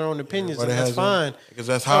everybody has their own opinions, Everybody and that's has their- fine. because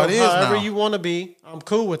that's how it is However now. you want to be, I'm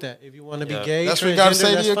cool with that. If you want to be Yeah. gay, That's what you gotta transgender, say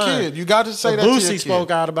to that's your fine. kid. You got to say But that to your Boosie kid.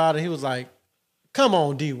 spoke out about it. He was like, "Come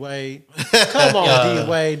on, D Wade. Come on, D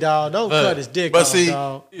Wade, dog. Don't cut his dick But off, see,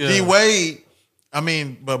 dog." D Wade, I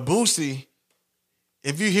mean, but Boosie,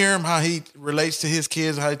 if you hear him how he relates to his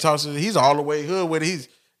kids, how he talks to them, he's all the way hood with it. He's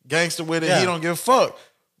gangster with it. Yeah. He don't give a fuck.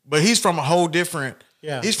 But he's from a whole different.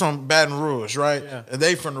 Yeah. He's from Baton Rouge, right? Yeah. And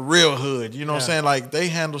they from the real hood. You know what I'm Yeah. saying? Like they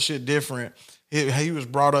handle shit different. He was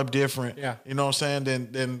brought up different. Yeah. You know what I'm saying?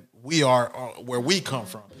 Than we are where we come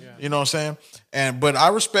from. You know what I'm saying? But I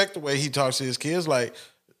respect the way he talks to his kids. Like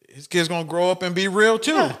his kids gonna grow up and be real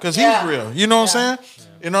too, because Yeah. he's real. You know what I'm saying?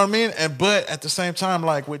 You know what I mean? But at the same time,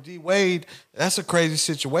 like with D Wade, that's a crazy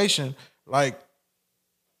situation. Like,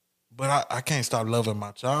 but I can't stop loving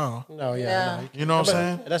my child. No, Yeah. yeah. No. You know what I'm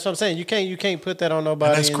saying? That's what I'm saying. You can't put that on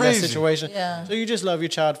nobody that's in crazy. that situation. Yeah. So you just love your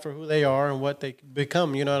child for who they are and what they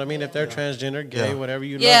become. You know what I mean? If they're transgender, gay, Yeah. whatever,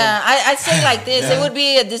 you Yeah, love them. I'd say like this. It would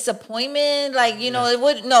be a disappointment. Like, you know, it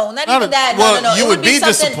would, no, not Not even a- that. well, No. you It would be something-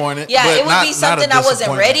 disappointed, Yeah, but it would not- be not a something I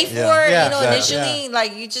wasn't ready for, disappointment. Yeah. you know, Exactly. initially.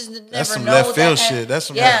 Like, you just never some know. left that field kind- shit. That's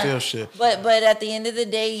some left field shit. But at the end of the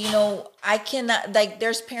day, you know, I cannot, like,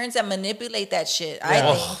 there's parents that manipulate that shit, I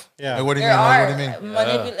Yeah. think. Yeah. Like, what do you There mean? are Like, what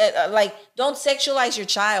do you mean? like, don't sexualize your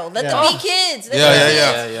child. Let Yeah. them be kids. Let Yeah, them be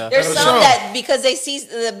yeah, kids. yeah. There's For some sure. that because they see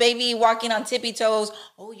the baby walking on tippy toes.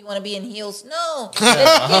 Oh, you want to be in heels? No,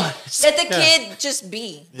 let the kid just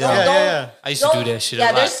be. Yeah. Yeah. I used to do that shit a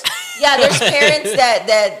lot. There's parents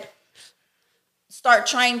that start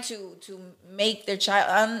trying to make their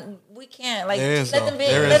child. We can't like There is, let them though. be.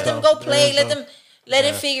 There Let is, them though. go play. There is, Let them. Let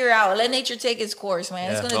it figure out. Let nature take its course,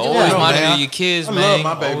 man. It's Yeah. gonna But do always it. monitor man. your kids, I man. love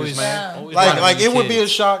my babies, Always- man. always Like monitor it your would be a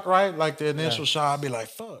kids. shock, right? Like the initial shock, I'd be like,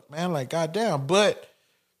 "Fuck, man!" Like, goddamn. But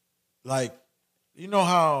like, you know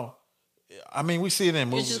how? I mean, we see it in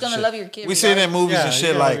movies. just and gonna shit. love your kid We see it in regardless. movies Yeah, and you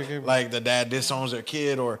shit. gotta love your kid. Like the dad disowns their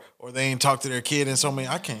kid, or they ain't talk to their kid in so many.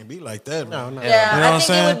 I can't be like that, man. No. Yeah, You know what I I'm think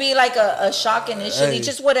saying? it would be like a shock initially, Hey.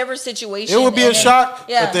 just whatever situation. It would be a and then- shock,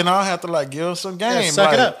 Yeah. but then I'll have to like give them some game. suck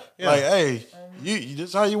like, it up. Yeah. Like, hey, you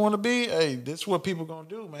this how you want to be? Hey, this what people gonna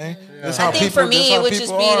do, man. This how I think people, for this me, how it would just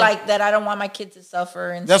people be are. like that. I don't want my kid to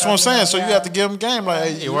suffer. And That's what I'm stuff, saying. So you yeah. have to give them game. Like,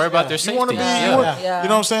 hey, You worry about their you want to safety. be, Yeah. you, Yeah. you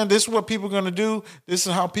know what I'm saying? This is what people gonna do. This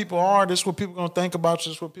is how people are. This is what people gonna think about you.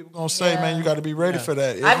 This is what people gonna say, Yeah. man. You got to be ready for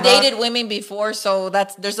that. If I've not- dated women before, so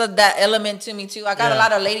there's that element to me too. I got a Yeah.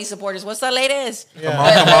 lot of lady supporters. What's up, ladies? Yeah. Come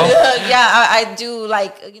on. Yeah, I do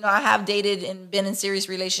like, you know, I have dated and been in serious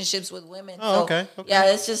relationships with women. Oh, so, okay. Yeah,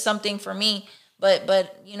 it's just something for me. But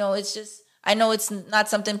you know, it's just I know it's not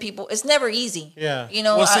something people. It's never easy. Yeah. You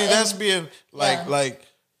know. Well, see, and- that's being like yeah. like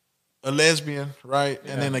a lesbian, right?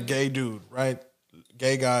 And then a gay dude, right?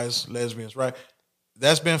 Gay guys, lesbians, right?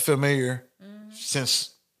 That's been familiar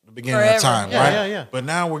since the beginning Forever. of time, Yeah, right? yeah, yeah. But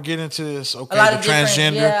now we're getting to this, okay, lot the of different-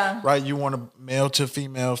 transgender, yeah. right? You want a male to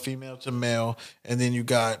female, female to male, and then you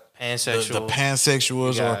got Pansexual. the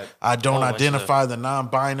pansexuals, You or got I don't a whole bunch of identify the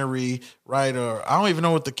non-binary, right? Or I don't even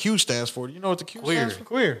know what the Q stands for. Do you know what the Q Queer. stands for?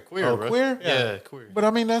 Queer. Queer, Oh, bro. queer? Yeah, queer. But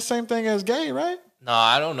I mean, that same thing as gay, right? No,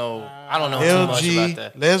 I don't know. I don't know too much LG, about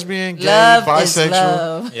that. lesbian, gay, love bisexual. is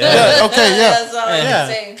love. Yeah, okay, yeah. That's all I'm Yeah.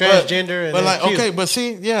 saying. Transgender. and But then like, Q. okay, but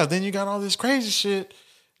see, yeah, then you got all this crazy shit.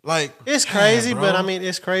 Like, It's crazy, damn, but bro. I mean,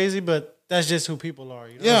 it's crazy, but that's just who people are.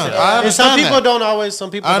 You know Yeah, what I'm I saying? And understand some people that. don't always.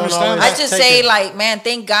 Some people I don't understand always. that. I just take say it. like, man,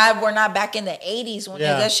 thank God we're not back in the 80s when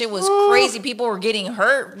Yeah. that shit was crazy. People were getting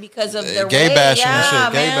hurt because of their Gay weight. bashing and Yeah,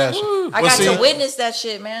 shit. Gay man. bashing. I Well, got see, to witness that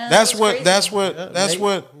shit, man. That's It was what. crazy. That's what. That's Nate,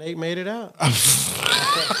 what. Nate made it out.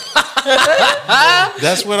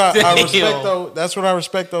 That's what I Damn. respect though. That's what I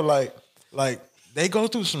respect though. Like they go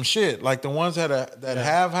through some shit. Like the ones that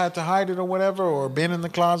have had to hide it or whatever, or been in the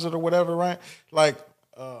closet or whatever, right? Like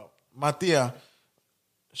my tia,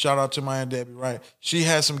 shout out to my Aunt Debbie, right? She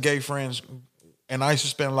had some gay friends, and I used to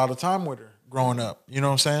spend a lot of time with her growing up. You know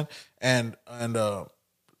what I'm saying? And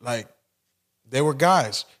like they were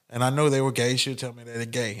guys. And I know they were gay. She'll tell me that they're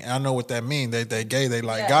gay. And I know what that means. They gay. They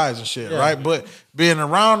like guys and shit, right? But being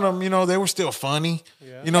around them, you know, they were still funny.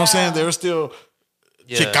 You know what I'm saying? They were still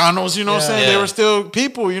Chicanos, you know what I'm saying? Yeah. They were still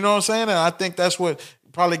people, you know what I'm saying? And I think that's what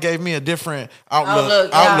probably gave me a different Outlook,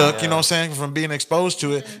 outlook, yeah. you know what I'm saying, from being exposed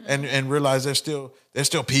to it and realize they're still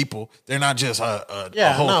people. They're not just a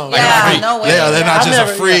whole, no. like Yeah, a freak. no way. They're not I've just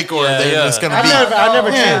never- a freak or yeah, they're yeah. just gonna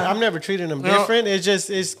I've be. never treated them You know- different.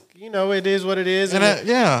 It's you know, it is what it is. And as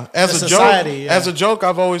the a society, joke, yeah. as a joke,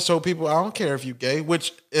 I've always told people I don't care if you gay,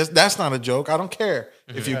 that's not a joke. I don't care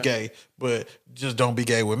if you gay, but just don't be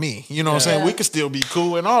gay with me. You know what I'm saying? Yeah. We could still be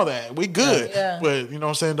cool and all that. We good, Yeah. but you know what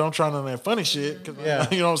I'm saying? Don't try none of that funny shit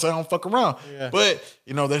because you know what I'm saying? I don't fuck around. Yeah. But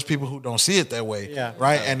you know, there's people who don't see it that way, Yeah.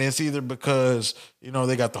 right? And it's either because you know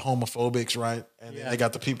they got the homophobics, right, and then they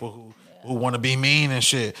got the people who want to be mean and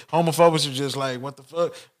shit. Homophobes are just like, what the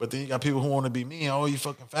fuck? But then you got people who want to be mean. Oh, you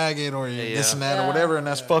fucking faggot or you this and that or whatever. And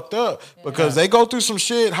that's fucked up because they go through some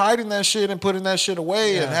shit, hiding that shit and putting that shit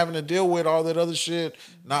away and having to deal with all that other shit,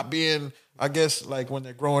 not being, I guess, like when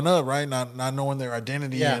they're growing up, right? Not knowing their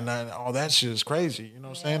identity and all that shit is crazy. You know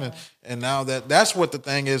what I'm saying? And now that's what the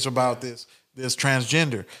thing is about this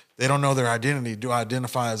transgender. They don't know their identity. Do I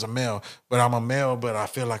identify as a male? But I'm a male, but I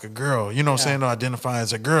feel like a girl. You know what I'm saying? Do I identify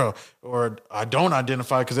as a girl? Or I don't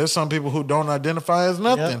identify, because there's some people who don't identify as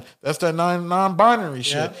nothing. Yep. That's that non-binary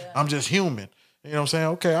shit. Yeah. I'm just human. You know what I'm saying?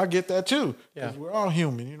 Okay, I get that too. 'Cause Yeah. we're all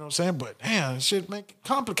human, you know what I'm saying? But damn, shit make it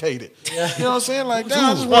complicated. You know what I'm saying? Like, damn,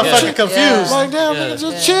 I just want to Motherfucker confused. like, damn, nigga,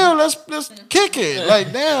 just chill. Let's kick it.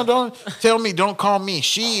 Like, damn, don't tell me, don't call me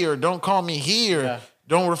she or don't call me he or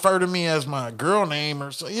don't refer to me as my girl name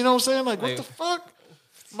or so. You know what I'm saying? Like, what the fuck?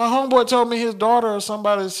 My homeboy told me his daughter or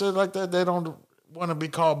somebody said like that they don't want to be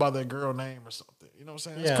called by their girl name or something. You know what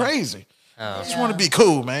I'm saying? It's Yeah. crazy. I just want to be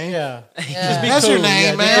cool, man. Yeah. Just be That's your cool. name,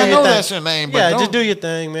 Yeah, man. just do I your know thing. that's your name, but Yeah, don't, just do your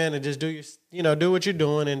thing, man, and just do your, do what you're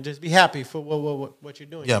doing, and just be happy for what you're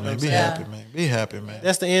doing. Yeah, you know man, what be I'm saying? happy, man. Be happy, man.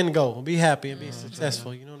 That's the end goal. Be happy and be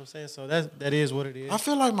successful. You know what I'm saying? So that is what it is. I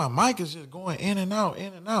feel like my mic is just going in and out,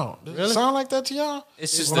 in and out. Does Really? it sound like that to y'all?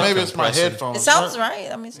 It's just Well, the maybe it's my compression. headphones. It sounds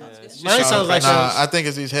right. I mean, it sounds good. Mine sounds like nah, those- I think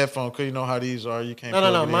it's these headphones, because you know how these are. You can't. No.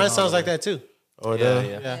 plug it in Mine all sounds the like way. that too. Oh, it Yeah, does?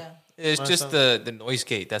 yeah. Yeah. It's Mine just sound- the noise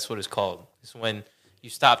gate. That's what it's called. It's when you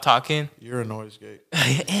stop talking. You're a noise gate.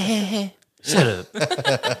 Shut up.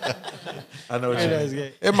 I know what You're you a noise mean.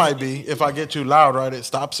 gate. It might be. If I get too loud, right, it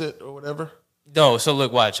stops it or whatever. No, so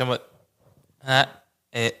look, watch. And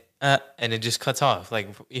it just cuts off, like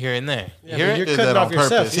here and there. You hear but it? you're Did cutting that off on yourself.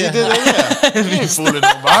 purpose. Yeah. He did that, yeah. He ain't fooling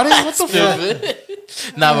nobody. What the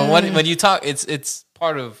fuck? Nah, but when you talk, it's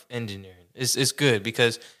part of engineering. It's good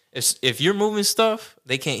because if you're moving stuff,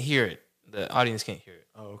 they can't hear it. The audience can't hear it.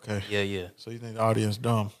 Oh, okay. Yeah. So you think the audience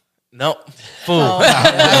dumb? Nope. Fool.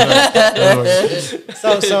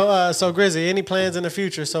 So Grizzy, any plans in the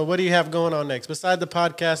future? So what do you have going on next besides the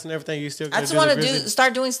podcast and everything? You still I gonna just do want the to Grizzy?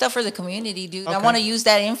 start doing stuff for the community, dude. I Okay. want to use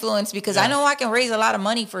that influence because I know I can raise a lot of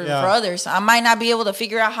money for others. I might not be able to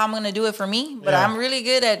figure out how I'm going to do it for me, but Yeah. I'm really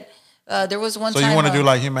good at. There was one So time. you want to do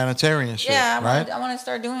like humanitarian shit, Yeah, right? I want to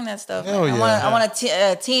start doing that stuff. Hell man. yeah. I want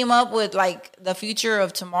to team up with like the future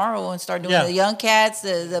of tomorrow and start doing Yeah. the young cats,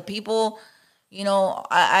 the people. You know,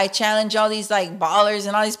 I challenge all these like ballers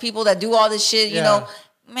and all these people that do all this shit. You Yeah. know,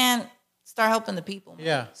 man, start helping the people. Man.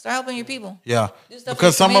 Yeah. Start helping your people. Yeah, Do stuff for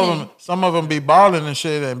because the some of them be balling and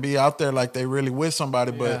shit and be out there like they really with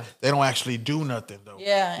somebody, but Yeah. they don't actually do nothing though.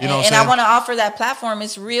 Yeah, you know what and I'm I saying? want to offer that platform.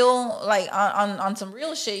 It's real, like on some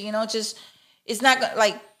real shit. You know, just it's not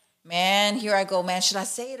like, man, here I go, man. Should I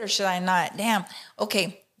say it or should I not? Damn.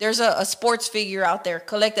 Okay, there's a sports figure out there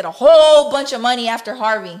collected a whole bunch of money after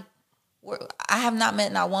Harvey. I have not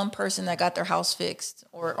met not one person that got their house fixed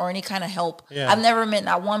or any kind of help. Yeah. I've never met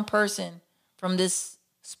not one person from this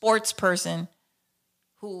sports person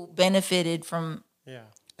who benefited from. Yeah.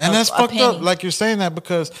 And that's a fucked up. penny. Like you're saying that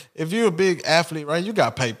because if you're a big athlete, right, you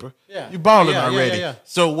got paper. Yeah. You balling Yeah, already. yeah.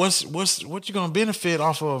 So what you gonna benefit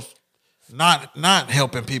off of not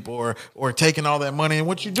helping people or taking all that money and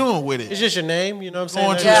what you doing with It's it? just your name, you know what I'm saying?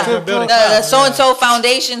 Going to They're the Yeah, strip building club. the clout. so and so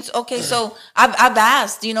foundations. Okay, so I've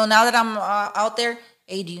asked. You know, now that I'm out there,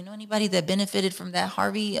 hey, do you know anybody that benefited from that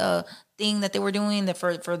Harvey thing that they were doing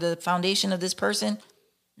for the foundation of this person?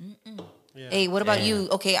 Hey, what about you?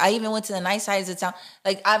 Okay, I even went to the nice sides of town.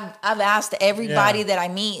 Like I've asked everybody Yeah. that I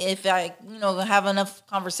meet if I have enough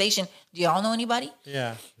conversation. Do y'all know anybody?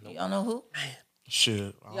 Yeah. Do y'all know who?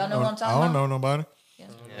 Shit. Y'all know who I'm talking I don't about? know nobody.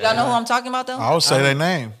 Y'all know who I'm talking about though? I would say their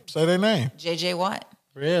name. Say their name. JJ Watt.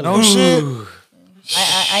 Really? No shit.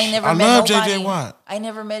 I ain't never I met love nobody. JJ Watt. I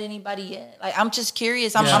never met anybody yet. Like I'm just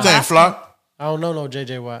curious. I'm Yeah. You I'm think asking. Flock? I don't know no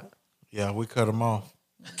JJ Watt. Yeah, we cut him off.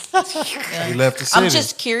 He left the city. I'm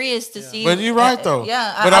just curious to see. But you're right, though.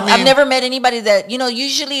 Yeah, But I mean- I've never met anybody that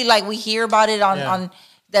usually like we hear about it on Yeah.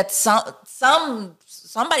 that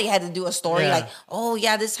somebody had to do a story Yeah. like, oh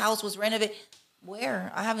yeah, this house was renovated.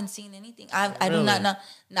 Where? I haven't seen anything. I do Really? not know.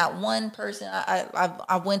 Not one person.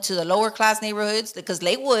 I went to the lower class neighborhoods because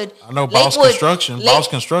Lakewood. I know Boss Lakewood- Construction. Lake- Boss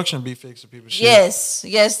Construction be fixing people's shit. Yes.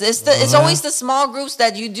 It's always the small groups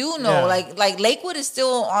that you do know. Yeah. Like Lakewood is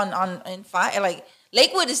still on in fire. Like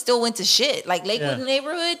Lakewood is still went to shit. Like Lakewood Yeah.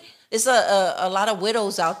 neighborhood, it's a lot of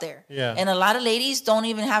widows out there. Yeah. And a lot of ladies don't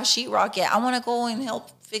even have sheetrock yet. I want to go and help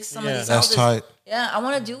fix some of Yeah. these That's houses. tight. Yeah, I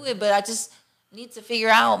want to do it, but I just need to figure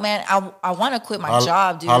out, man. I want to quit my Holla-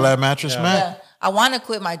 job, dude. Holla at Mattress Yeah. Mac. Yeah, I want to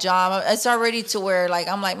quit my job. It's already to where like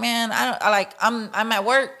I'm like, man, I'm at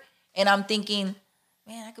work and I'm thinking,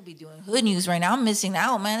 man, I could be doing hood news right now. I'm missing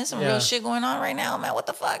out, man. There's some Yeah. real shit going on right now, man. What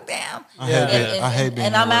the fuck, damn. I hate being- I hate being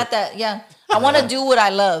And at I'm work. at that. Yeah, I want to do what I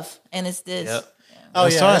love, and it's this. Yep. Oh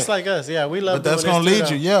That's yeah, tight. that's like us. Yeah, we love. But that's doing gonna this lead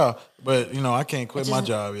too, you, though. yeah. But I can't quit my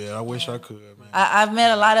job yet. I wish I could, man. I've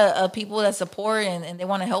met a lot of people that support and they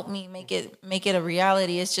want to help me make it a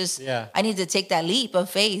reality. It's just Yeah. I need to take that leap of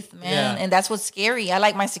faith, man, Yeah. and that's what's scary. I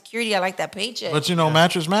like my security. I like that paycheck. But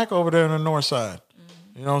Mattress Mac over there in the north side.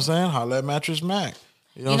 You know what I'm saying? Holla at Mattress Mac.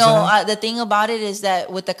 You know You what I'm know, saying? the thing about it is that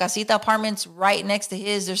with the Casita apartments right next to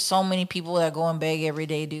his, there's so many people that go and beg every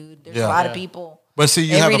day, dude. There's Yeah. a lot of Yeah. people. But see,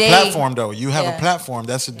 you every have a day. platform though. You have Yeah. a platform.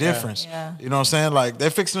 That's the difference. Yeah. You know what I'm saying? Like they're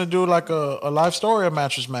fixing to do like a life story of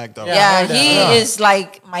Mattress Mac though. Yeah. I Yeah, heard that. he Yeah. is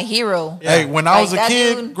like my hero. Hey, when I Like was a that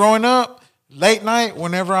kid dude- growing up, late night,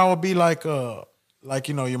 whenever I would be like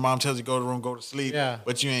your mom tells you go to the room, go to sleep, Yeah.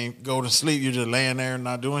 but you ain't go to sleep, you're just laying there and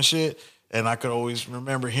not doing shit. And I could always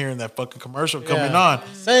remember hearing that fucking commercial coming Yeah. on.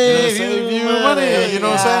 Save Save you you money. You know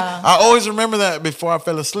what I'm Yeah. saying? I always remember that before I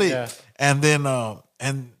fell asleep. Yeah. And then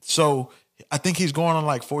and so I think he's going on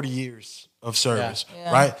like 40 years of service,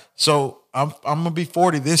 Yeah. right? So I'm gonna be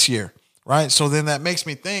 40 this year, right? So then that makes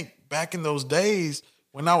me think back in those days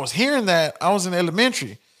when I was hearing that, I was in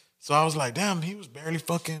elementary. So I was like, damn, he was barely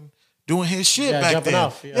fucking doing his shit Yeah, back jumping then.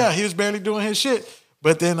 off, yeah. Yeah, he was barely doing his shit.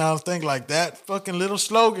 But then I was thinking like that fucking little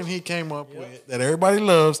slogan he came up with that everybody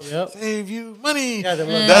loves, Yep. save you money. Yeah, the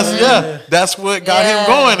little- That's what got Yeah. him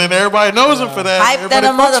going, and everybody knows him for that. Hype that Everybody a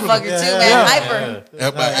fucks with him. motherfucker too, Yeah. man. Yeah. Hyper.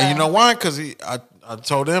 And you know why? Because I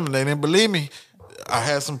told them and they didn't believe me. I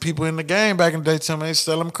had some people in the game back in the day tell me they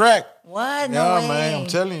sell them crack. What? Yeah, No way. man, I'm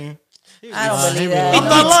telling you. I don't believe that. I'm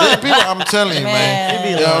not lying, people. I'm telling you, man. Man.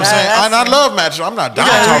 You know what I'm saying? And I love matches. I'm not dying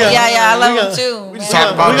got- talking. Yeah, I love We him got- too. We man. just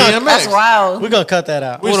talk about DMX. That's wild. We're gonna cut that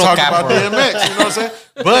out. We just Puro talking about capo. DMX. You know what I'm saying?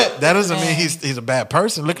 But that doesn't mean he's a bad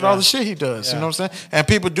person. Look at all the shit he does. You Yeah. know what I'm saying? And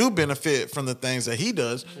people do benefit from the things that he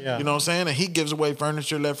does. Yeah. You know what I'm saying? And he gives away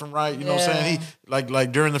furniture left and right. You know what I'm Yeah. saying? He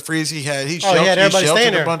like during the freeze he Oh, he sheltered, had everybody staying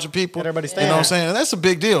sheltered there. a bunch of people. Had everybody You staying know what I'm there. saying? And that's a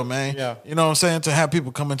big deal, man. Yeah. You know what I'm saying? To have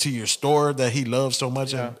people come into your store that he loves so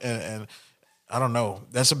much Yeah. and I don't know.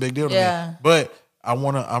 That's a big deal to Yeah. me. But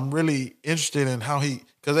I'm really interested in how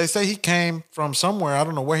because they say he came from somewhere. I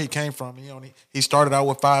don't know where he came from. He started out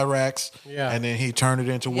with 5 racks, Yeah. and then he turned it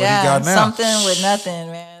into what Yeah, he got now. something with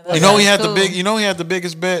nothing, man. He That's had cool. he had the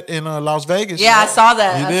biggest bet in Las Vegas. Yeah, I saw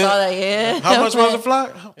that. You I did? saw that. Yeah. How much was it, Fly? I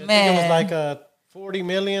think it Man. was like 40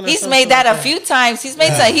 million. Or He's something made that like a few times. He's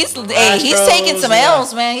made some. He's Astros, taking some yeah.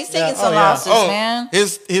 L's, man. He's taking Yeah. some Oh, yeah. losses, man.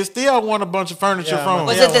 his Theo won a bunch of furniture Yeah, from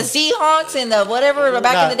Was him. it the Seahawks and the whatever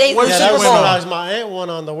back in the days? what The is Yeah, she that Super was win Bowl. on? when my aunt won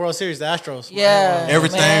on the World Series, the Astros. Yeah,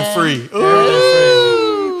 Everything man. free.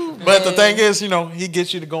 But the thing is, he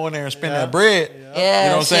gets you to go in there and spend that bread. Yeah, You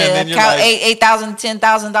know what I'm saying? shit. Then you're Count like- $8,000,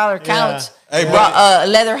 $10,000 counts. Hey, Raw, but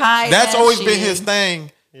leather hide. that's man, always shit. been his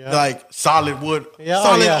thing. Yeah. Like solid wood, Yeah, oh,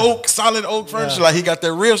 solid yeah. solid oak furniture. Yeah. Like he got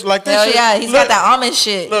that real, like this. Hell shit. yeah, he's Look, got that Amish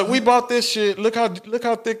shit. Look, we bought this shit. Look how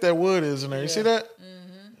thick that wood is in there. You see that?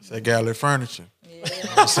 Mm-hmm. It's that Gallery furniture. You know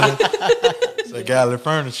what I'm saying? The gallery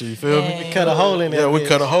furniture. You feel me? Cut a hole in it. Yeah, we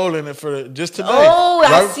cut a hole in it for just today. Oh,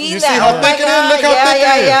 I see You that. see how Oh thick my it is? Look God. how thick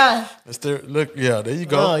it is. Yeah. It's there, look, yeah, there you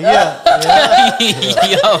go. Oh yeah.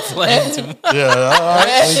 Y'all playing too much. Yeah, all right.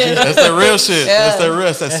 That's that real shit. That's that real.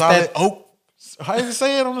 That's that solid that- oak. How does he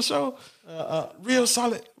say it on the show? Real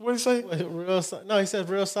solid. What do he say? No, he says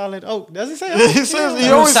real solid oak. Does he say? He says he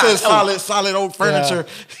always solid says solid oak furniture.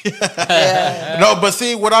 No, but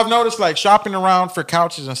see what I've noticed, like shopping around for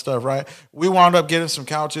couches and stuff, right? We wound up getting some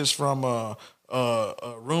couches from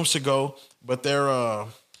Rooms to Go, but they're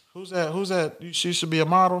who's that? She should be a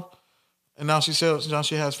model, and now she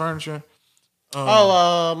has furniture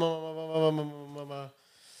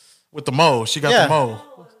with the mole. She got Yeah. the mole.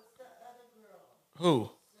 Who?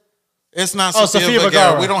 It's not Oh, Sophia Sofia Vergara.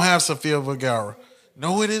 Vergara. We don't have Sophia Vergara.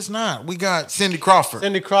 No, it is not. We got Cindy Crawford.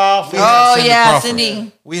 Cindy Crawford. Oh, Cindy yeah, Crawford.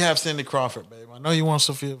 Cindy. We have Cindy Crawford, babe. I know you want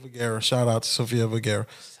Sophia Vergara. Shout out to Sophia Vergara.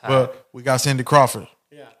 But we got Cindy Crawford.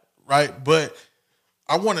 Yeah. Right? But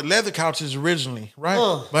I wanted leather couches originally,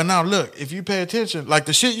 right? But now look, if you pay attention, like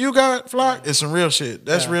the shit you got, Flock, it's some real shit.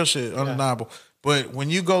 That's real shit, undeniable. But when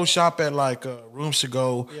you go shop at like Rooms to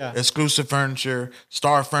Go, Yeah. Exclusive Furniture,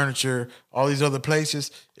 Star Furniture, all these other places,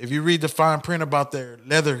 if you read the fine print about their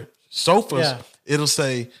leather sofas, Yeah. it'll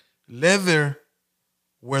say leather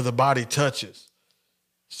where the body touches.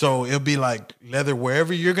 So it'll be like leather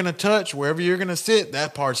wherever you're gonna touch, wherever you're gonna sit,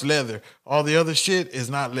 that part's leather. All the other shit is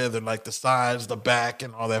not leather, like the sides, the back,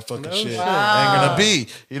 and all that fucking shit. Ain't gonna be.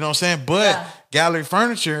 You know what I'm saying? But gallery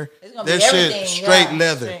furniture, gonna be their shit everything, straight yeah.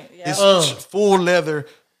 leather. Straight, yeah. It's full leather.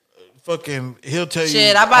 Fucking, he'll tell you.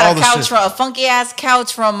 Shit, I all bought a the couch shit. from a funky ass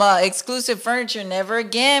couch from Exclusive Furniture. Never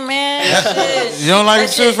again, man. Shit. You don't like That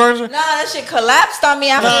Exclusive shit- Furniture? Nah, that shit collapsed on me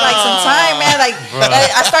after like some time, man. Like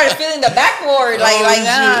I started feeling the backboard. Like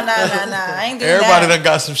nah. I ain't doing Everybody that. done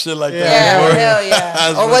got some shit like Yeah, that before. hell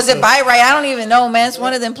yeah. Or was it Buy Right? I don't even know, man. It's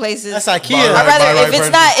one of them places. That's IKEA. I'd rather Buy Right if it's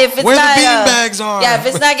furniture. not if it's Where not the bean bags are. Yeah, if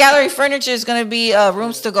it's not gallery furniture, it's gonna be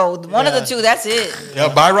Rooms to Go. One of the two. That's it. Yeah,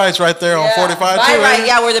 Buy Right's right there on 45 Buy too. Right. ain't it?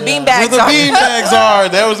 Yeah, where the bean Where bags the are. bean bags are.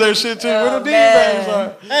 That was their shit too. Where the bean man. bags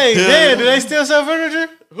are. Hey, Dan, do they still sell furniture?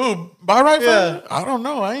 Who? Buy Right Yeah. Furniture? I don't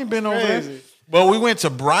know. I ain't been over there. Crazy. But we went to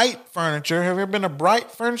Bright Furniture. Have you ever been to Bright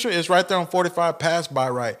Furniture? It's right there on 45 past Buy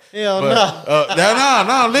Right. Hell But,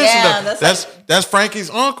 no. Listen, Yeah, though. that's That's Frankie's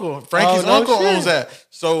uncle. Frankie's Oh, no uncle shit. owns that.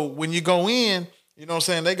 So when you go in, you know what I'm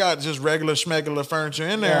saying, they got just regular schmegular furniture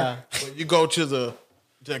in there. But you go to the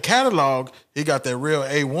catalog, he got that real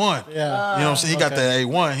A1. Yeah. You know what I'm saying? He got that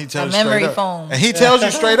A1. He tells A you memory straight up. foam. And he tells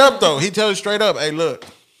you straight up, though. He tells you straight up, hey, look,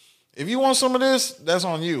 if you want some of this, that's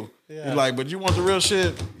on you. Yeah. He's like, but you want the real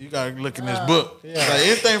shit, you got to look in this book. Like,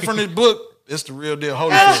 anything from this book, it's the real deal.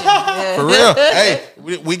 Holy shit. For real. Hey,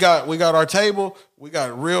 we got our table. We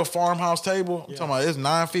got a real farmhouse table. I'm talking about it's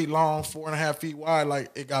 9 feet long, 4.5 feet wide.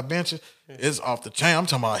 Like, it got benches. It's off the chain. I'm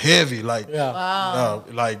talking about heavy. Like,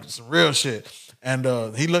 like some real shit. And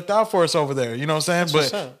he looked out for us over there. You know what I'm what's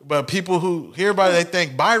saying? up. But people who hear about it, they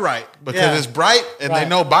think Buy Right because Yeah. it's bright and they Right.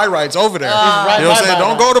 know Buy Right's over there. right You know what I'm by saying? Buy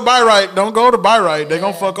Don't Right. go to Buy Right. Don't go to Buy Right. They're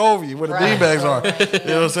going to fuck over you where the Right. beanbags are. You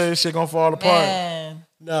know what I'm saying? Shit going to fall apart. Man.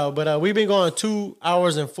 No, but we've been going 2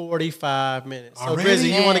 hours and 45 minutes. So Already? Grizzy,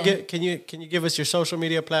 you want to Man. get? Can you give us your social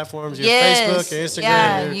media platforms? Your Yes. Facebook, your Instagram,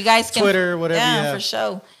 Yeah, your you guys can Twitter, whatever yeah, you have. for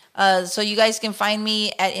sure. So you guys can find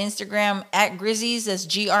me at Instagram at Grizzies. That's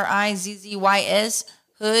GRIZZYS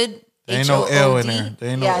Hood. There ain't no L in HOOD. there. There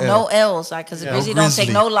ain't no yeah, L. no L's, because Grizzy don't take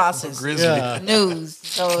Grizzly. no losses. Grizzly. Yeah. News.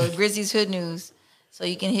 So Grizzy's Hood News. So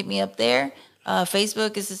you can hit me up there.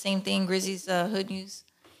 Facebook is the same thing, Grizzy's Hood News,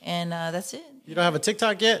 and that's it. You don't have a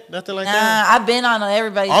TikTok yet? Nothing like Nah, that. I've been on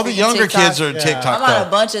everybody's. All the freaking younger TikTok. kids are TikTok I'm on a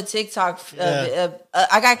though. bunch of TikTok. Yeah.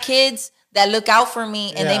 I got kids that look out for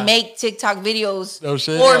me and Yeah. they make TikTok videos No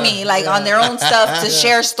shit. for Yeah. me, like on their own stuff to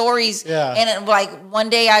share stories. Yeah. And like one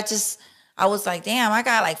day I was like, damn, I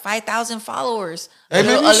got like 5,000 followers. Hey,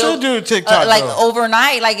 maybe you should do a TikTok, like though.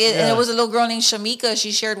 overnight. Like and Yeah. it was a little girl named Shamika.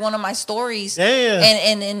 She shared one of my stories.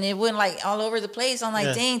 Damn. And it went like all over the place. I'm like,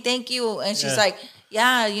 Yeah. dang, thank you. And she's Yeah. like,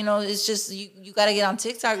 yeah, it's just you got to get on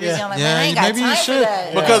TikTok. Yeah. I'm like, man, I ain't got maybe time you for should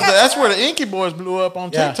that. because I ain't got that's time. where the Inky Boys blew up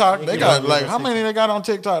on Yeah. TikTok. They Inky got Boys like blew up how on many they got on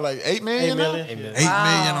TikTok? Like 8 million. 8 now? million. 8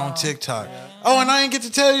 million on TikTok. Oh, and I didn't get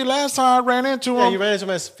to tell you last time I ran into Yeah, him. you ran into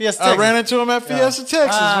him at Fiesta. I Texas. ran into him at Fiesta,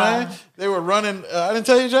 Texas, man. They were running. I didn't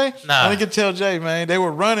tell you, Jay. Nah. I didn't get to tell Jay, man. They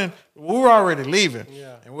were running. We were already leaving,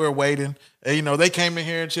 and we were waiting. And, they came in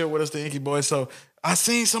here and chilled with us, the Inky Boys. So I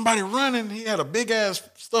seen somebody running. He had a big ass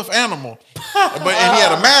stuffed animal, and he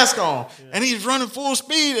had a mask on, and he's running full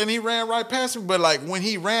speed, and he ran right past me. But like when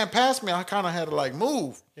he ran past me, I kind of had to like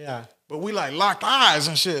move. Yeah. But we like locked eyes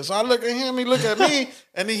and shit. So I look at him, he look at me,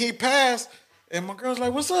 and then he passed. And my girl's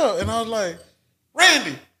like, "What's up?" And I was like,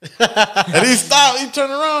 "Randy." And he stopped. He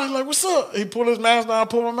turned around. He's like, "What's up?" He pulled his mask down,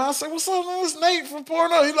 pulled my mask. I said, "What's up, man? It's Nate from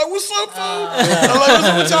Porno." He's like, "What's up, fool?" I'm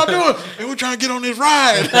like, "What y'all doing?" And we're trying to get on this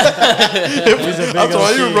ride. I told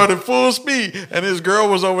him he was running full speed, and his girl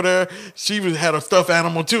was over there. She had a stuffed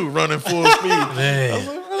animal too, running full speed. I was like,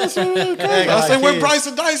 "Man, that's really crazy." I said, "Where Bryce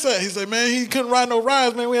and Dice at?" He said, "Man, he couldn't ride no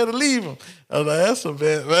rides, man. We had to leave him." I was like, "That's a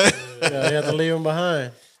bit, man." Yeah, you have to leave him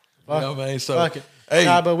behind. Yeah, man. So, Fuck it. hey,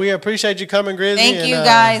 Nah, but we appreciate you coming, Grizzly. Thank you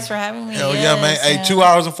guys for having me. hell yeah, man. Hey, Yes, 2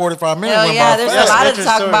 hours and 45 minutes Hell went yeah, by there's fast. a lot to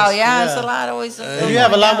Interesting talk about. stories. Yeah, it's Yeah. a lot. Always. You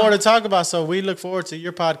have a lot more to talk about, so we look forward to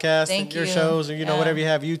your podcast Thank and your you. shows, and Yeah. whatever you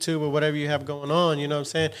have, YouTube or whatever you have going on. You know what I'm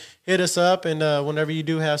saying? Hit us up, and whenever you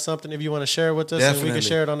do have something, if you want to share with us, and we Definitely. can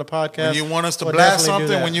share it on the podcast. When you want us to we'll blast definitely do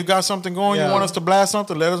something, that. when you got something going, Yeah. you want us to blast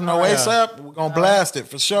something, let us know Yeah. ASAP. We're going to blast it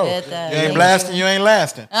for sure. Bet that. You ain't Thank blasting, you ain't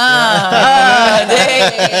lasting. Dang.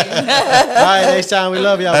 All right, H-Town, we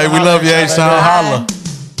love y'all. Hey, we love you, H-Town. Holla.